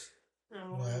kiss.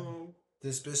 Oh.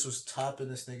 This bitch was topping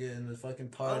this nigga in the fucking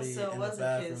Oh, party so it in was the a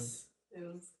bathroom. kiss. It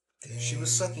was. She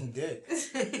was sucking dick.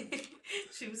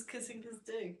 She was kissing his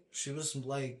dick. She was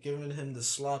like giving him the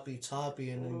sloppy toppy,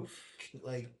 and then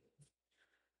like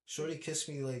Shorty kissed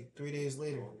me like 3 days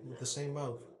later with the same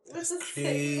mouth. That's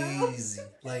Crazy.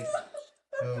 Like,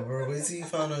 yo, bro, wait till you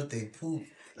found out they poop.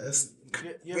 That's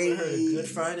you ever heard of Good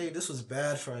Friday? This was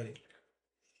Bad Friday.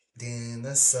 damn,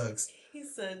 that sucks. He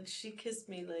said she kissed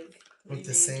me like With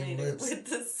the same lips. With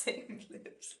the same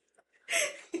lips.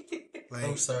 Like,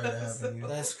 I'm sorry that happened to you.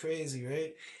 That's crazy,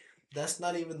 right? That's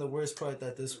not even the worst part.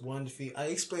 That this one I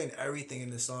explained everything in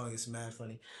the song. It's mad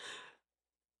funny.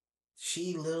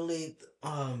 She literally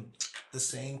the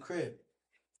same crib.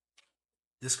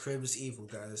 This crib is evil,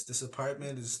 guys. This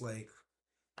apartment is like,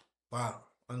 wow,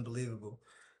 unbelievable.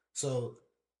 So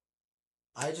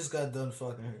I just got done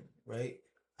fucking her, right?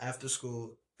 After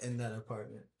school in that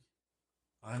apartment.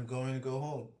 I'm going to go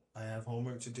home. I have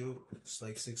homework to do. It's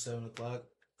like 6-7 o'clock.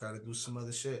 Gotta do some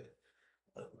other shit.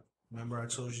 Remember I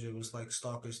told you there was like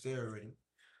stalkers there already.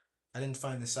 I didn't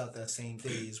find this out that same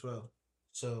day as well.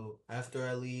 So after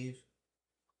I leave,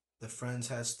 the friends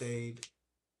had stayed.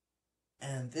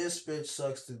 And this bitch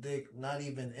sucks the dick, not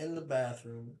even in the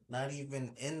bathroom, not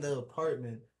even in the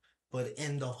apartment, but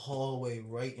in the hallway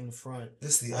right in front.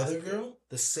 This the other girl?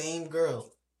 The same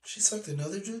girl. She sucked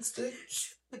another dude's dick?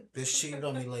 Bitch cheated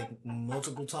on me like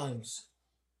multiple times.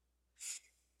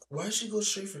 Why'd she go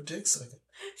straight for dick sucking?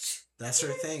 That's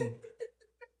her thing.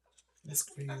 That's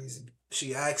crazy.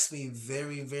 She asked me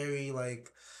very, very like,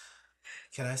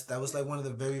 that was like one of the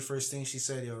very first things she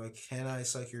said, yo, like, can I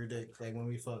suck your dick? Like when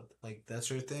we fucked. Like that's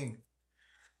her thing.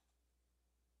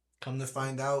 Come to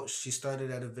find out, she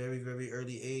started at a very, very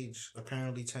early age,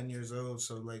 apparently 10 years old.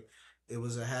 So like it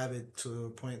was a habit to a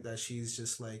point that she's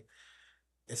just like,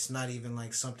 it's not even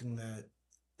like something that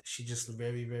she just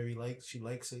she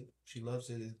likes it. She loves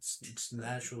it. It's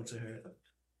natural to her.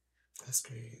 That's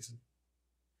crazy.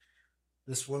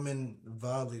 This woman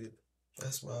violated.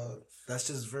 That's wild. That's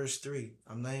just verse 3.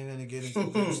 I'm not even gonna get into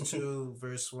verse 2,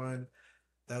 verse 1.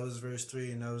 That was verse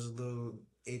 3, and that was a little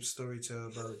ape story tale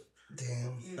about.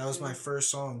 Damn. That was my first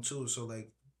song too. So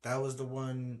like that was the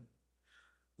one.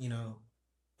 You know,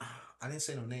 I didn't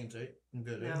say no names, right? I'm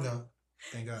good. Right? No.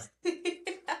 Thank God.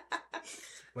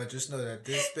 But just know that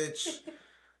this bitch,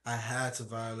 I had to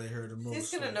violate her the most.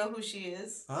 She's gonna know who she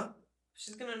is. Huh?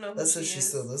 She's gonna know who That's she if is. she's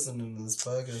still listening to this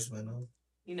podcast, man.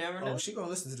 You never know. Oh, she gonna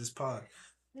listen to this pod.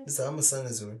 So I'm gonna send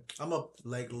it to her. I'm gonna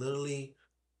like literally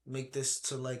make this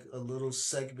to like a little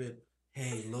segment.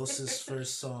 Hey, Los's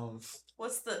first song.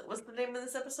 What's the name of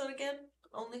this episode again?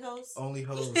 Only hoes. Only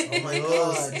hoes. Oh my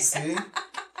Oh, god. see?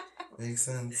 Makes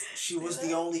sense. She was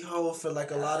the only hoe for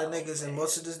like a lot of niggas, and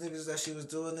most of these niggas that she was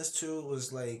doing this to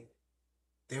was like,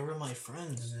 they were my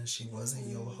friends. And then she wasn't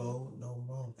your hoe no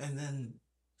more. And then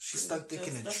she She stuck was dick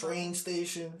in a just a train hoe.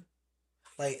 station.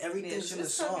 Like Yeah, everything's in the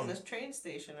she's stuck in song. this train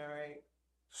station, alright.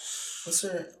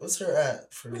 What's her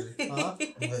at for Huh?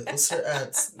 what's her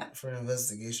at for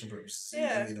investigation purposes? Yeah. You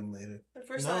can read them later.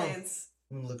 For No. science.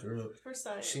 I'm gonna look her up. For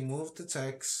science. She moved to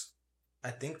Tex,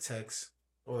 I think Tex,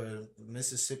 or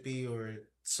Mississippi, or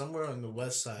somewhere on the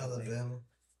west side. like, Alabama.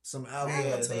 some Yeah, Alabama,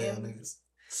 I'll tell y'all Alabama. niggas.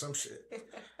 some shit.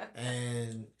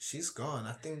 And she's gone.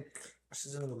 I think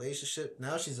she's in a relationship.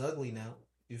 Now she's ugly now.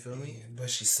 You feel me? Yeah, but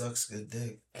she sucks good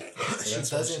dick. She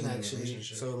that's why doesn't she's in a actually.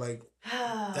 relationship. So like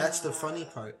that's the funny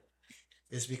part.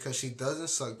 It's because she doesn't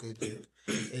suck good dick.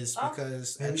 It's Oh.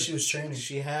 because Maybe she was training.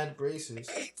 she had braces.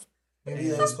 Maybe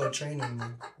that was called training.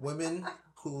 Then. Women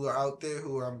who are out there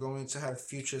who are going to have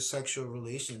future sexual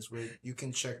relations with, you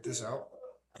can check this out.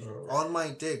 On my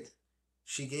dick,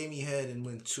 she gave me head and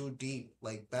went too deep,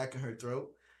 like back in her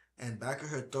throat. And back of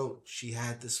her throat, she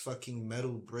had this fucking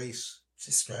metal brace.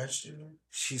 She scratched you.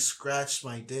 She scratched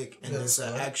my dick, and Yeah, there's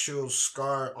an so- actual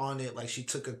scar on it. Like she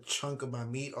took a chunk of my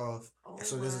meat off. Oh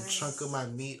So there's a my. chunk of my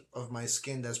meat of my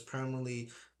skin that's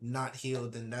permanently not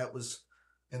healed, and that was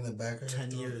In the back of her 10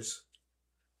 throat. years.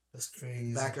 That's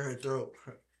crazy. Back of her throat.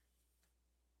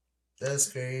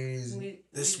 That's crazy. We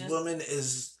This just woman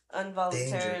is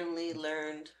involuntarily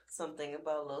learned something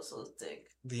about Loso's dick.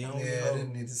 the only Yeah, I hoe.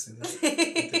 didn't need to see that. I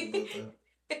think about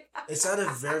that. It's at a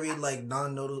very like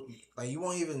non-notable. Like you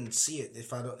won't even see it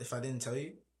if I didn't tell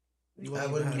you. You I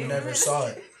wouldn't would even have have never known. saw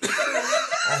it.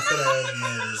 I could have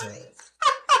never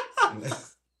saw it.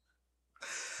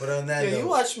 But on that Yeah, you note,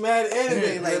 watch mad anime.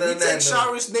 Yeah, Like but we on that take note-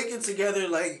 showers naked together.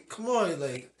 Like come on,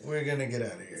 like we're gonna get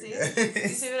out of See? here. You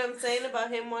see what I'm saying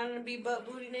about him wanting to be butt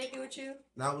booty naked with you?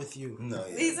 not with you. No,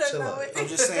 yeah. He said chill no out. with I'm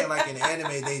just saying, like in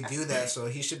anime, they do that, so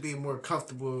he should be more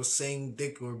comfortable saying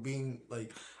dick or being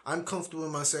like. I'm comfortable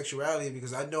in my sexuality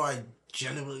because I know I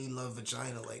genuinely love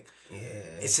vagina. Like Yeah.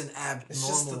 it's an abnormal. It's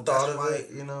just the that's thought of why it,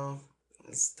 you know.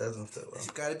 It doesn't fit well.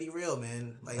 It's got to be real,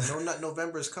 man. Like no, not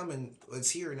November is coming. It's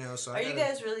here now, so Are I you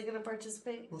gotta, guys really gonna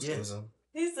participate? We'll Yeah. see some.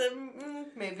 He said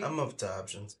maybe. I'm up to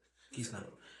options. He's not.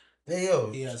 Hey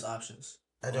yo, He has options.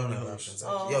 I don't Only have hoes. options.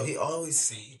 Oh. Yo, he always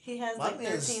say He has My like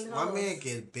man, 13 my hoes. man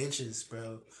get bitches,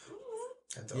 bro.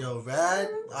 I don't. Yo, Rad.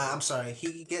 I'm sorry.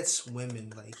 He gets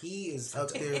women. Like he is up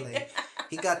there. Like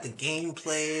he got the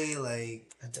gameplay. Like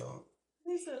I don't.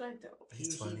 He said I don't. he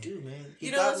It's funny. do, man. He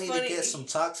You know got what's me funny? to get some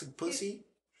toxic pussy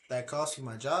that cost me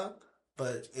my job,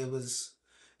 but it was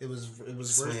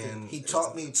This worth man it. He is-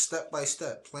 taught me step by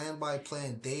step, plan by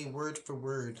plan, day word for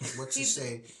word what to He-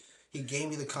 say. He gave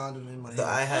me the condom in my The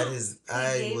I hand. had his. He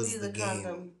I gave was you the the game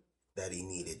condom. that he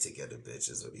needed to get a bitch.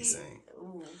 Is what he's saying.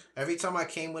 Ooh. Every time I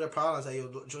came with a problem, I was like,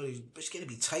 "Yo, Jody, bitch, gotta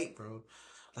be tight, bro."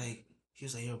 Like he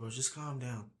was like, "Yo, bro, just calm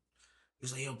down." He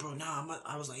was like, "Yo, bro, nah."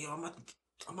 I was like, "Yo,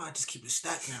 I might just keep it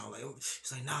stacked now." Like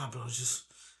he's like, "Nah, bro, just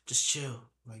chill."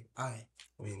 Like, I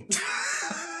I mean,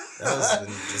 that was when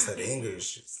you just had anger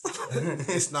issues.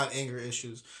 it's not anger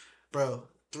issues, bro.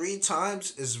 3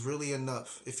 times is really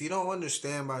enough. If you don't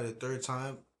understand by the 3rd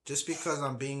time, just because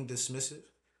I'm being dismissive,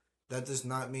 that does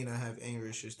not mean I have anger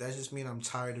issues. That just means I'm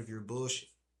tired of your bullshit,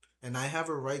 and I have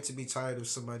a right to be tired of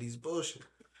somebody's bullshit.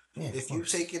 Yeah, of If you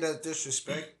course. take it as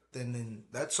disrespect, then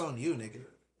that's on you, nigga.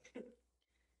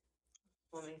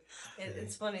 Funny.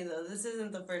 It's funny though. This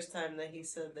isn't the first time that he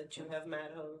said that you have mad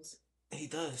hoes. He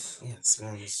does. Yes,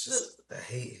 man. It's just I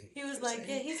hate him. He was like,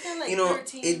 yeah, he's got like You know,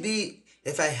 13. it'd be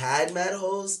if I had mad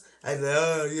hoes, I'd be like,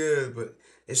 oh yeah, but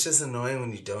it's just annoying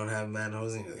when you don't have mad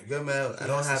hoes and you're like, good man, I He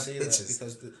don't has to have say that bitches.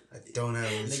 because the I don't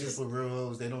have niggas bitches. with real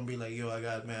hoes, they don't be like, yo, I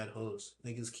got mad hoes.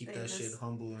 Niggas keep They that just- shit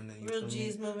humble and then you Real feel me?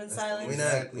 G's moving We're silent. not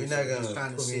Exactly. we're So not he's gonna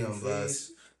trying to put me save on face.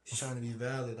 blast. He's trying to be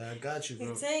valid. I got you, bro.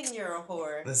 He's saying you're a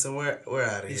whore. Listen, we're out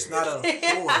of here. He's not a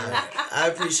whore. I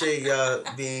appreciate y'all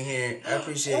being here. I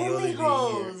appreciate Only Yolli being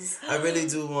hoes. here. I really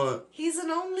do want. He's an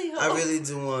only hoe. I really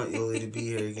do want Yolli to be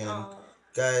here again. Aw.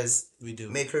 Guys, We do.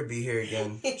 make her be here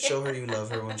again. Show her you love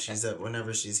her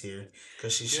whenever she's here,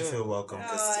 because she should feel welcome.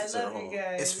 Oh, I love you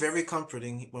guys. It's very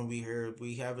comforting when we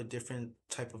have a different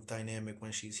type of dynamic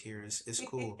when she's here. It's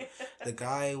cool. The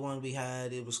guy one we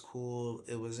had, it was cool.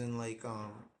 It wasn't like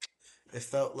it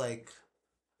felt like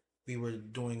we were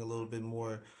doing a little bit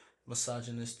more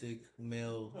misogynistic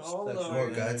male Oh, sexual Lord. More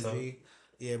guy energy.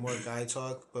 Yeah, more guy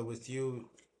talk. But with you,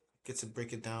 get to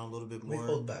break it down a little bit We more.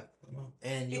 hold back.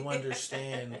 And you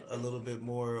understand a little bit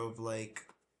more of like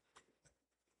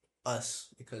us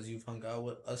because you've hung out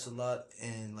with us a lot,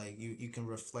 and like you can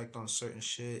reflect on certain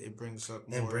shit. It brings up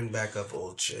more. And bring back up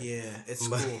old shit. Yeah, it's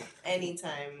But- Mm-hmm. cool.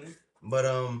 Anytime.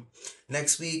 But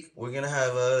next week we're gonna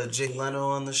have Jake Leno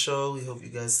on the show. We hope you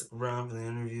guys stick around for the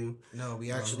interview. No,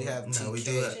 we actually have TK. No, we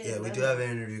do. We do have an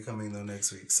interview coming though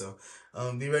next week. So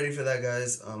be ready for that,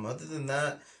 guys. Other than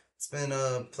that, it's been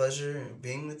a pleasure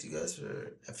being with you guys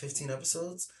for 15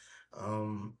 episodes.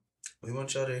 We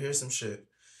want y'all to hear some shit.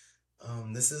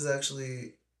 This is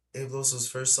actually Abe Losso's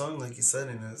first song, like he said,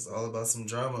 and it's all about some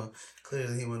drama.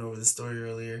 Clearly, he went over the story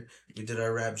earlier. We did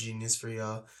our rap genius for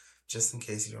y'all, just in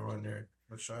case you don't wonder.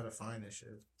 We'll try to find this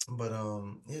shit. But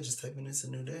yeah, just type in "It's a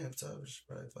New Day" up top. It should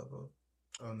probably pop up.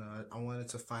 Oh no, I wanted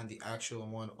to find the actual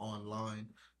one online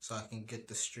so I can get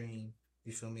the stream.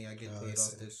 You feel me? I get Oh, I paid off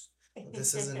see. this.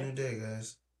 This is a new day,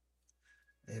 guys.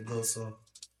 Abe Losso.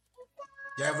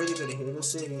 Y'all really gonna hear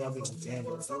this shit and y'all be like, damn,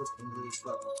 bro, that was really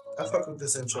slow. I fuck with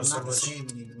this intro I'm so not the much. same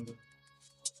anymore.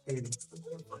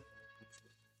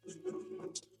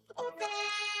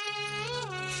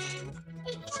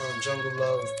 Jungle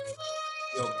Love.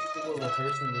 Yo, people were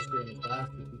rehearsing this shit in class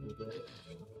with people, bro.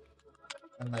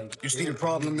 And like, You see, the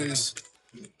problem is,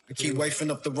 I keep wifing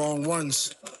up the wrong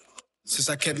ones. Since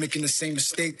I kept making the same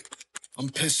mistake, I'm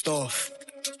pissed off.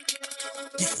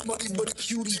 You smutty but a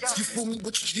cutie. You fool me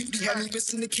with your beauty. Had me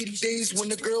missing the kitty days when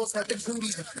the girls had the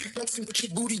booties. You flexing with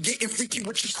your booty, getting freaky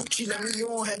with your coochie. Let me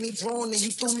on, had me drawn, and you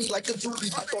threw me like a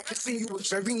doobie. I thought kissing you was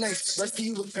very nice. Rest of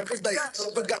you was paradise.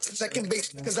 Forgot to second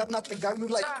base, cause I'm not the guy you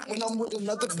like. When I'm with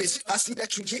another bitch, I see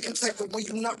that you getting tight, but when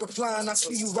you not replying, I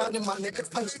see you riding my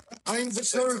nigga pipe. I ain't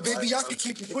reserved, baby, I can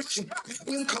keep it pushing.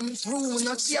 You coming through, and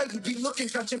I see how you be looking,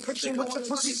 catching friction with your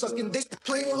pussy, sucking dick,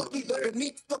 playing hooky, but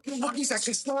me, fucking rookies,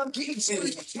 acting slime, getting silly.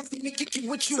 You think me kicking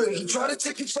with you, and he try to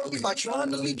take it from me by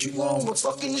trying to lead you on with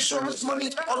fucking insurance money.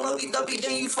 All lovey-dovey,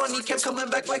 then you funny, kept coming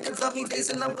back like the dummy days,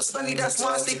 and I was sunny, that's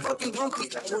why I stay fucking grumpy.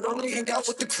 I would only hang out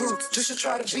with the crew, just to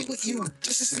try to be with you,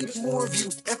 just to see more of you,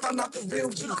 if I'm not the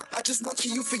real you. I just want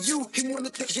you for you, he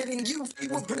wanted to get in you, he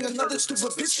would bring another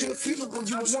stupid bitch to the funeral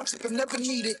you would want it, but never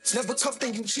needed. Never tough,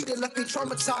 then you cheated, left me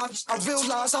traumatized. I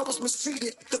realized I was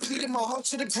mistreated, depleted my heart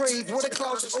to the grave, where the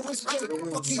clouds always gray.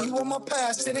 Fucking you on my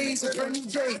past, today's a brand new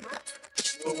day.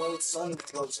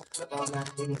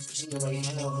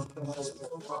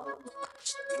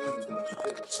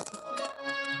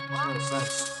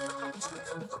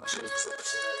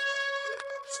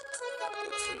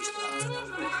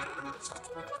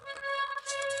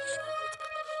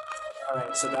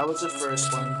 alright, so that was the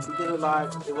first one. We did it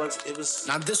live. It was.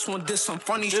 Now this one did some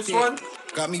funny This shit. one?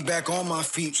 Got me back on my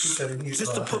feet, just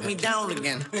to put me down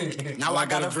again. Now I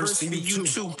got a verse for you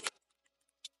too.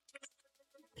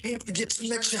 Can't forget to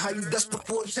mention how you desperate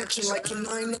for attention. Like your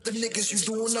 9 other niggas, you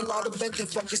doing a lot of venting.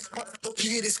 Fuck this pop, don't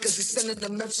hear this, cause it's sending a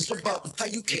message about how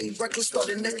you came reckless,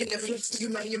 started necking and flips. You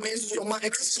know your man's on my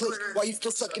ex slick. Why you still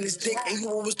sucking his dick? And you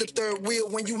always the third wheel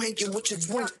when you hanging with your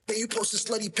twin. Then you post a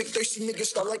slutty pic, thirsty niggas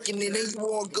start liking it. Then you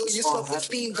all good, your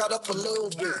self-esteem got up a little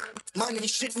bit. Mine ain't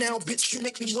shit now, bitch, you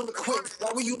make me wanna quit.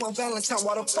 Why were you my Valentine?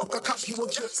 Why the fuck I cop you a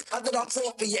gift? I did I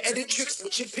fall for your edit tricks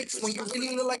with your pics when you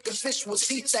really look like a fish with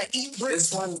teeth that eat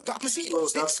bricks. Got me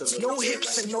sticks, no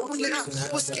hips and no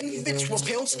lips. Was skinny bitch with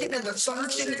pale skin and a sun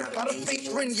chin. Got a fake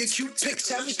ring, your cute pics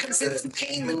have me convinced you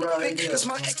came in the fake. Cause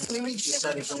my ex made me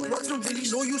wasn't really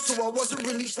loyal, so I wasn't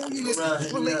really for you.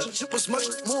 This relationship was much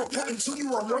more important to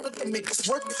you. I wanted to make us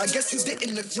work. I guess you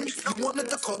didn't agree. You wanted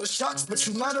to call the shots, but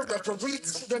you're not a referee.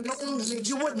 Then only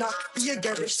you would not be a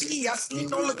guarantee. I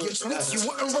seen all of your tweets, you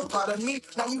wouldn't reply to me.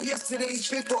 Now you yesterday's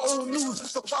paper old news.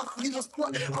 So far you was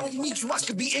what? I don't need you. I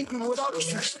could be angry without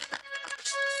you.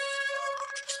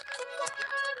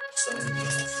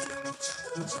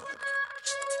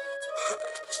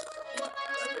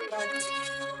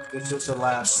 This is the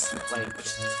last, like,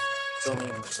 filming.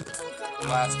 The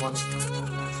last one.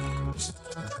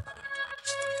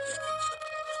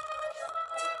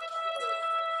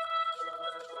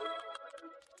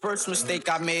 First mistake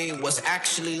I made was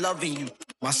actually loving you.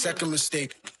 My second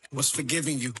mistake was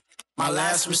forgiving you. My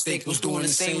last mistake was doing the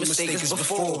same mistake as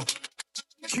before.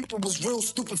 Cupid was real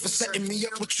stupid for setting me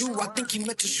up with you. I think he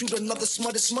meant to shoot another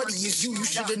smutty as you. You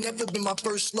should have never been my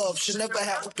first love. Should never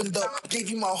have opened up. Gave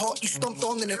you my heart, you stumped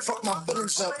on it and fucked my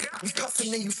feelings up. We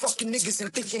cuffing and you fucking niggas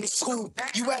and thinking it's cool.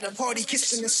 You at a party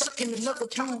kissing and sucking another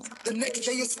dude. The next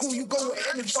day at school, you go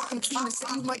ahead and fucking clean and say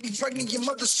you might be pregnant. Your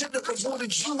mother should have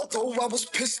aborted you. Oh, I was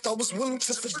pissed, I was willing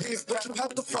to forgive, but you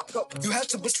had to fuck up. You had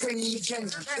to betray me again.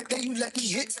 The day you let me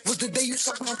hit was the day you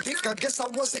sucked my dick. I guess I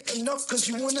wasn't enough, cause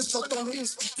you went and sucked on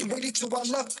his. You waited till I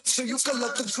left, so you could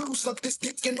let the crew suck this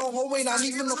dick in the hallway, not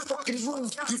even the fucking room.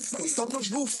 You faced on the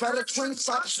roof at a train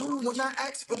stop too. When I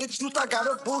asked for the truth, I got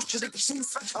a bullshit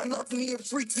excuse. I loved me a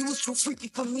freak, you was too freaky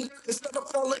for me. Instead of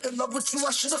falling in love with you,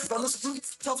 I should have fell asleep.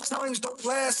 Tough times don't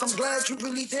last, I'm glad you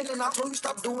really didn't. I told you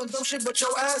stop doing dumb shit, but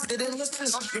your ass didn't listen.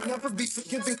 You'll never be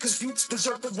forgiven, cause you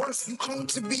deserve the worst. You claim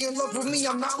to be in love with me,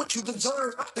 I'm not what you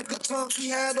deserve. The good times we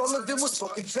had, all of it was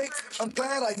fucking fake. I'm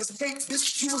glad I escaped, this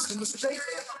shit was a mistake.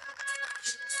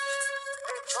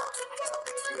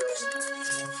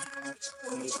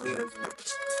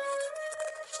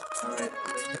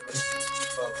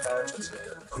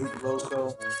 Group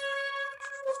logo.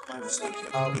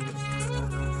 Album.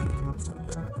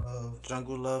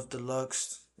 Jungle Love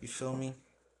Deluxe. You feel me?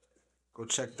 Go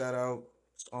check that out.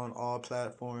 It's on all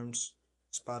platforms.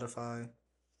 Spotify,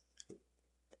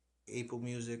 Apple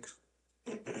Music,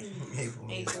 April.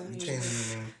 April I'm music. changing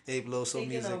the name. Ape Loso Taking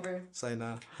Music. over. Say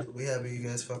nah. We happy you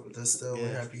guys fuck with us still. We're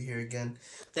Yeah. happy you're here again.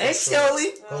 Thanks, So,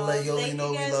 Yolli. Don't let Thank Yolli you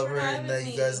know we guys love for her and having that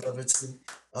you me. guys love her too.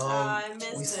 I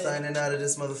We missed it. signing out of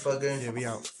this motherfucker. Yeah, we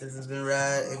out. This has been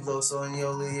Rad, Igloso and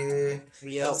Yolli here.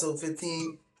 We out. Episode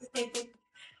 15.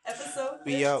 Episode 15.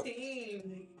 We out.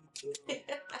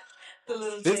 The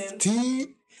little jam.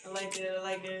 15. I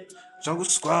like it. Jungle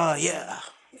Squad, yeah.